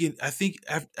I think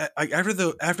after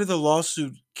the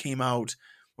lawsuit came out,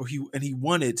 or he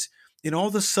won it, in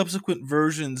all the subsequent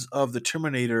versions of the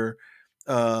Terminator,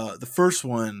 the first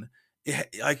one,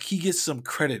 like he gets some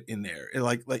credit in there,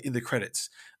 like in the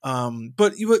credits. There's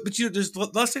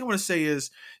the last thing I want to say is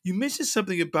you mentioned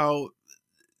something about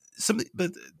something,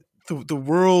 but the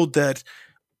world that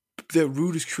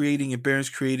Root is creating and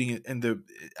Baron's creating, and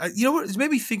you know what, it's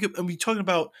made me think of. I mean, talking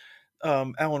about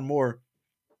Alan Moore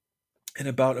and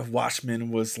about if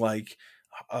Watchmen was like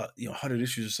 100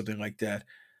 issues or something like that.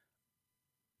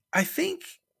 I think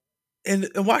and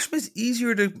Watchmen's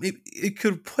easier to it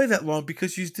could play that long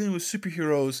because she's dealing with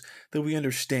superheroes that we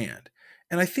understand.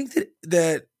 And I think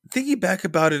that thinking back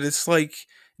about it, it's like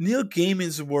Neil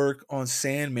Gaiman's work on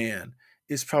Sandman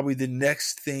is probably the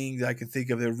next thing that I can think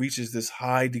of that reaches this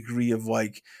high degree of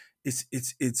like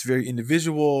it's very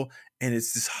individual, and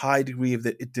it's this high degree of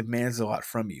that it demands a lot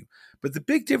from you. But the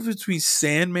big difference between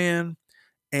Sandman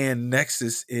and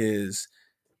Nexus is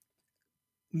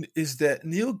that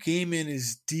Neil Gaiman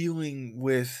is dealing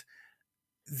with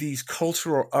these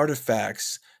cultural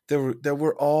artifacts that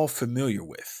we're all familiar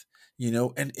with,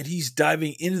 and he's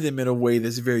diving into them in a way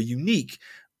that's very unique.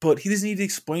 But he doesn't need to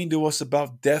explain to us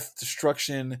about death,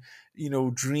 destruction,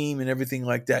 dream, and everything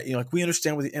like that. Like we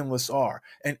understand what the endless are,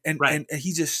 right. and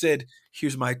he just said,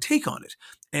 "Here's my take on it."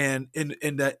 And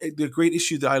that the great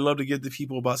issue that I love to give to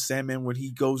people about Sandman, when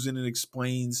he goes in and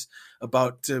explains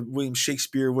about William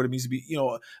Shakespeare, what it means to be,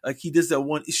 like he does that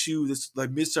one issue that's like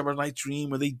Midsummer Night's Dream,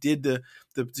 where they did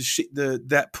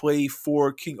that play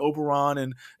for King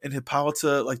Oberon and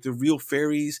Hippolyta, like the real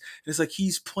fairies. And it's like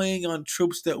he's playing on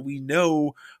tropes that we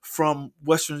know from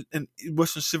Western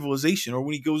civilization, or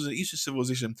when he goes into Eastern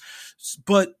civilization.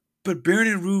 But Baron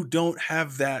and Rue don't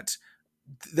have that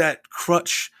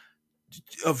crutch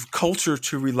of culture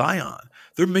to rely on.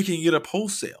 They're making it up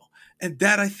wholesale. And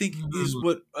that, I think, is Mm,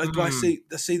 what I mm,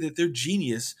 say that they're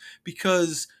genius,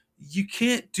 because you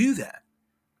can't do that.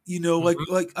 mhm.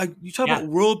 Like you talk Yeah, about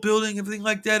world building, everything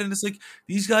like that, and it's like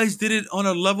these guys did it on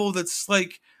a level that's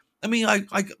like, I mean,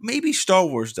 like maybe Star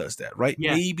Wars does that, right?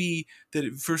 yeah, Maybe that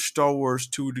for Star Wars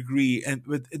to a degree,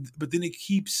 but then it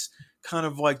keeps kind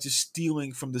of like just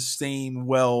stealing from the same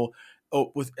well.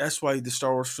 Oh, that's why the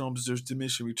Star Wars films, there's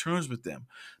diminishing returns with them,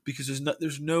 because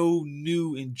there's no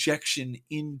new injection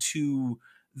into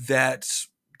that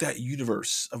that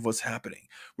universe of what's happening.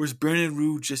 Whereas Brandon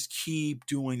Rue just keep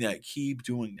doing that.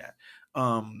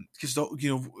 Because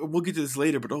we'll get to this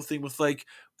later, but the whole thing with like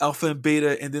Alpha and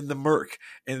Beta, and then the Merc,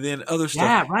 and then other stuff,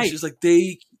 yeah, it's right. just like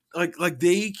he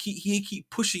keep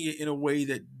pushing it in a way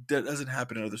that doesn't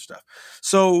happen in other stuff.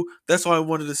 So that's all I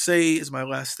wanted to say is my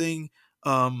last thing.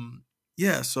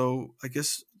 Yeah, so I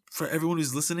guess for everyone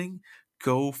who's listening,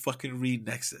 go fucking read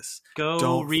Nexus. Go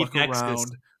Don't read fuck Nexus.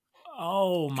 around.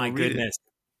 Oh Go my read it. goodness.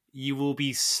 You will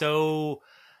be so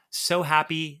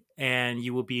happy, and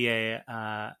you will be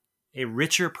a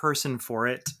richer person for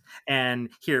it. And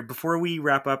here, before we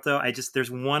wrap up though,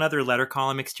 there's one other letter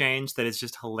column exchange that is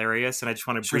just hilarious, and I just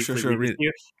want to Sure, sure, briefly sure. read this Read to it.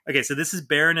 you. Okay, so this is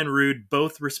Baron and Rude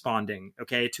both responding,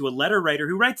 okay, to a letter writer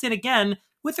who writes in again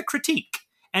with a critique.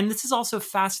 And this is also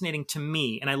fascinating to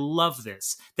me, and I love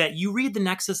this, that you read the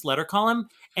Nexus letter column,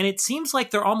 and it seems like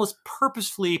they're almost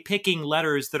purposefully picking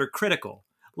letters that are critical.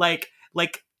 Like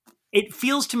it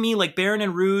feels to me like Baron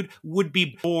and Rude would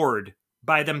be bored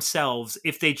by themselves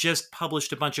if they just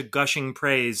published a bunch of gushing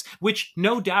praise, which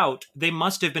no doubt they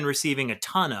must have been receiving a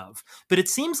ton of. But it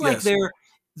seems like Yes.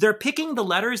 they're picking the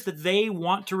letters that they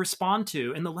want to respond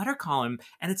to in the letter column,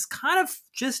 and it's kind of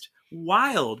just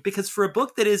wild, because for a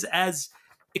book that is as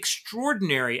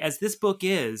extraordinary as this book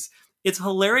is, it's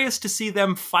hilarious to see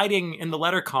them fighting in the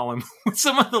letter column with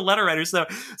some of the letter writers. So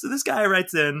this guy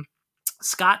writes in,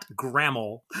 Scott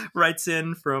Grammel writes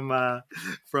in from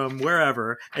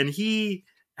wherever, and he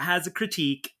has a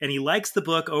critique, and he likes the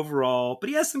book overall, but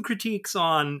he has some critiques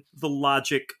on the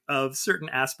logic of certain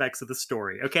aspects of the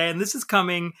story. Okay, and this is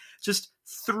coming just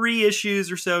 3 issues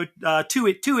or so,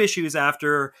 two issues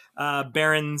after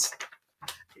Baron's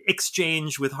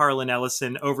exchange with Harlan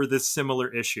Ellison over this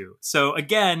similar issue. So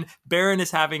again, Baron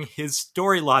is having his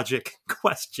story logic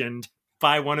questioned.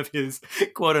 by one of his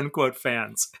quote unquote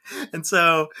fans. And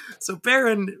so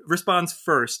Baron responds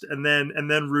first, and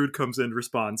then Rude comes in to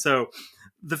respond. So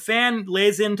the fan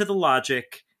lays into the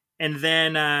logic, and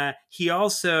then he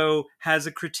also has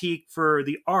a critique for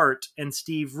the art and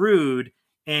Steve Rude,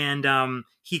 and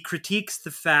he critiques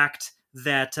the fact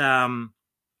that on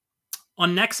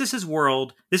Nexus's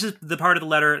world, this is the part of the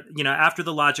letter, after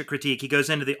the logic critique, he goes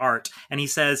into the art, and he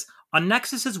says, on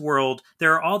Nexus's world,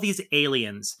 there are all these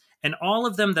aliens, and all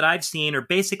of them that I've seen are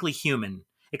basically human,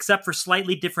 except for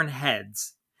slightly different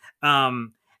heads,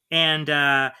 and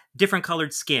different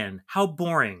colored skin. How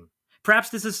boring. Perhaps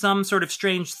this is some sort of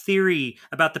strange theory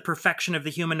about the perfection of the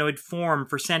humanoid form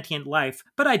for sentient life,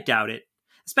 but I doubt it.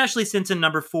 Especially since in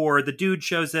number 4, the dude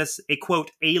shows us a,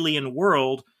 quote, alien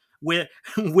world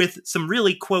with some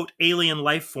really, quote, alien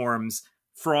life forms.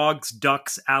 Frogs,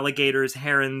 ducks, alligators,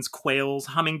 herons, quails,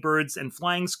 hummingbirds, and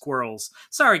flying squirrels.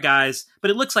 Sorry, guys,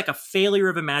 but it looks like a failure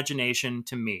of imagination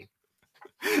to me.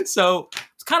 So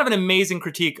it's kind of an amazing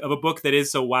critique of a book that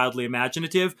is so wildly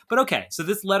imaginative. But okay, so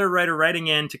this letter writer writing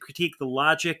in to critique the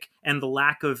logic and the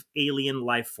lack of alien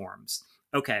life forms.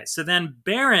 Okay, so then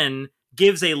Baron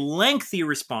gives a lengthy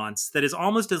response that is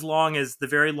almost as long as the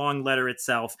very long letter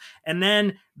itself. And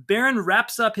then Baron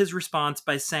wraps up his response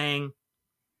by saying,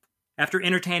 after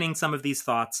entertaining some of these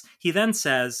thoughts, he then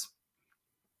says,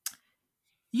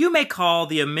 you may call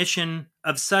the omission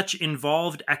of such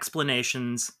involved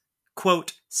explanations,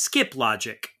 quote, skip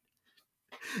logic.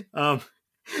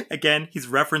 Again, he's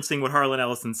referencing what Harlan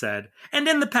Ellison said. And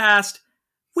in the past,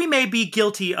 we may be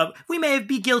guilty of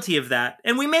that,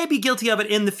 and we may be guilty of it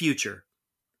in the future.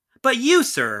 But you,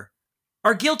 sir,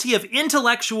 are guilty of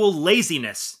intellectual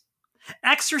laziness.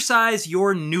 Exercise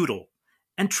your noodle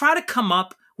and try to come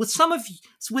up with some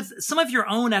of your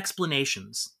own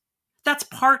explanations. That's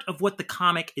part of what the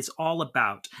comic is all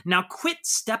about. Now quit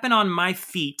stepping on my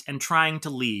feet and trying to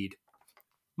lead.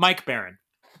 Mike Baron.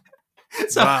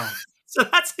 Wow. So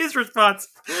that's his response.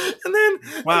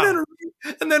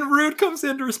 And then Rude comes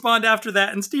in to respond after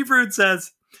that, and Steve Rude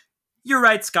says, you're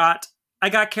right, Scott. I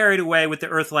got carried away with the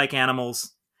Earth-like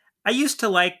animals. I used to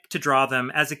like to draw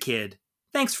them as a kid.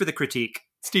 Thanks for the critique.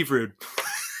 Steve Rude.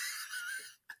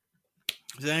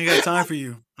 I ain't got time for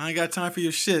you. I ain't got time for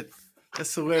your shit.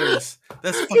 That's hilarious.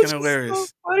 That's fucking hilarious.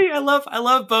 So funny. I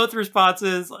love both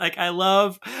responses. Like I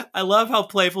love how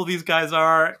playful these guys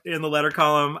are in the letter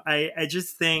column. I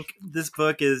just think this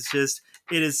book is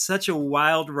it is such a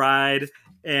wild ride,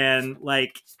 and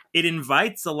like it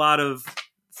invites a lot of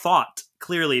thought,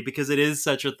 clearly, because it is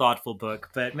such a thoughtful book.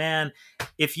 But man,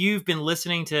 if you've been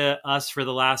listening to us for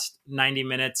the last 90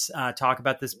 minutes talk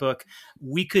about this book,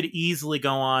 we could easily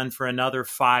go on for another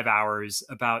 5 hours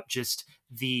about just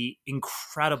the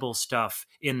incredible stuff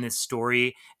in this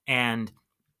story. And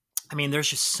I mean, there's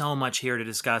just so much here to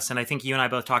discuss. And I think you and I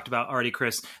both talked about already,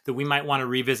 Chris, that we might want to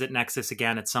revisit Nexus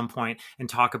again at some point and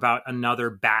talk about another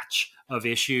batch of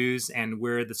issues and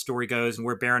where the story goes and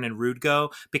where Baron and Rude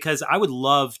go, because I would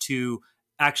love to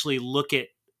actually look at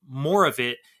more of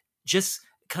it, just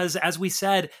because, as we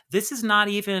said, this is not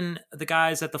even the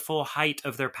guys at the full height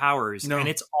of their powers. No, and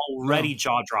it's already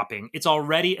jaw-dropping. It's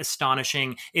already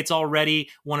astonishing. It's already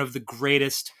one of the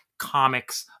greatest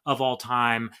comics of all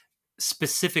time,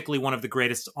 specifically one of the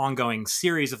greatest ongoing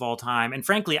series of all time. And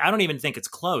frankly, I don't even think it's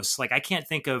close. Like, I can't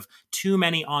think of too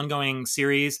many ongoing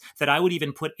series that I would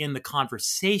even put in the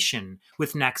conversation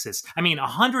with Nexus. I mean,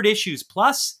 100 issues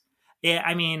plus.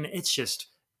 I mean, it's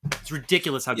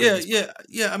ridiculous how good.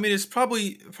 Yeah. I mean, it's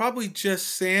probably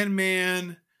just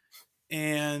Sandman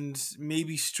and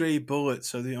maybe Stray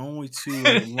Bullets are the only two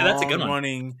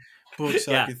long-running books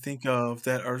I can think of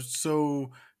that are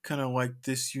so kind of like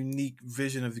this unique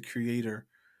vision of the creator.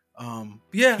 Right.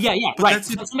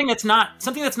 Something that's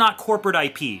not corporate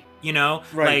IP, you know,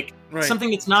 right. Something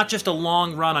that's not just a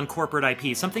long run on corporate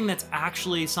IP, something that's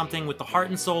actually something with the heart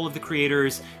and soul of the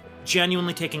creators,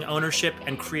 genuinely taking ownership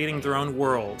and creating their own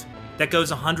world that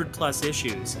goes 100 plus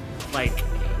issues. Like,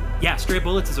 yeah, Stray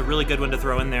Bullets is a really good one to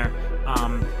throw in there.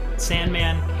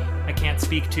 Sandman, I can't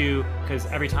speak to because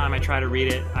every time I try to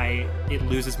read it, it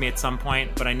loses me at some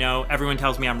point. But I know everyone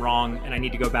tells me I'm wrong, and I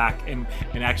need to go back and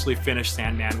actually finish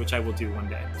Sandman, which I will do one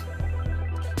day.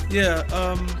 Yeah.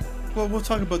 Well, we'll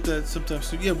talk about that sometime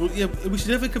soon. Yeah. We should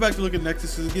definitely come back to look at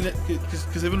Nexus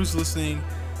because everyone who's listening,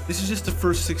 this is just the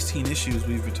first 16 issues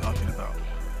we've been talking about.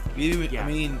 I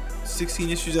mean, 16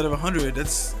 issues out of 100.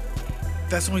 That's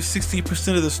only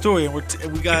 16% of the story, and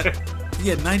we got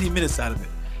 90 minutes out of it.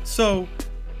 So.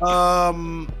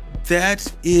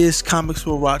 That is Comics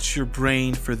Will Rot Your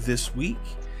Brain for this week,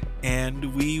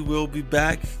 and we will be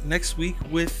back next week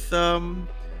with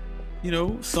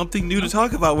something new to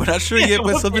talk about. We're not sure yet,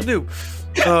 but something new.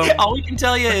 All we can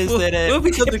tell you is that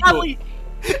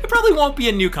it probably won't be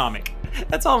a new comic.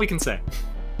 That's all we can say.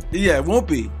 Yeah, it won't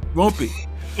be. All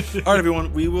right,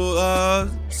 everyone. We will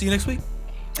see you next week.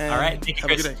 All right. Thank you,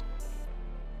 Chris. Have a good day.